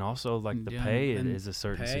 and also like the pay is a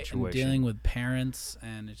certain situation. And dealing with parents,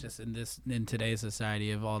 and it's just in today's society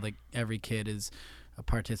of every kid is a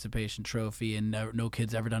participation trophy, and no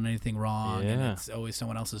kid's ever done anything wrong, and it's always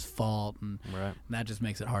someone else's fault, and that just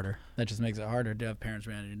makes it harder. That just makes it harder to have parents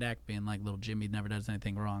around your neck being like, little Jimmy never does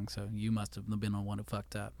anything wrong, so you must have been the one who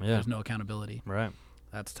fucked up. There's no accountability. Right.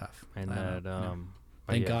 That's tough. And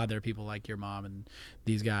thank God there are people like your mom and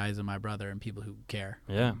these guys and my brother and people who care.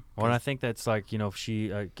 Yeah. Well, and I think that's like,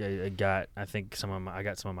 she I got some of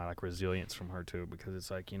my like resilience from her too, because it's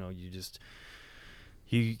like,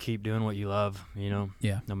 you keep doing what you love, no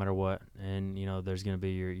matter what. And, there's going to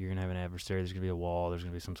be, you're going to have an adversary. There's going to be a wall. There's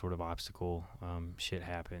going to be some sort of obstacle. Shit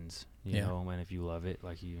happens, you know, and if you love it,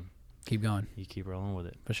 like you keep going. You keep rolling with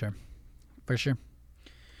it. For sure.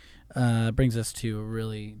 Brings us to a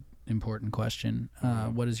really important question.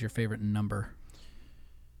 What is your favorite number?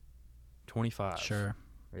 25. Sure.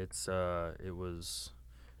 It was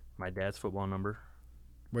my dad's football number.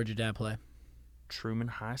 Where'd your dad play? Truman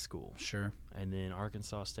High School. Sure. And then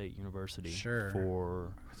Arkansas State University. Sure.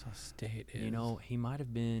 For Arkansas State is... he might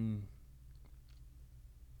have been...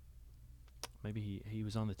 Maybe he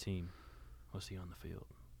was on the team. Was he on the field?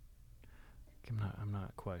 I'm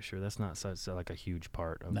not quite sure. That's not such like a huge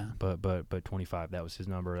part of. No. But 25. That was his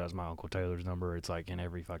number. That was my Uncle Taylor's number. It's like in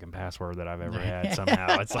every fucking password that I've ever had.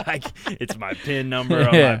 Somehow it's like it's my PIN number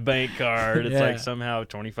on my bank card. It's like somehow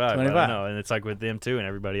 25. I don't know. And it's like with them too, and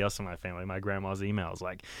everybody else in my family. My grandma's emails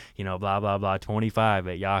like blah blah blah 25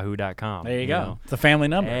 at yahoo.com. There you go. It's a family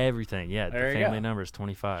number. Everything. Yeah. The family number is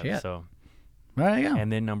 25. Shit. So There you go.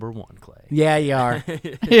 And then number 1, Clay. Yeah, you are.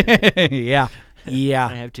 Yeah.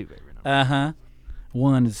 I have 2 favorite numbers.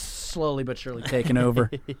 One is slowly but surely taking over.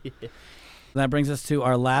 That brings us to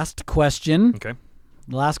our last question. Okay.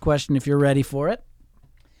 The last question, if you're ready for it,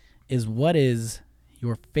 is what is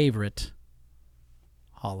your favorite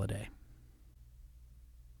holiday?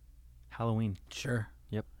 Halloween. Sure.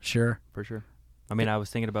 Yep. Sure. For sure. I mean, I was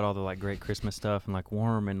thinking about all the like great Christmas stuff and like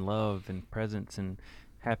warm and love and presents and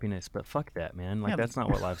happiness, but fuck that, man. Like, that's not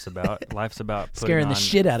what life's about. Life's about scaring the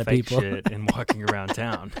shit out of fake people shit and walking around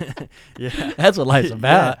town. Yeah, that's what life's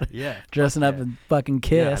about. Yeah, dressing up and fucking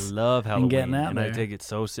Kiss. Yeah, I love Halloween, getting out and there. I take it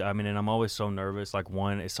so. I mean, and I'm always so nervous. Like,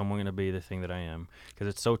 is someone gonna be the thing that I am? Because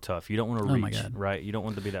it's so tough. You don't want to reach, my God. right? You don't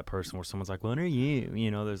want to be that person where someone's like, "What are you?"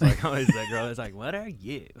 You know, there's like always that girl that's like, "What are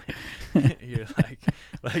you?" You're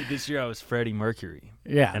like this year I was Freddie Mercury.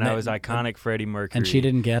 Yeah, and I was iconic Freddie Mercury. And she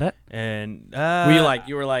didn't get it. And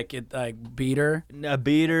you were like beater, a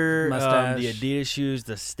beater, mustache, the Adidas shoes,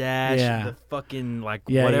 the stash, the fucking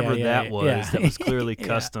whatever that was. That was clearly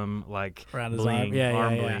custom, like around his bling,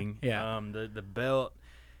 arm bling. Yeah. The belt,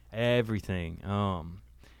 everything.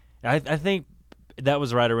 I think that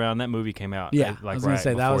was right around that movie came out. Yeah, I was gonna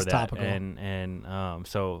say that was topical, and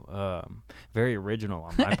so very original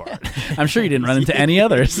on my part. I'm sure you didn't run into any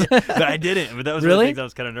others, but I didn't. But that was one of really the things I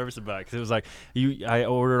was kind of nervous about because it was like I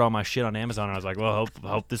ordered all my shit on Amazon and I was like, well,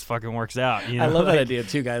 hope this fucking works out. You know? I love that idea.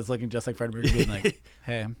 2 guys looking just like Freddie Mercury, being like,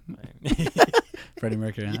 "Hey, Freddie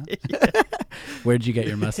Mercury, huh? Yeah. Where'd you get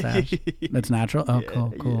your mustache? That's natural. Oh,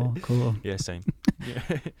 cool. Yeah, same.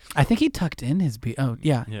 Yeah. I think he tucked in his beard. Oh,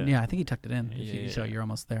 yeah. I think he tucked it in. Yeah. So you're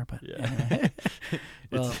almost there, but yeah.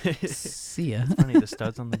 Well, see ya. It's funny. The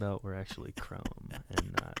studs on the belt were actually chrome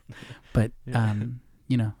and not. But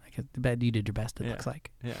you know, I bet you did your best. It looks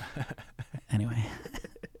like. Yeah. Anyway,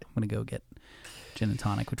 I'm gonna go get gin and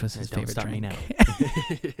tonic, which was his Don't favorite stop drink. Me now.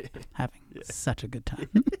 Having such a good time.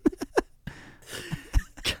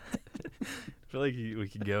 I feel like we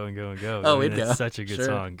could go and go and go. Oh, I mean, we'd go. It's such a good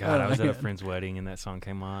song. God, I was at a God. friend's wedding and that song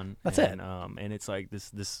came on. That's it. it. And it's like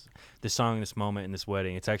this song, this moment in this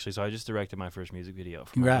wedding. It's actually so I just directed my first music video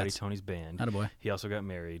for Congrats. my buddy Tony's band. Attaboy. He also got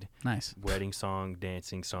married. Nice. Wedding song,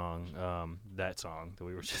 dancing song, that song that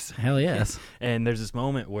we were just saying. Hell yes. And there's this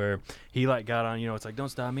moment where he like got on, it's like, don't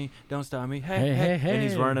stop me, hey, hey. and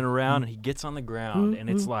he's running around and he gets on the ground and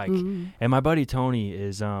it's like, and my buddy Tony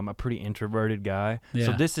is a pretty introverted guy,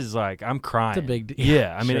 so this is like I'm crying. It's a big deal.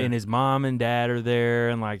 Yeah, I mean, Sure. and his mom and dad are there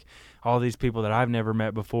and like all these people that I've never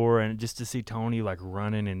met before, and just to see Tony like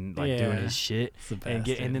running and like doing his shit, It's the best,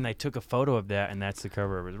 and then they took a photo of that and that's the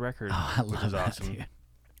cover of his record, Oh, I which love is that, awesome. dude.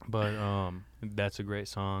 But that's a great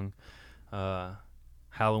song.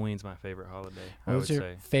 Halloween's my favorite holiday. What I was would your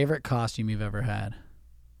say favorite costume you've ever had?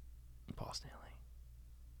 Paul Stanley.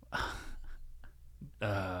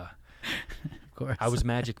 Of course. I was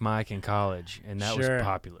Magic Mike in college, and that Sure. was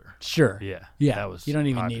popular. Sure. Yeah, Yeah. that was. You don't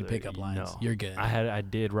even popular. need pickup lines. No. You're good. I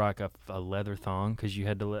did rock a leather thong because you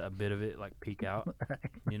had to let a bit of it like peek out,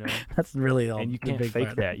 That's really all. and you the can't big fake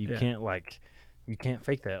part. that. You Yeah. can't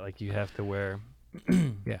fake that. Like you have to wear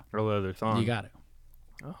Yeah. a leather thong. You got it.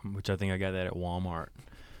 Which I think I got that at Walmart,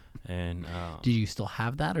 and Did you still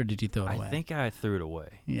have that, or did you throw it away? I think I threw it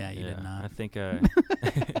away. Yeah, you did not. I think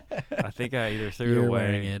I either threw You're it away.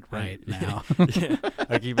 wearing it right now. Yeah,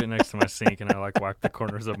 I keep it next to my sink and I like wipe the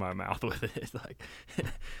corners of my mouth with it. It's like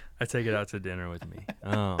I take it out to dinner with me.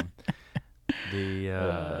 I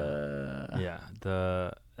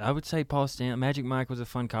would say Paul Stanley. Magic Mike was a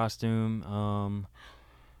fun costume.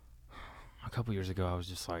 A couple years ago I was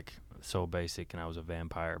just like so basic and I was a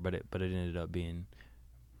vampire, but it ended up being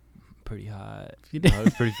pretty hot. It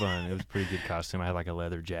was pretty fun. It was a pretty good costume. I had like a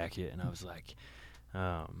leather jacket and I was like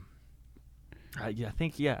I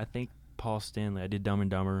think Paul Stanley. I did Dumb and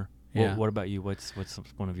Dumber. Yeah. What about you? What's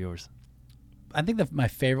one of yours? I think my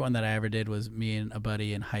favorite one that I ever did was me and a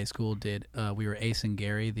buddy in high school did. We were Ace and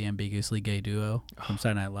Gary, the ambiguously gay duo from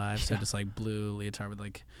Saturday Night Live. So just like blue leotard with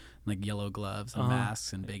like yellow gloves and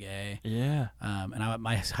masks and big A. Yeah. And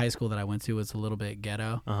my high school that I went to was a little bit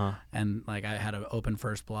ghetto. And like I had an open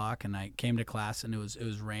first block, and I came to class and it was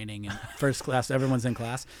raining, and first class everyone's in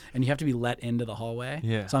class, and you have to be let into the hallway.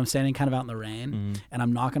 Yeah. So I'm standing kind of out in the rain, and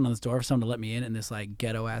I'm knocking on this door for someone to let me in, and this like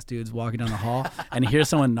ghetto ass dude's walking down the hall, and he hears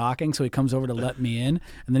someone knocking, so he comes over to let me in,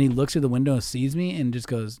 and then he looks through the window and sees me and just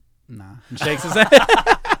goes, nah, and shakes his head.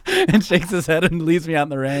 And shakes his head and leaves me out in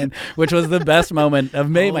the rain, which was the best moment of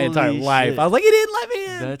my entire life. I was like, he didn't let me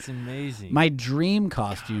in. That's amazing. My dream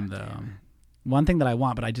costume, though, one thing that I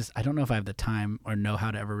want, but I don't know if I have the time or know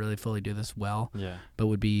how to ever really fully do this well. Yeah. But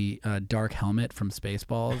would be a Dark Helmet from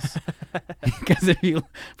Spaceballs. Because if you,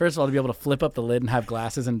 first of all, to be able to flip up the lid and have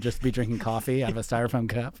glasses and just be drinking coffee out of a styrofoam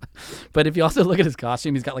cup. But if you also look at his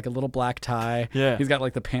costume, he's got like a little black tie. Yeah. He's got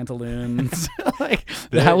like the pantaloons. Like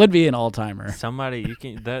that would be an all timer. Somebody you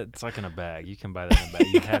can that's like in a bag. You can buy that in a bag.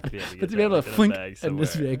 You have to be able to get But to be able to in a flink bag and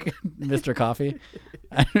just be somewhere. like Mr. Coffee,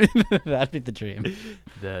 that'd be the dream.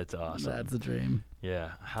 That's awesome. That's the dream.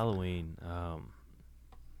 Yeah, Halloween.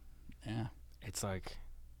 Yeah. It's like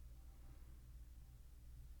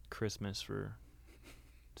Christmas for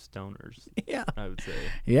stoners, Yeah. I would say.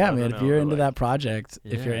 Yeah, I man. don't If know, you're but into like, that project,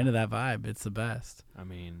 if you're yeah. into that vibe, it's the best. I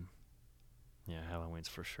mean, yeah, Halloween's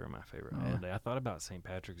for sure my favorite Yeah. holiday. I thought about St.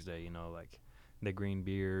 Patrick's Day, like the green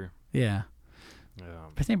beer. Yeah.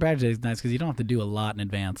 But St. Patrick's Day is nice because you don't have to do a lot in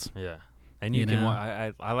advance. Yeah. And you You can know?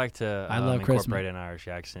 I like to I love incorporate Christmas. an Irish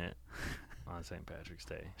accent on St. Patrick's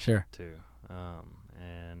Day Sure. too.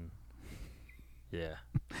 And yeah.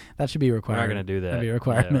 That should be We're required. not going to do that. That'd be a Yeah,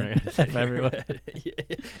 requirement we're of everyone. Yeah,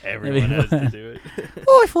 everyone has to do it.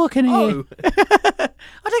 Oh, fucking Oh.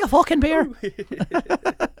 I'll take a fucking beer.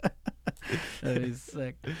 That'd be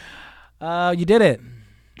sick. You did it.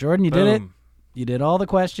 Jordan, you did it. Boom. You did all the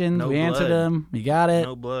questions. No we answered blood. them. You got it.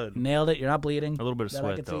 No blood. Nailed it. You're not bleeding. A little bit of That I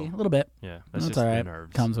sweat could though. see. A little bit. Yeah, That's just all the right.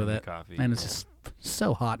 nerves. Comes with and the it. coffee. And it's Yeah. just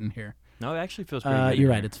so hot in here. No, it actually feels pretty good. in You're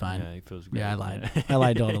right. here. It's fine. Yeah, it feels great. Yeah, I lied. Yeah. I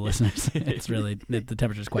lied to all the listeners. It's really the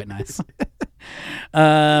temperature's quite nice.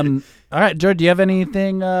 All right, Jordan, do you have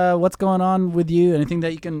anything? What's going on with you? Anything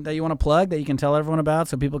that you want to plug that you can tell everyone about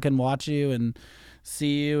so people can watch you and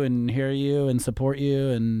see you and hear you and support you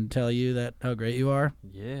and tell you that how great you are?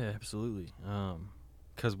 Yeah, absolutely.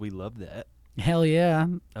 'Cause we love that. Hell yeah.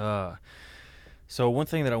 So one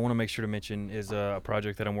thing that I want to make sure to mention is a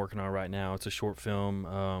project that I'm working on right now. It's a short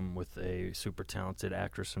film with a super talented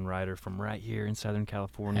actress and writer from right here in Southern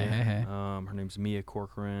California. Hey. Her name's Mia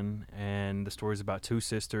Corcoran, and the story's about two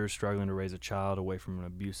sisters struggling to raise a child away from an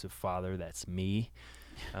abusive father. That's me.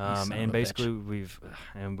 son of And a basically we've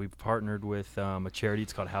partnered with a charity.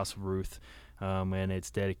 It's called House of Ruth. And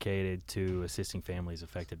it's dedicated to assisting families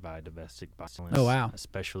affected by domestic violence. Oh, wow.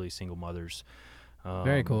 Especially single mothers.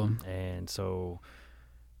 Very cool. And so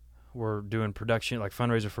we're doing production, like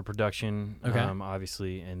fundraiser for production, Okay.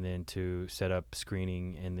 obviously, and then to set up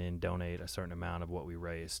screening and then donate a certain amount of what we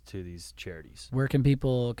raise to these charities. Where can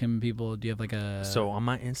people, do you have like a... So on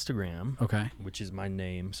my Instagram, Okay. which is my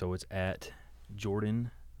name, so it's at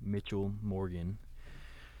Jordan Mitchell Morgan.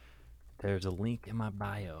 There's a link in my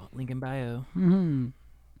bio. Link in bio. Mm-hmm.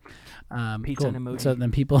 Pizza cool. and emoji. So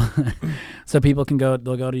then people, people can go.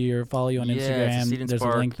 They'll go to your follow you on Yeah, it's a Instagram. Seed and There's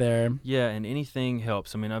Spark. a link there. Yeah, and anything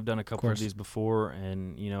helps. I mean, I've done a couple of course. these before,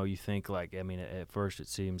 and you think like, I mean, at first it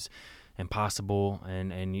seems impossible,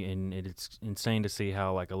 and it's insane to see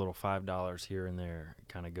how like a little $5 here and there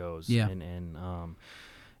kind of goes. Yeah.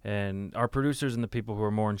 And our producers and the people who are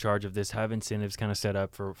more in charge of this have incentives kind of set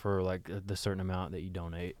up for like the certain amount that you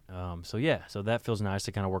donate. So that feels nice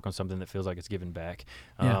to kind of work on something that feels like it's giving back.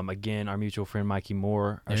 Yeah. Again, our mutual friend Mikey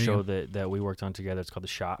Moore, There a you show that we worked on together, it's called The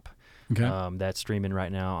Shop. Okay. That's streaming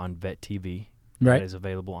right now on Vet TV. Right. That is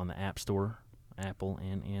available on the App Store, Apple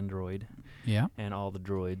and Android, Yeah. and all the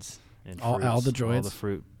droids and All fruits, the all droids. the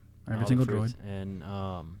fruit, Every all the single fruits. droid. And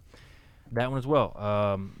that one as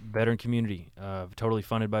well. Veteran community, totally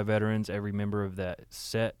funded by veterans. Every member of that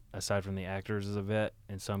set, aside from the actors, is a vet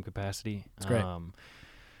in some capacity. That's great.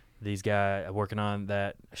 These guys working on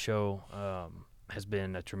that show has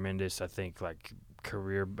been a tremendous, I think, like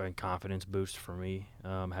career and confidence boost for me.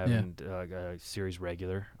 Having a series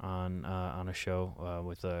regular on a show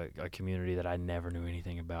with a community that I never knew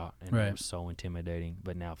anything about, and Right. it was so intimidating,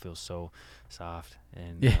 but now feels so soft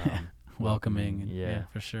and Yeah. Welcoming. And, Yeah.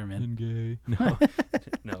 for sure, man. gay.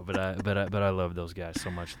 No, but I love those guys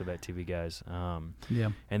so much, the Vet TV guys. Yeah.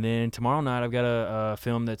 And then tomorrow night I've got a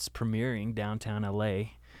film that's premiering downtown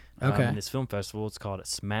LA. Okay. In this film festival. It's called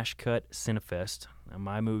Smash Cut Cinefest. And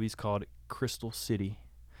my movie's called Crystal City,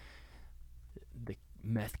 the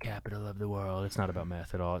meth capital of the world. It's not about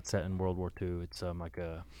meth at all. It's set in World War II. It's like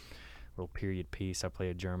a little period piece. I play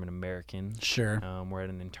a German American. Sure. We're at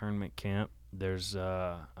an internment camp. There's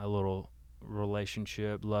a little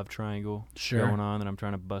relationship, love triangle Sure. going on that I'm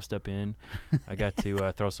trying to bust up in. I got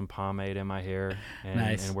to throw some pomade in my hair and,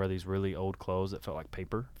 Nice. and wear these really old clothes that felt like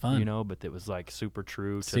paper, Fun. but it was like super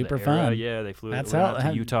true to Super the era. fun. Yeah, they flew That's went how-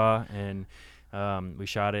 out to Utah, and we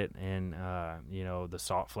shot it in the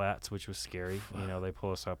Salt Flats, which was scary. They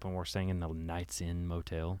pull us up and we're staying in the Nights Inn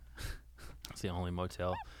motel. It's the only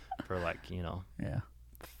motel for Yeah.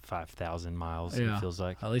 5,000 miles. Yeah. It feels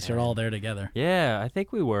like. At least you're all there together. Yeah, I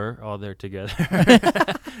think we were all there together.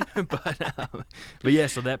 but yeah,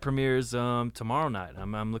 so that premieres tomorrow night.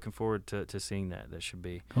 I'm looking forward to seeing that. That should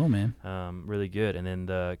be Cool, man. really good. And then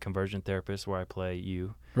the Conversion Therapist, where I play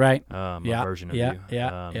you. Right. A version of yeah, you.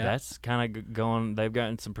 Yeah. That's kind of going. They've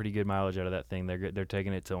gotten some pretty good mileage out of that thing. They're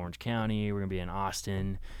taking it to Orange County. We're gonna be in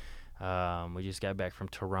Austin. We just got back from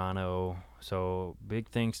Toronto, so big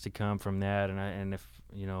things to come from that. And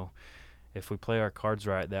if we play our cards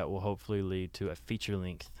right, that will hopefully lead to a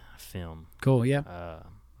feature-length film. Cool. Yeah.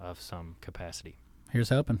 Of some capacity. Here's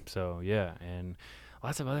hoping. So yeah, and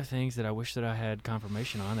lots of other things that I wish that I had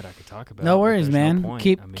confirmation on that I could talk about. No worries, man. No point.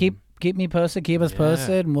 Keep me posted. Keep us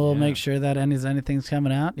posted, and we'll make sure that anything's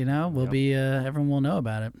coming out. We'll be everyone will know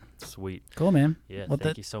about it. Sweet. Cool, man. Yeah.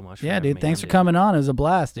 Thank you so much. Yeah, dude. Thanks for coming on. It was a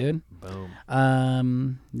blast, dude. Boom.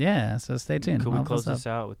 Yeah. So stay tuned. Could we close this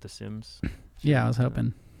out with The Sims? Yeah, I was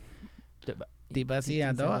hoping.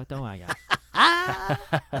 Demasiado.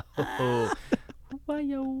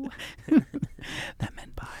 That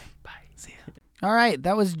meant bye. Bye. See ya. All right,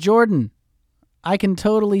 that was Jordan. I can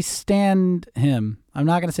totally stand him. I'm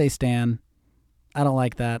not gonna say stan. I don't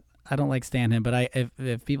like that. I don't like stand him, but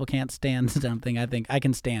if people can't stand something, I think I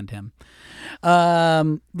can stand him.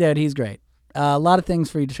 Dude, he's great. A lot of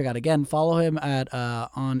things for you to check out. Again, follow him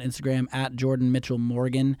on Instagram at Jordan Mitchell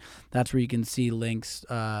Morgan. That's where you can see links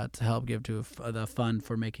to help give to the fund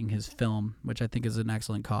for making his film, which I think is an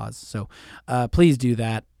excellent cause. So please do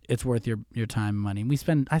that. It's worth your time and money.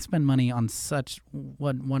 I spend money on such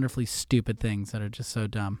wonderfully stupid things that are just so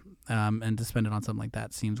dumb. And to spend it on something like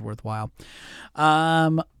that seems worthwhile.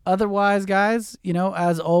 Otherwise, guys,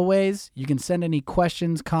 as always, you can send any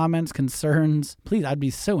questions, comments, concerns. Please, I'd be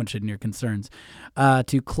so interested in your concerns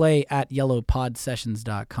to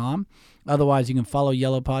clay@yellowpodsessions.com. Otherwise, you can follow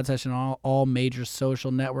Yellow Pod Session on all major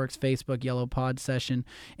social networks: Facebook, Yellow Pod Session;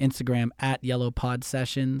 Instagram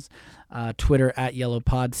 @YellowPodSessions; Twitter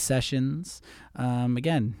 @YellowPodSessions.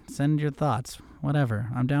 Again, send your thoughts,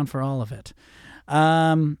 whatever. I'm down for all of it.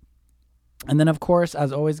 And then, of course,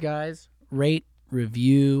 as always, guys, rate,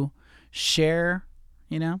 review, share.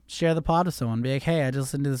 Share the pod with someone. Be like, hey, I just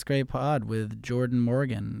listened to this great pod with Jordan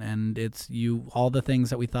Morgan, and it's you. All the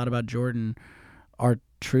things that we thought about Jordan are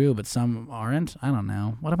true, but some aren't. I don't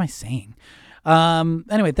know. What am I saying?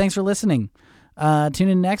 Anyway, thanks for listening. Tune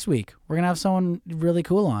in next week. We're going to have someone really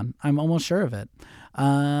cool on. I'm almost sure of it.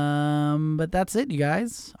 But that's it, you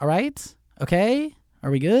guys. All right? Okay?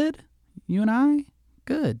 Are we good? You and I?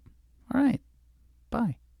 Good. All right.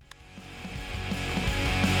 Bye.